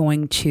really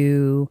going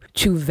to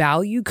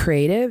value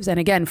creatives. And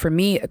again, for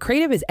me, a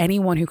creative is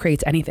anyone who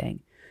creates anything.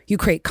 You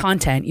create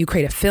content, you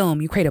create a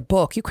film, you create a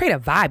book, you create a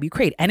vibe, you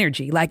create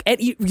energy. Like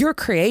you're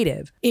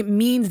creative. It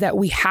means that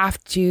we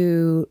have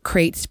to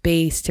create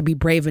space to be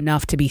brave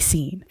enough to be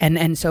seen.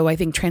 And so I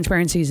think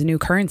transparency is a new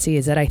currency,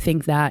 is that I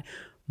think that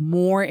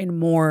more and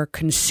more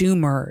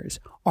consumers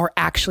are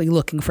actually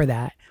looking for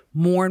that.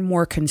 More and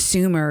more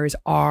consumers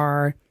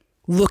are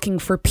looking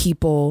for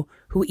people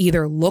who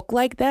either look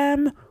like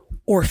them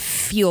or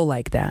feel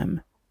like them,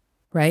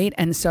 right?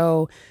 And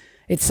so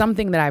it's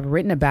something that I've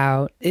written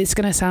about. It's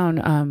going to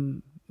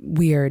sound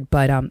weird,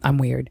 but I'm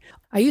weird.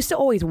 I used to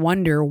always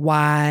wonder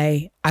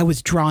why I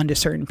was drawn to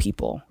certain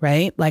people,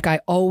 right? Like I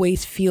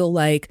always feel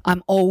like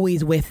I'm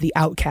always with the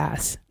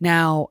outcasts.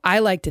 Now, I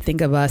like to think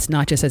of us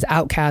not just as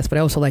outcasts, but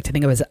I also like to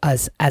think of us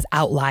as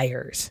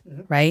outliers,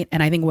 right?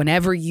 And I think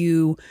whenever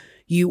you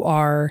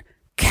are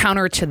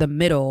counter to the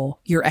middle,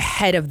 you're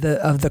ahead of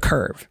the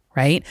curve,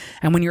 right?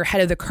 And when you're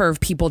ahead of the curve,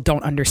 people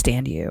don't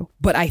understand you.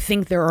 But I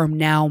think there are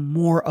now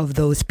more of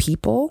those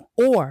people,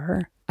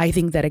 or I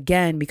think that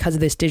again, because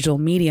of this digital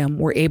medium,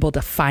 we're able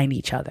to find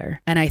each other.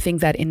 And I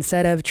think that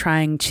instead of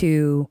trying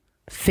to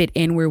fit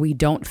in where we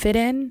don't fit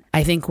in,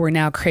 I think we're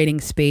now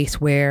creating space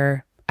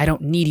where I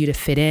don't need you to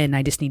fit in.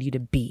 I just need you to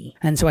be.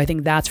 And so I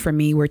think that's for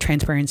me where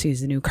transparency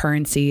is the new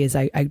currency, is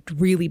I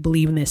really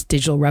believe in this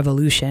digital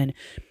revolution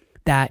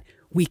that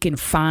we can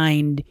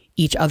find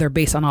each other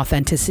based on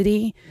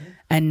authenticity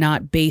and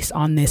not based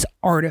on this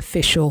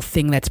artificial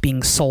thing that's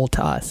being sold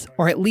to us,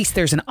 or at least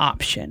there's an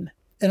option.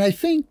 And I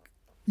think,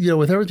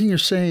 with everything you're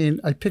saying,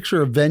 I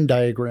picture a Venn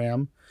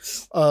diagram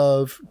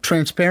of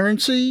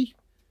transparency,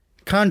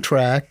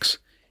 contracts,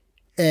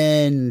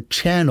 and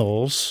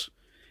channels.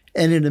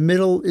 And in the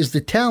middle is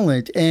the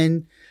talent.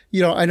 And,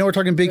 I know we're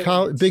talking big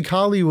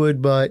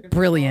Hollywood, but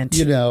brilliant.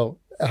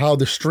 How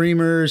the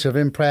streamers have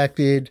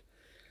impacted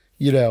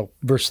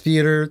versus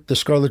theater. The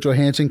Scarlett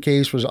Johansson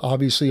case was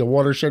obviously a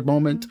watershed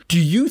moment. Do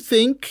you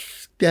think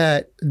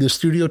that the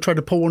studio tried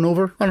to pull one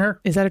over on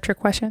her? Is that a trick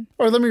question?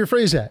 Or let me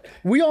rephrase that.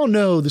 We all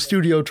know the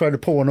studio tried to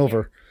pull one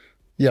over.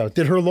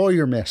 Did her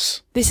lawyer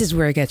miss? This is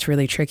where it gets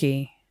really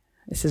tricky.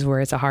 This is where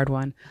it's a hard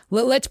one.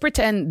 Let's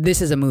pretend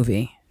this is a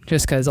movie.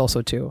 Just because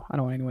also too, I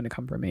don't want anyone to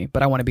come for me,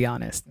 but I want to be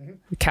honest.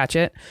 Catch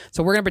it?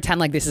 So we're going to pretend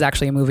like this is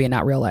actually a movie and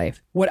not real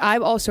life. What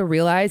I've also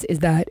realized is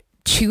that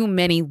too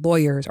many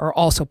lawyers are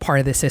also part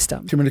of the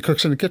system. Too many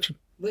cooks in the kitchen.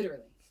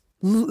 Literally.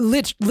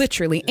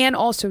 Literally. And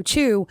also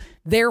too,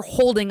 they're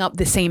holding up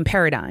the same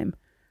paradigm,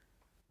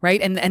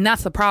 right? And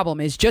that's the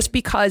problem, is just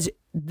because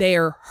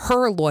they're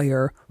her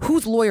lawyer,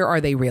 whose lawyer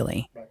are they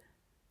really?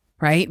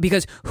 Right?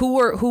 Because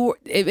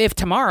if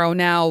tomorrow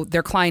now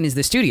their client is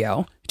the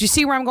studio, do you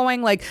see where I'm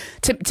going? Like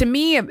to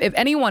me, if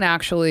anyone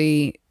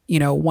actually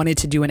wanted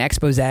to do an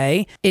expose,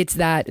 it's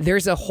that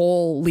there's a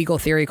whole legal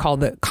theory called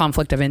the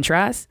conflict of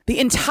interest. The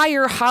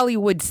entire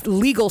Hollywood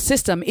legal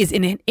system is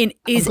an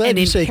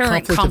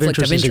inherent conflict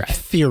of interest. Is a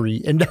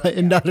theory and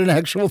not an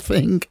actual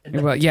thing.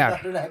 Well, yeah.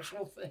 Not an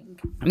actual thing.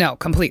 No,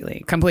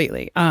 completely.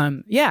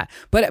 Yeah.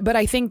 But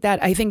I think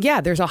there's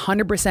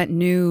 100%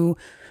 new.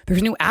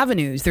 There's new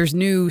avenues. There's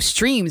new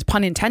streams,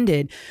 pun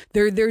intended.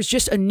 There's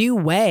just a new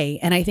way.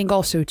 And I think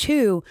also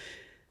too,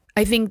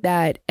 I think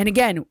that, and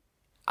again,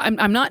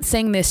 I'm not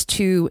saying this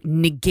to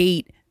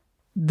negate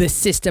the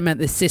system, and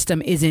the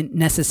system isn't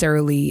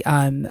necessarily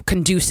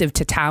conducive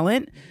to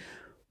talent,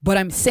 but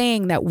I'm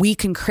saying that we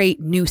can create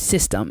new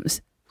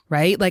systems,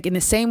 right? Like in the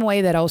same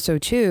way that also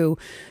too,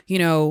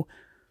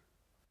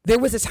 there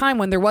was a time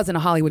when there wasn't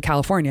a Hollywood,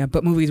 California,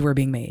 but movies were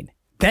being made.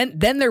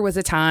 Then there was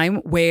a time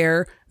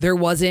where there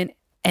wasn't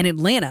an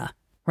Atlanta,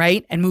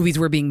 right? And movies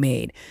were being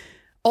made.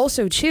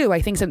 Also, too,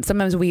 I think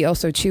sometimes we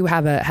also too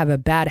have a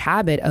bad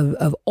habit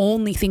of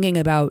only thinking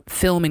about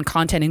film and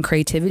content and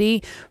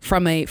creativity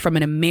from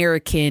an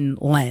American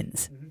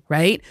lens,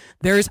 right?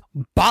 There's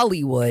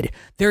Bollywood,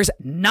 there's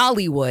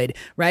Nollywood,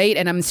 right?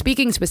 And I'm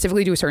speaking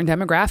specifically to a certain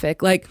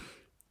demographic. Like,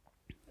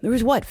 there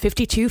was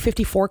 52,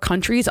 54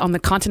 countries on the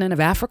continent of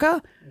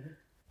Africa.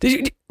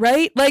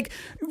 Right? Like,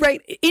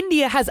 right.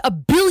 India has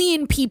 1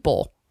 billion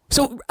people.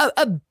 So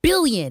a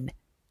billion,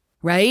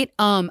 right?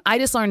 I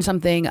just learned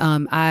something.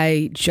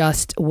 I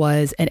just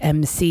was an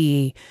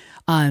MC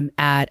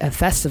at a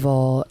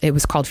festival. It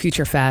was called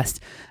Future Fest,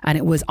 and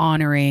it was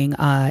honoring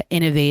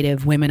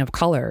innovative women of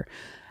color.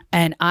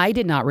 And I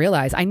did not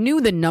realize, I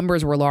knew the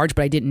numbers were large,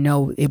 but I didn't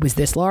know it was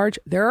this large.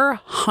 There are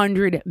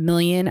 100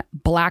 million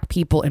Black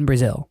people in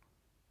Brazil.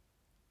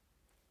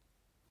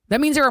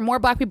 That means there are more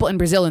Black people in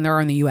Brazil than there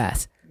are in the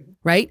US,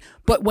 right?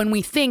 But when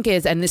we think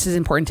and this is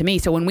important to me,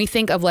 so when we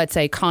think of, let's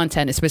say,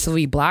 content,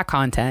 especially Black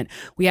content,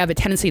 we have a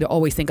tendency to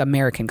always think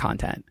American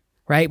content,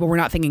 right? But we're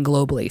not thinking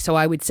globally. So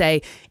I would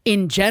say,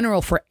 in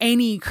general, for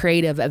any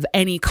creative of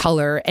any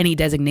color, any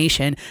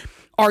designation,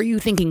 are you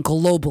thinking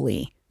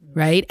globally,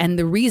 right? And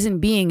the reason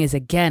being is,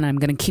 again, I'm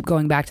going to keep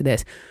going back to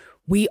this.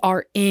 We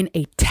are in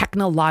a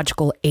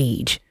technological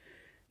age.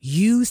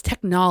 Use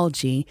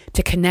technology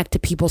to connect to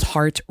people's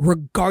hearts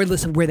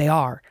regardless of where they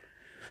are.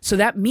 So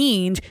that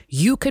means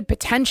you could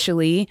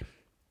potentially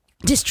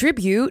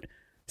distribute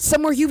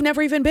somewhere you've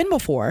never even been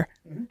before.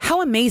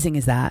 How amazing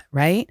is that,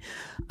 right?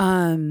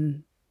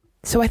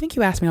 So I think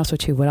you asked me also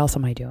too, what else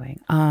am I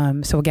doing?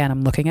 So again,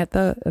 I'm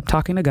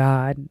talking to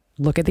God,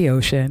 look at the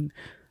ocean.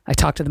 I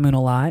talk to the moon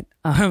a lot.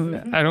 I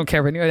don't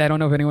care I don't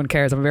know if anyone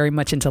cares. I'm very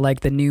much into like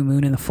the new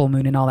moon and the full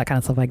moon and all that kind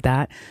of stuff like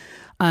that.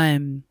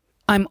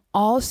 I'm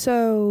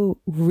also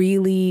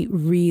really,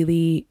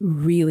 really,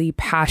 really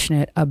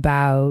passionate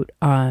about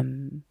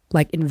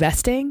like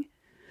investing.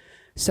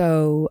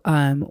 So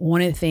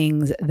one of the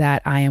things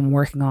that I am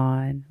working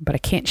on, but I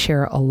can't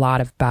share a lot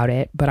about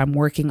it, but I'm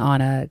working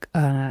on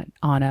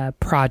a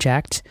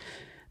project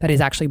that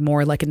is actually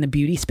more like in the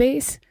beauty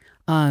space.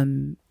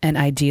 And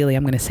ideally,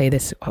 I'm going to say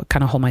this,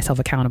 kind of hold myself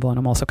accountable, and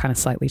I'm also kind of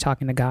slightly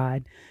talking to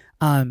God.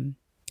 I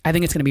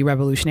think it's going to be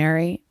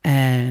revolutionary,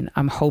 and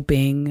I'm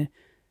hoping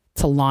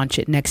to launch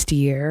it next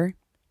year,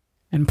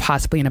 and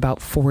possibly in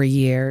about 4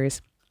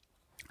 years,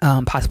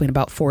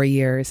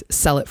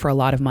 sell it for a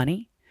lot of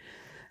money.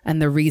 And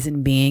the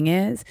reason being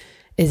is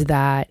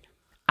that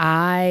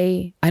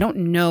I don't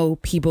know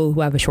people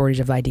who have a shortage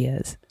of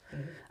ideas.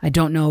 I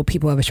don't know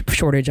people who have a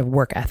shortage of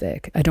work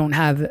ethic. I don't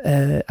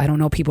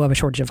know people who have a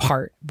shortage of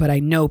heart, but I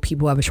know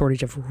people who have a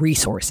shortage of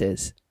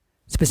resources,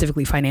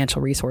 specifically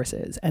financial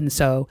resources. And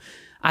so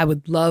I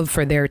would love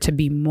for there to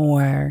be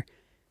more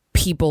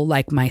people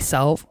like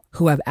myself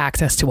who have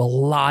access to a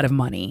lot of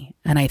money.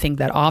 And I think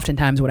that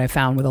oftentimes what I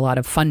found with a lot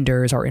of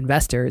funders or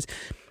investors,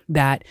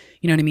 that,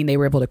 you know what I mean, they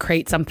were able to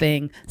create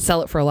something,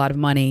 sell it for a lot of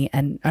money,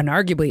 and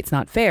arguably it's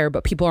not fair,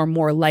 but people are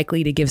more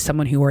likely to give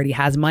someone who already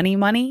has money.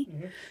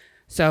 Mm-hmm.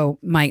 So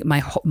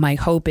my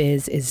hope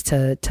is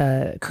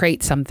to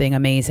create something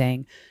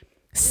amazing,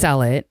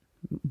 sell it,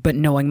 but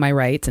knowing my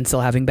rights and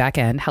still having back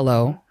end,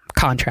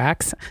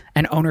 contracts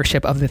and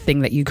ownership of the thing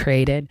that you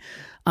created.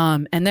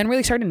 And then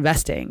really start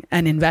investing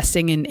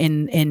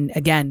in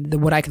again,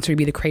 what I consider to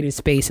be the creative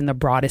space in the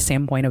broadest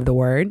standpoint of the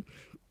word.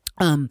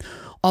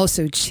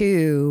 Also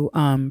too,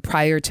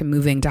 prior to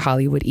moving to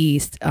Hollywood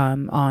East,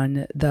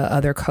 on the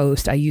other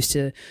coast, I used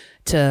to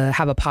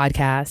have a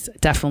podcast.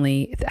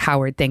 Definitely,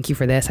 Howard, thank you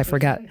for this. I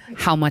forgot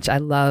how much I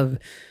love,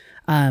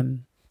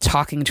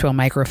 talking to a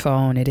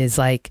microphone. It is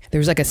like,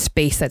 there's like a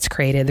space that's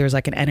created. There's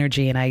like an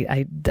energy, and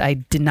I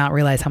did not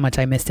realize how much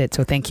I missed it.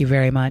 So thank you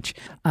very much.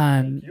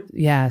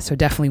 Yeah. So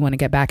definitely want to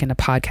get back into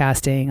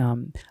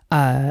podcasting.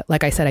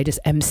 Like I said, I just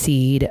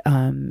emceed,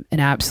 an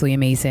absolutely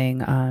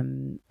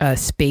amazing,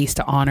 space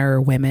to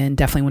honor women.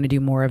 Definitely want to do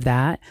more of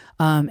that.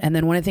 And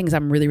then one of the things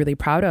I'm really, really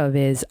proud of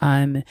is,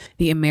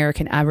 the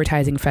American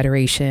Advertising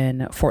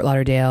Federation, Fort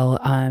Lauderdale,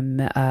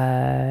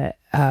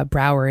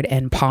 Broward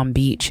and Palm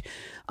Beach,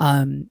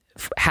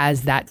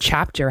 has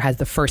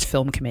the first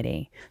film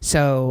committee.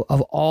 So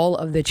of all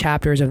of the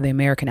chapters of the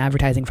American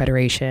Advertising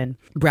Federation,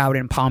 Broward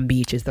and Palm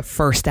Beach is the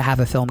first to have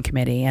a film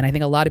committee. And I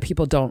think a lot of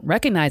people don't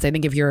recognize, I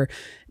think if you're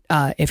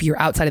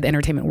outside of the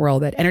entertainment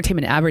world, that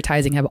entertainment and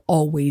advertising there's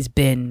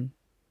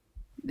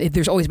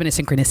always been a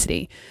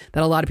synchronicity,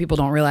 that a lot of people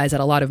don't realize, that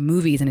a lot of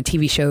movies and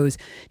TV shows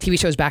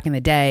back in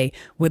the day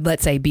would,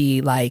 let's say,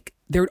 be like,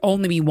 there would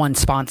only be one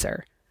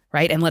sponsor.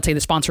 Right. And let's say the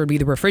sponsor would be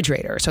the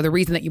refrigerator. So the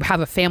reason that you have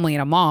a family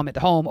and a mom at the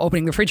home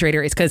opening the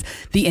refrigerator is because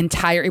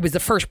it was the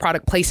first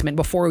product placement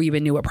before we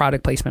even knew what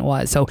product placement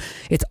was. So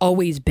it's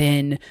always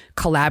been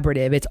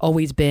collaborative. It's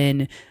always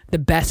been the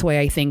best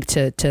way, I think,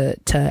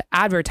 to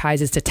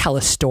advertise is to tell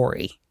a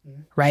story,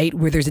 right?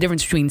 Where there's a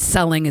difference between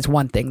selling is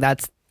one thing.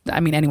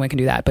 Anyone can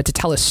do that, but to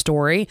tell a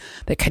story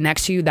that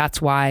connects you, that's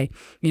why,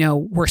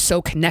 we're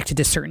so connected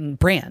to certain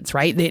brands,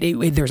 right?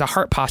 There's a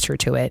heart posture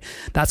to it.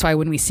 That's why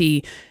when we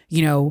see,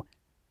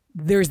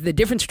 there's the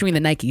difference between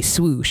the Nike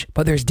swoosh,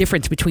 but there's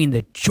difference between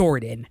the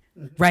Jordan,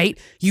 right?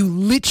 You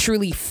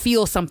literally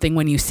feel something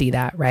when you see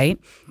that, right?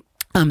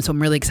 So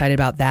I'm really excited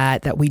about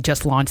that we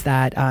just launched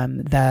that,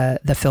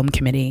 the film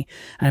committee,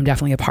 and I'm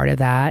definitely a part of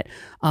that.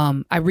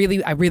 I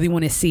really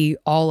want to see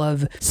all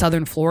of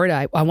Southern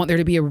Florida. I want there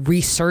to be a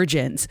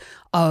resurgence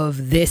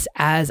of this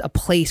as a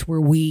place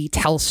where we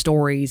tell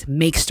stories,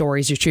 make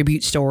stories,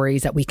 distribute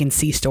stories, that we can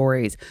see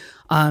stories,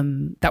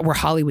 that we're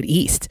Hollywood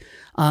East.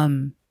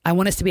 I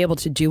want us to be able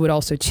to do it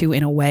also too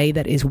in a way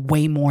that is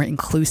way more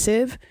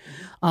inclusive,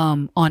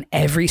 on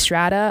every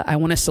strata. I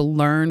want us to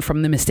learn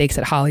from the mistakes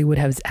that Hollywood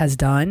has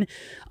done.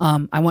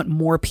 I want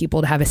more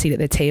people to have a seat at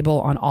the table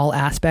on all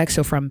aspects.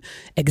 So from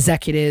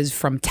executives,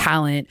 from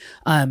talent,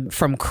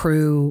 from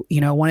crew.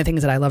 One of the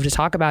things that I love to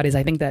talk about is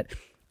I think that,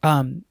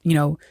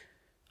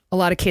 a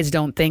lot of kids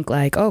don't think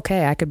like,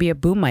 okay, I could be a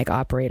boom mic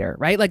operator,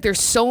 right? Like there's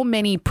so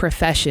many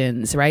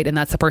professions, right? And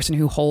that's the person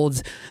who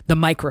holds the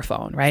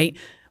microphone, right?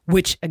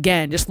 Which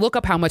again, just look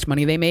up how much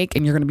money they make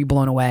and you're going to be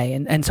blown away.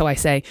 And so I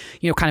say,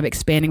 kind of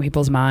expanding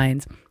people's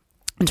minds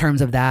in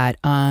terms of that.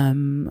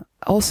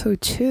 Also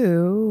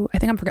too, I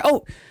think I'm forgetting.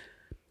 Oh,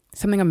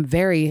 something I'm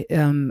very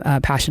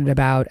passionate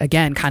about,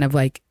 again, kind of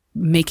like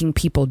making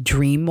people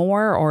dream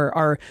more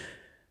or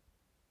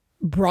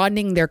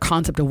broadening their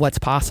concept of what's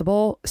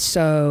possible.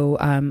 So,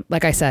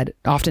 like I said,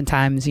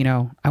 oftentimes,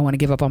 I want to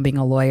give up on being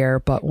a lawyer,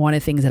 but one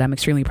of the things that I'm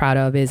extremely proud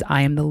of is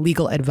I am the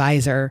legal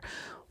advisor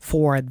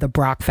for the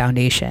Brock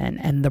Foundation.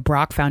 And the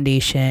Brock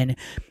Foundation,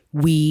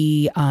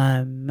 we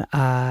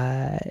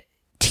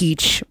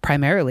teach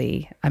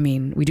primarily,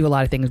 we do a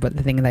lot of things, but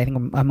the thing that I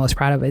think I'm most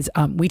proud of is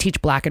we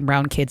teach Black and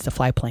brown kids to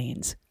fly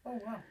planes. Oh,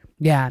 wow.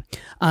 Yeah.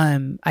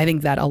 I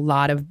think that a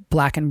lot of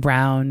Black and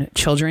brown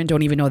children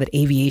don't even know that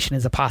aviation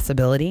is a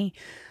possibility.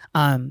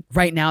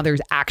 Right now,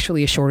 there's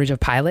actually a shortage of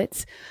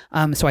pilots.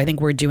 So I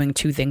think we're doing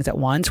two things at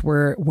once.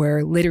 We're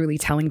literally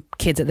telling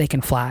kids that they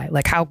can fly.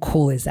 Like, how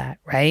cool is that,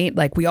 right?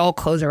 Like, we all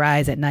close our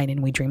eyes at night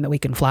and we dream that we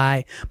can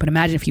fly. But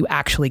imagine if you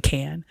actually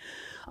can.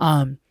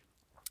 And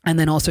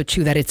then also,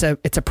 too, that it's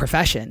a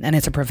profession. And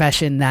it's a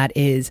profession that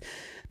is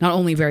not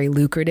only very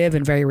lucrative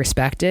and very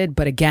respected,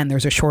 but again,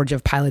 there's a shortage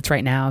of pilots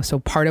right now. So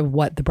part of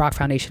what the Brock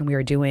Foundation we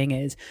are doing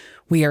is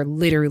we are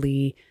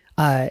literally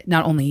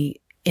not only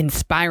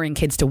inspiring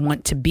kids to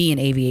want to be in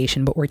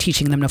aviation, but we're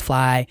teaching them to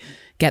fly,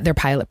 get their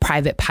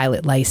private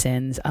pilot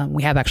license.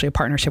 We have actually a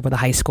partnership with a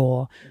high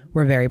school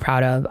we're very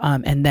proud of.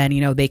 And then,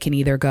 they can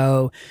either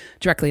go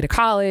directly to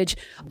college,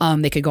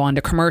 they could go on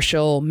to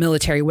commercial,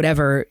 military,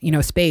 whatever,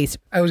 space.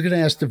 I was going to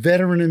ask, the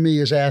veteran in me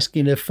is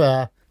asking if,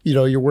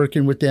 you're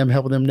working with them,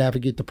 helping them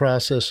navigate the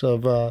process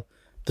of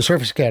the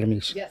service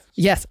academies.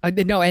 Yes.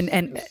 No. And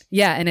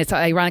it's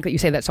ironic that you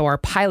say that. So our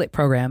pilot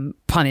program,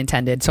 pun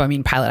intended. So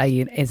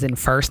pilot is in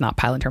first, not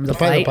pilot in terms of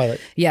flight. Pilot.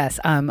 Yes.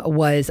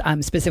 Was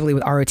specifically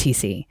with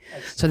ROTC.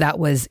 So that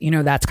was,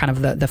 that's kind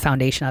of the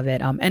foundation of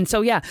it. And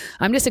so, yeah,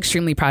 I'm just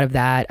extremely proud of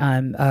that.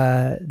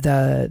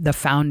 The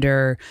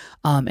founder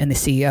and the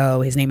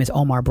CEO, his name is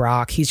Omar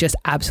Brock. He's just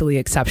absolutely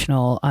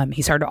exceptional.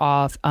 He started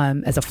off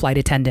as a flight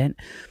attendant,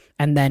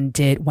 and then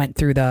went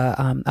through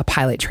a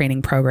pilot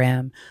training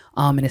program,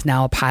 and is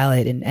now a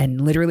pilot. And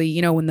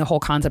literally, when the whole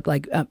concept,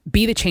 like,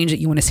 be the change that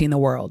you want to see in the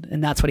world.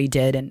 And that's what he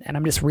did. And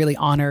I'm just really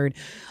honored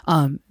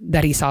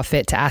that he saw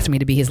fit to ask me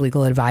to be his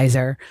legal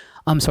advisor.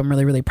 So I'm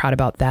really, really proud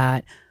about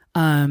that.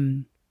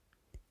 I'm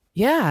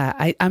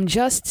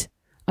just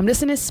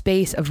in a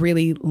space of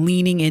really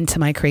leaning into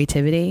my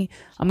creativity.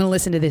 I'm going to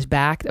listen to this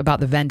back about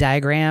the Venn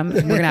diagram.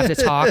 We're going to have to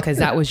talk because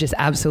that was just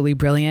absolutely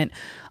brilliant.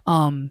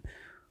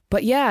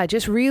 But yeah,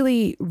 just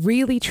really,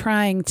 really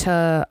trying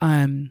to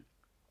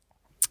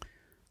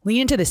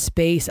lean into the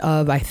space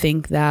of, I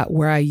think that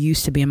where I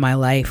used to be in my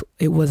life,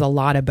 it was a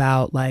lot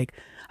about like,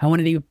 I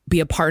wanted to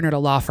be a partner at a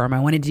law firm. I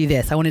wanted to do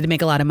this. I wanted to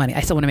make a lot of money. I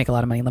still want to make a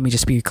lot of money. Let me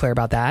just be clear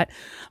about that.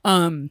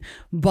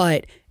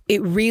 But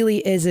it really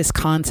is this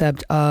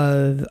concept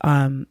of,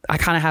 I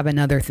kind of have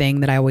another thing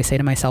that I always say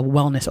to myself,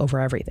 wellness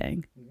over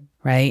everything.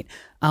 Right.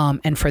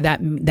 And for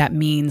that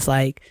means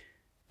like,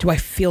 do I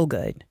feel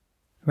good?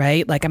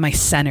 Right? Like, am I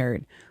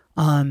centered?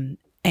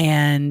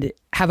 And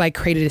have I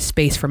created a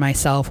space for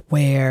myself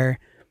where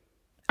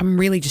I'm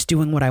really just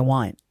doing what I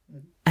want?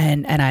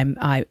 And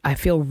I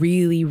feel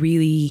really,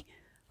 really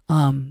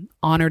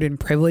honored and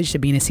privileged to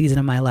be in a season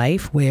of my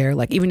life where,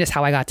 like, even just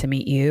how I got to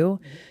meet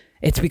you,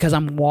 it's because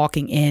I'm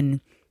walking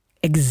in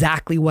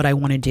exactly what I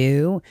want to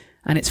do.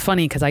 And it's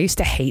funny because I used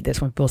to hate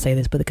this when people say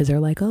this, but because they're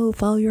like, oh,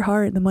 follow your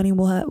heart and the money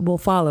will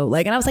follow.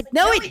 Like, and I was like,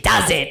 no, it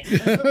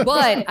doesn't.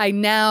 But I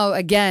now,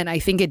 again, I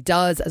think it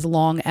does, as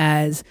long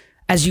as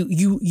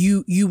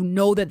you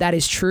know that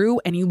is true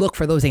and you look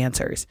for those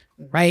answers.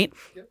 Right.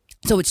 Yep.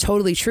 So it's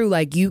totally true.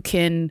 Like, you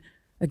can,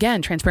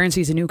 again, transparency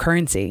is a new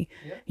currency,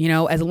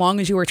 as long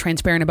as you are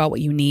transparent about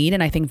what you need.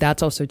 And I think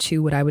that's also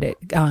too, what I would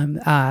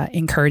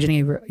encourage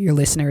any of your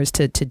listeners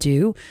to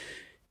do.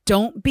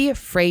 Don't be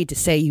afraid to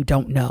say you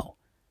don't know.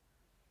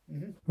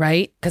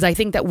 Right? Because I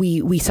think that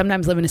we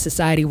sometimes live in a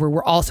society where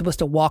we're all supposed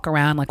to walk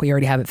around like we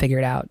already have it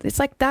figured out. It's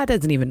like, that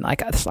doesn't even, like,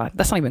 that's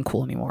not even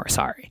cool anymore.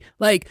 Sorry.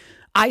 Like,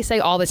 I say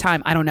all the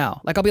time, I don't know.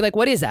 Like, I'll be like,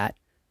 what is that?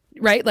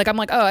 right? Like I'm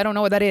like, oh, I don't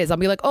know what that is. I'll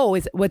be like, oh,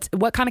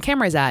 what kind of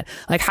camera is that?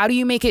 Like, how do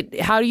you make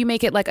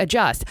it like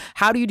adjust?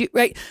 How do you do,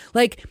 right?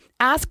 Like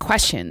ask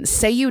questions.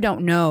 Say you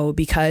don't know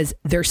because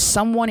there's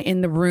someone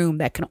in the room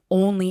that can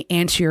only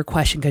answer your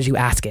question because you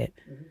ask it.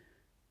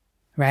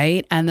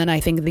 Right. And then I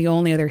think the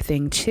only other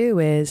thing too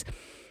is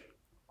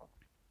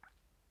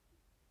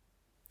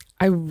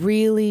I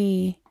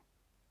really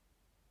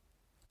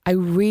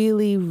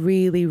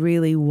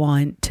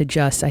want to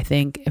just, I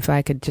think if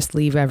I could just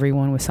leave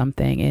everyone with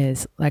something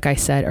is, like I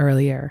said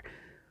earlier,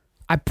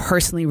 I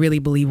personally really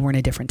believe we're in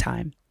a different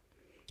time.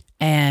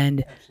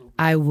 And absolutely.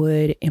 I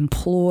would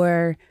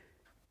implore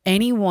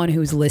anyone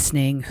who's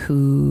listening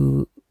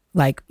who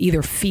like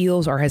either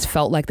feels or has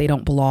felt like they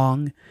don't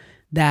belong,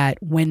 that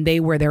when they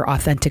were their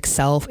authentic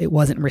self, it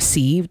wasn't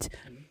received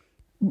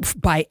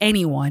by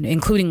anyone,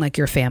 including like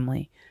your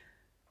family.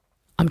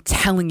 I'm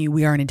telling you,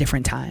 we are in a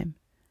different time.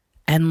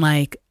 And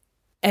like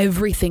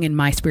everything in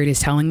my spirit is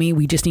telling me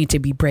we just need to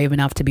be brave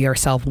enough to be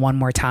ourselves one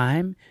more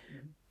time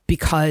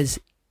because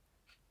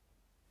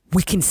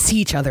we can see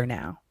each other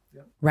now.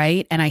 Yeah.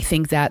 Right. And I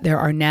think that there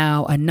are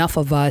now enough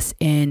of us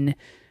in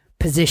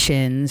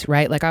positions,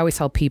 right? Like I always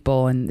tell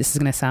people, and this is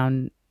going to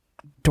sound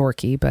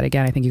dorky, but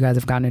again, I think you guys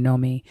have gotten to know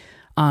me.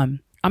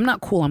 I'm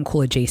not cool. I'm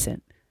cool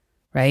adjacent.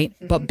 Right.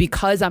 Mm-hmm. But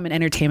because I'm an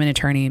entertainment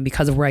attorney and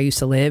because of where I used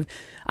to live,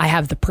 I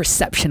have the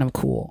perception of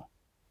cool.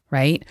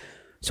 Right.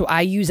 So I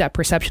use that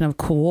perception of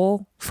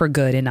cool for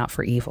good and not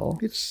for evil.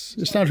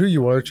 It's not who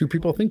you are. It's who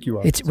people think you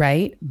are. It's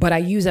right. But I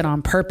use it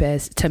on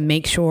purpose to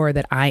make sure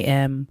that I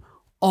am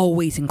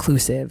always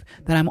inclusive,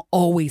 that I'm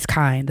always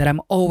kind, that I'm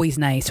always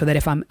nice. So that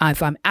if I'm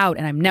out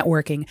and I'm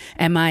networking,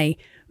 am I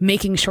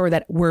making sure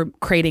that we're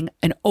creating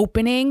an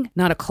opening,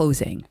 not a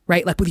closing,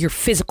 right? Like with your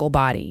physical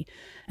body.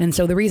 And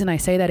so the reason I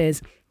say that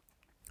is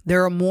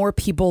there are more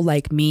people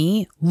like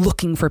me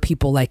looking for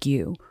people like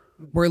you.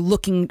 We're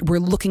looking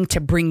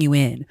to bring you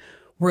in.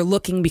 We're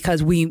looking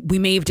because we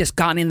may have just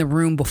gotten in the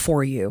room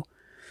before you.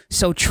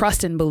 So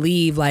trust and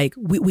believe like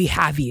we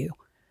have you.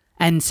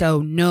 And so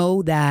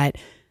know that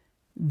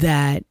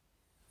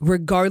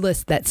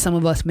regardless that some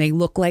of us may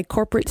look like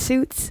corporate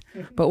suits,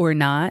 but we're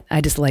not.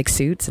 I just like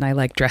suits and I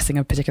like dressing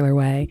a particular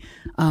way.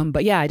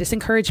 But yeah, I just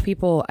encourage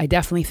people. I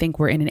definitely think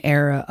we're in an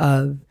era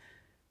of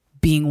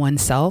being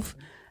oneself.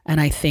 And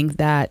I think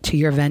that to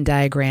your Venn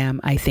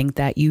diagram, I think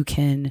that you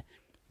can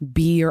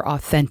be your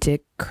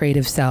authentic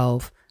creative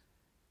self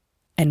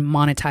and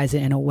monetize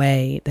it in a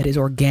way that is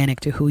organic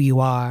to who you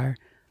are.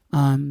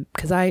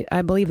 Because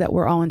I believe that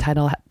we're all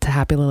entitled to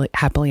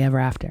happily ever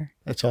after.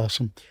 That's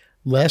awesome.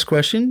 Last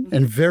question,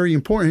 and very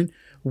important.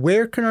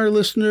 Where can our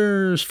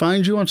listeners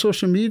find you on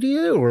social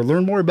media or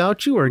learn more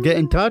about you or get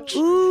in touch?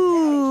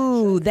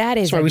 Ooh, that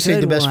is a good one. That's why we say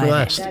the best for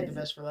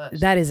last.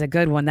 That is a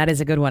good one. That is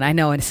a good one. I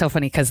know. And it's so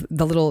funny because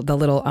the little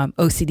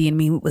OCD in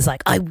me was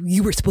like,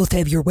 you were supposed to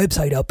have your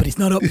website up, but it's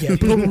not up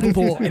yet.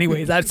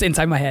 Anyways, that's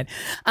inside my head.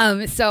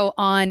 So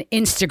on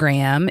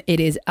Instagram, it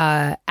is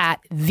at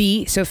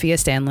the Sofia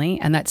Stanley,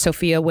 and that's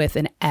Sophia with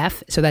an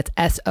F. So that's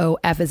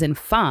SOF as in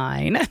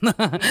fine,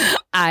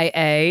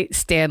 IA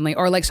Stanley,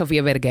 or like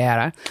Sofia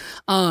Vergara.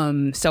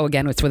 So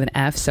again, it's with an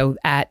F. So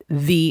at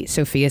the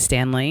Sofia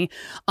Stanley.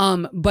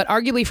 But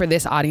arguably for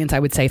this audience, I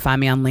would say find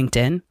me on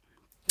LinkedIn.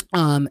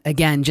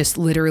 Again, just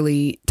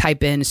literally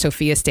type in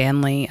Sofia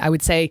Stanley. I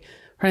would say,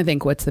 I'm trying to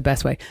think what's the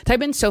best way.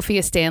 Type in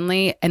Sofia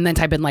Stanley and then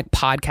type in like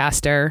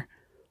podcaster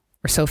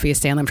or Sofia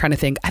Stanley. I'm trying to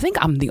think. I think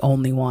I'm the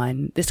only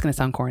one. This is going to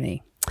sound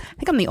corny. I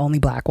think I'm the only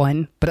black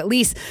one, but at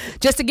least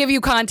just to give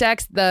you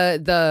context,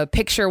 the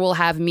picture will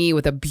have me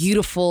with a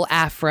beautiful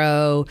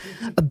afro,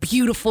 a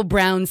beautiful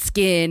brown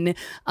skin,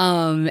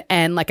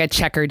 and like a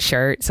checkered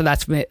shirt. So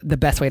that's the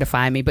best way to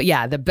find me. But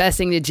yeah, the best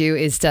thing to do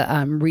is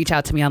to reach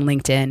out to me on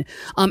LinkedIn.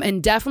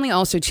 And definitely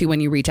also too, when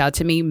you reach out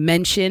to me,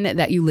 mention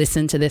that you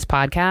listen to this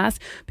podcast,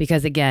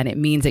 because again, it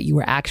means that you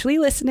were actually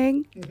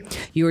listening,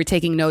 you were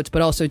taking notes,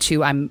 but also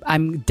too,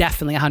 I'm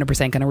definitely 100%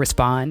 going to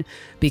respond,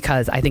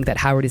 because I think that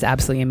Howard is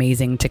absolutely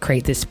amazing to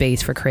create this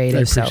space for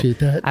creatives. I appreciate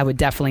that. I would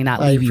definitely not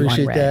leave you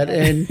on red. I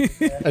appreciate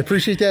that. And I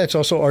appreciate that. It's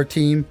also our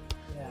team.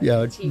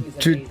 Yeah.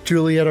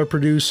 Juliet, our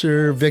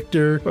producer,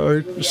 Victor, our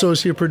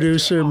associate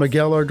producer,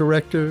 Miguel, our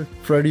director,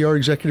 Freddie, our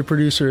executive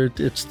producer.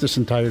 It's this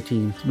entire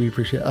team. We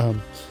appreciate it.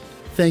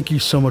 Thank you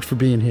so much for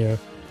being here.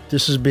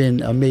 This has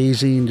been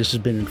amazing. This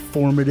has been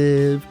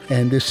informative.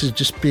 And this has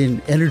just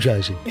been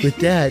energizing with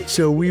that.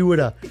 So we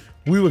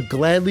would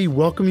gladly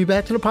welcome you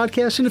back to the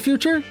podcast in the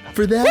future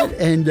for that.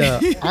 And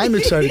I'm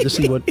excited to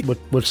see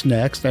what's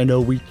next. I know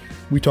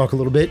we talk a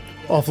little bit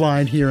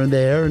offline here and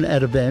there and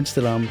at events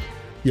that I'm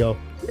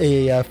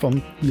AAF,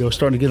 I'm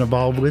starting to get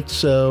involved with.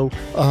 So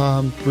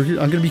I'm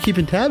going to be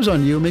keeping tabs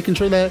on you, making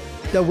sure that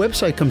that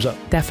website comes up.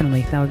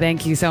 Definitely. No,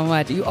 thank you so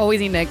much. You always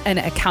need an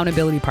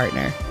accountability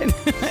partner.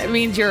 It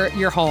means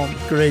you're home.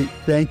 Great.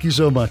 Thank you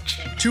so much.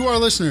 To our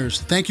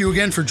listeners, thank you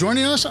again for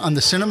joining us on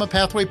the Cinema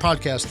Pathway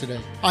podcast today.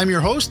 I'm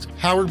your host,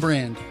 Howard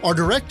Brand. Our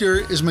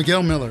director is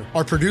Miguel Miller.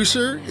 Our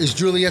producer is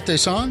Juliette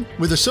Desan,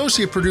 with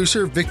associate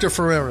producer Victor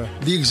Ferreira.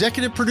 The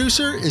executive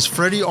producer is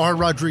Freddie R.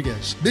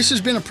 Rodriguez. This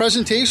has been a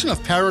presentation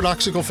of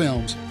Paradoxical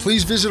Films.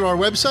 Please visit our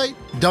website,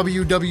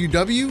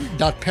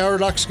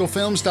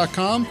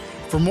 www.paradoxicalfilms.com,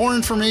 for more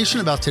information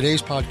about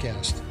today's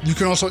podcast. You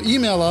can also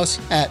email us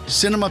at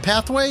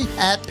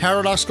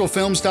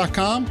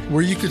cinemapathway@paradoxicalfilms.com,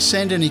 where you could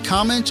send any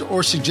comments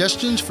or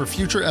suggestions for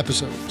future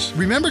episodes.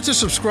 Remember to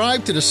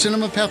subscribe to the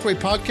Cinema Pathway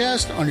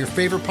podcast on your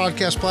favorite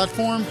podcast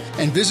platform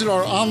and visit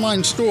our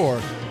online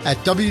store at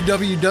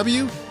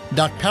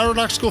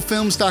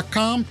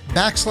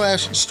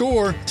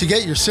www.paradoxicalfilms.com/store to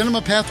get your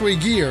Cinema Pathway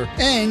gear,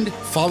 and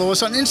follow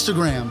us on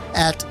Instagram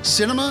at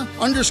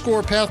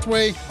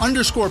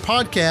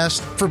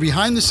cinema_pathway_podcast for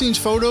behind the scenes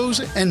photos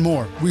and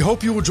more. We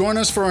hope you will join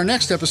us for our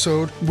next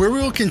episode, where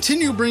we will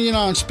continue bringing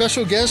on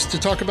special guests to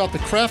talk about the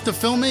craft of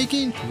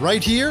filmmaking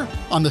right here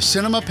on the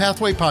Cinema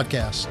Pathway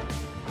podcast.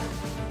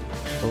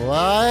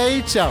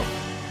 Lights out.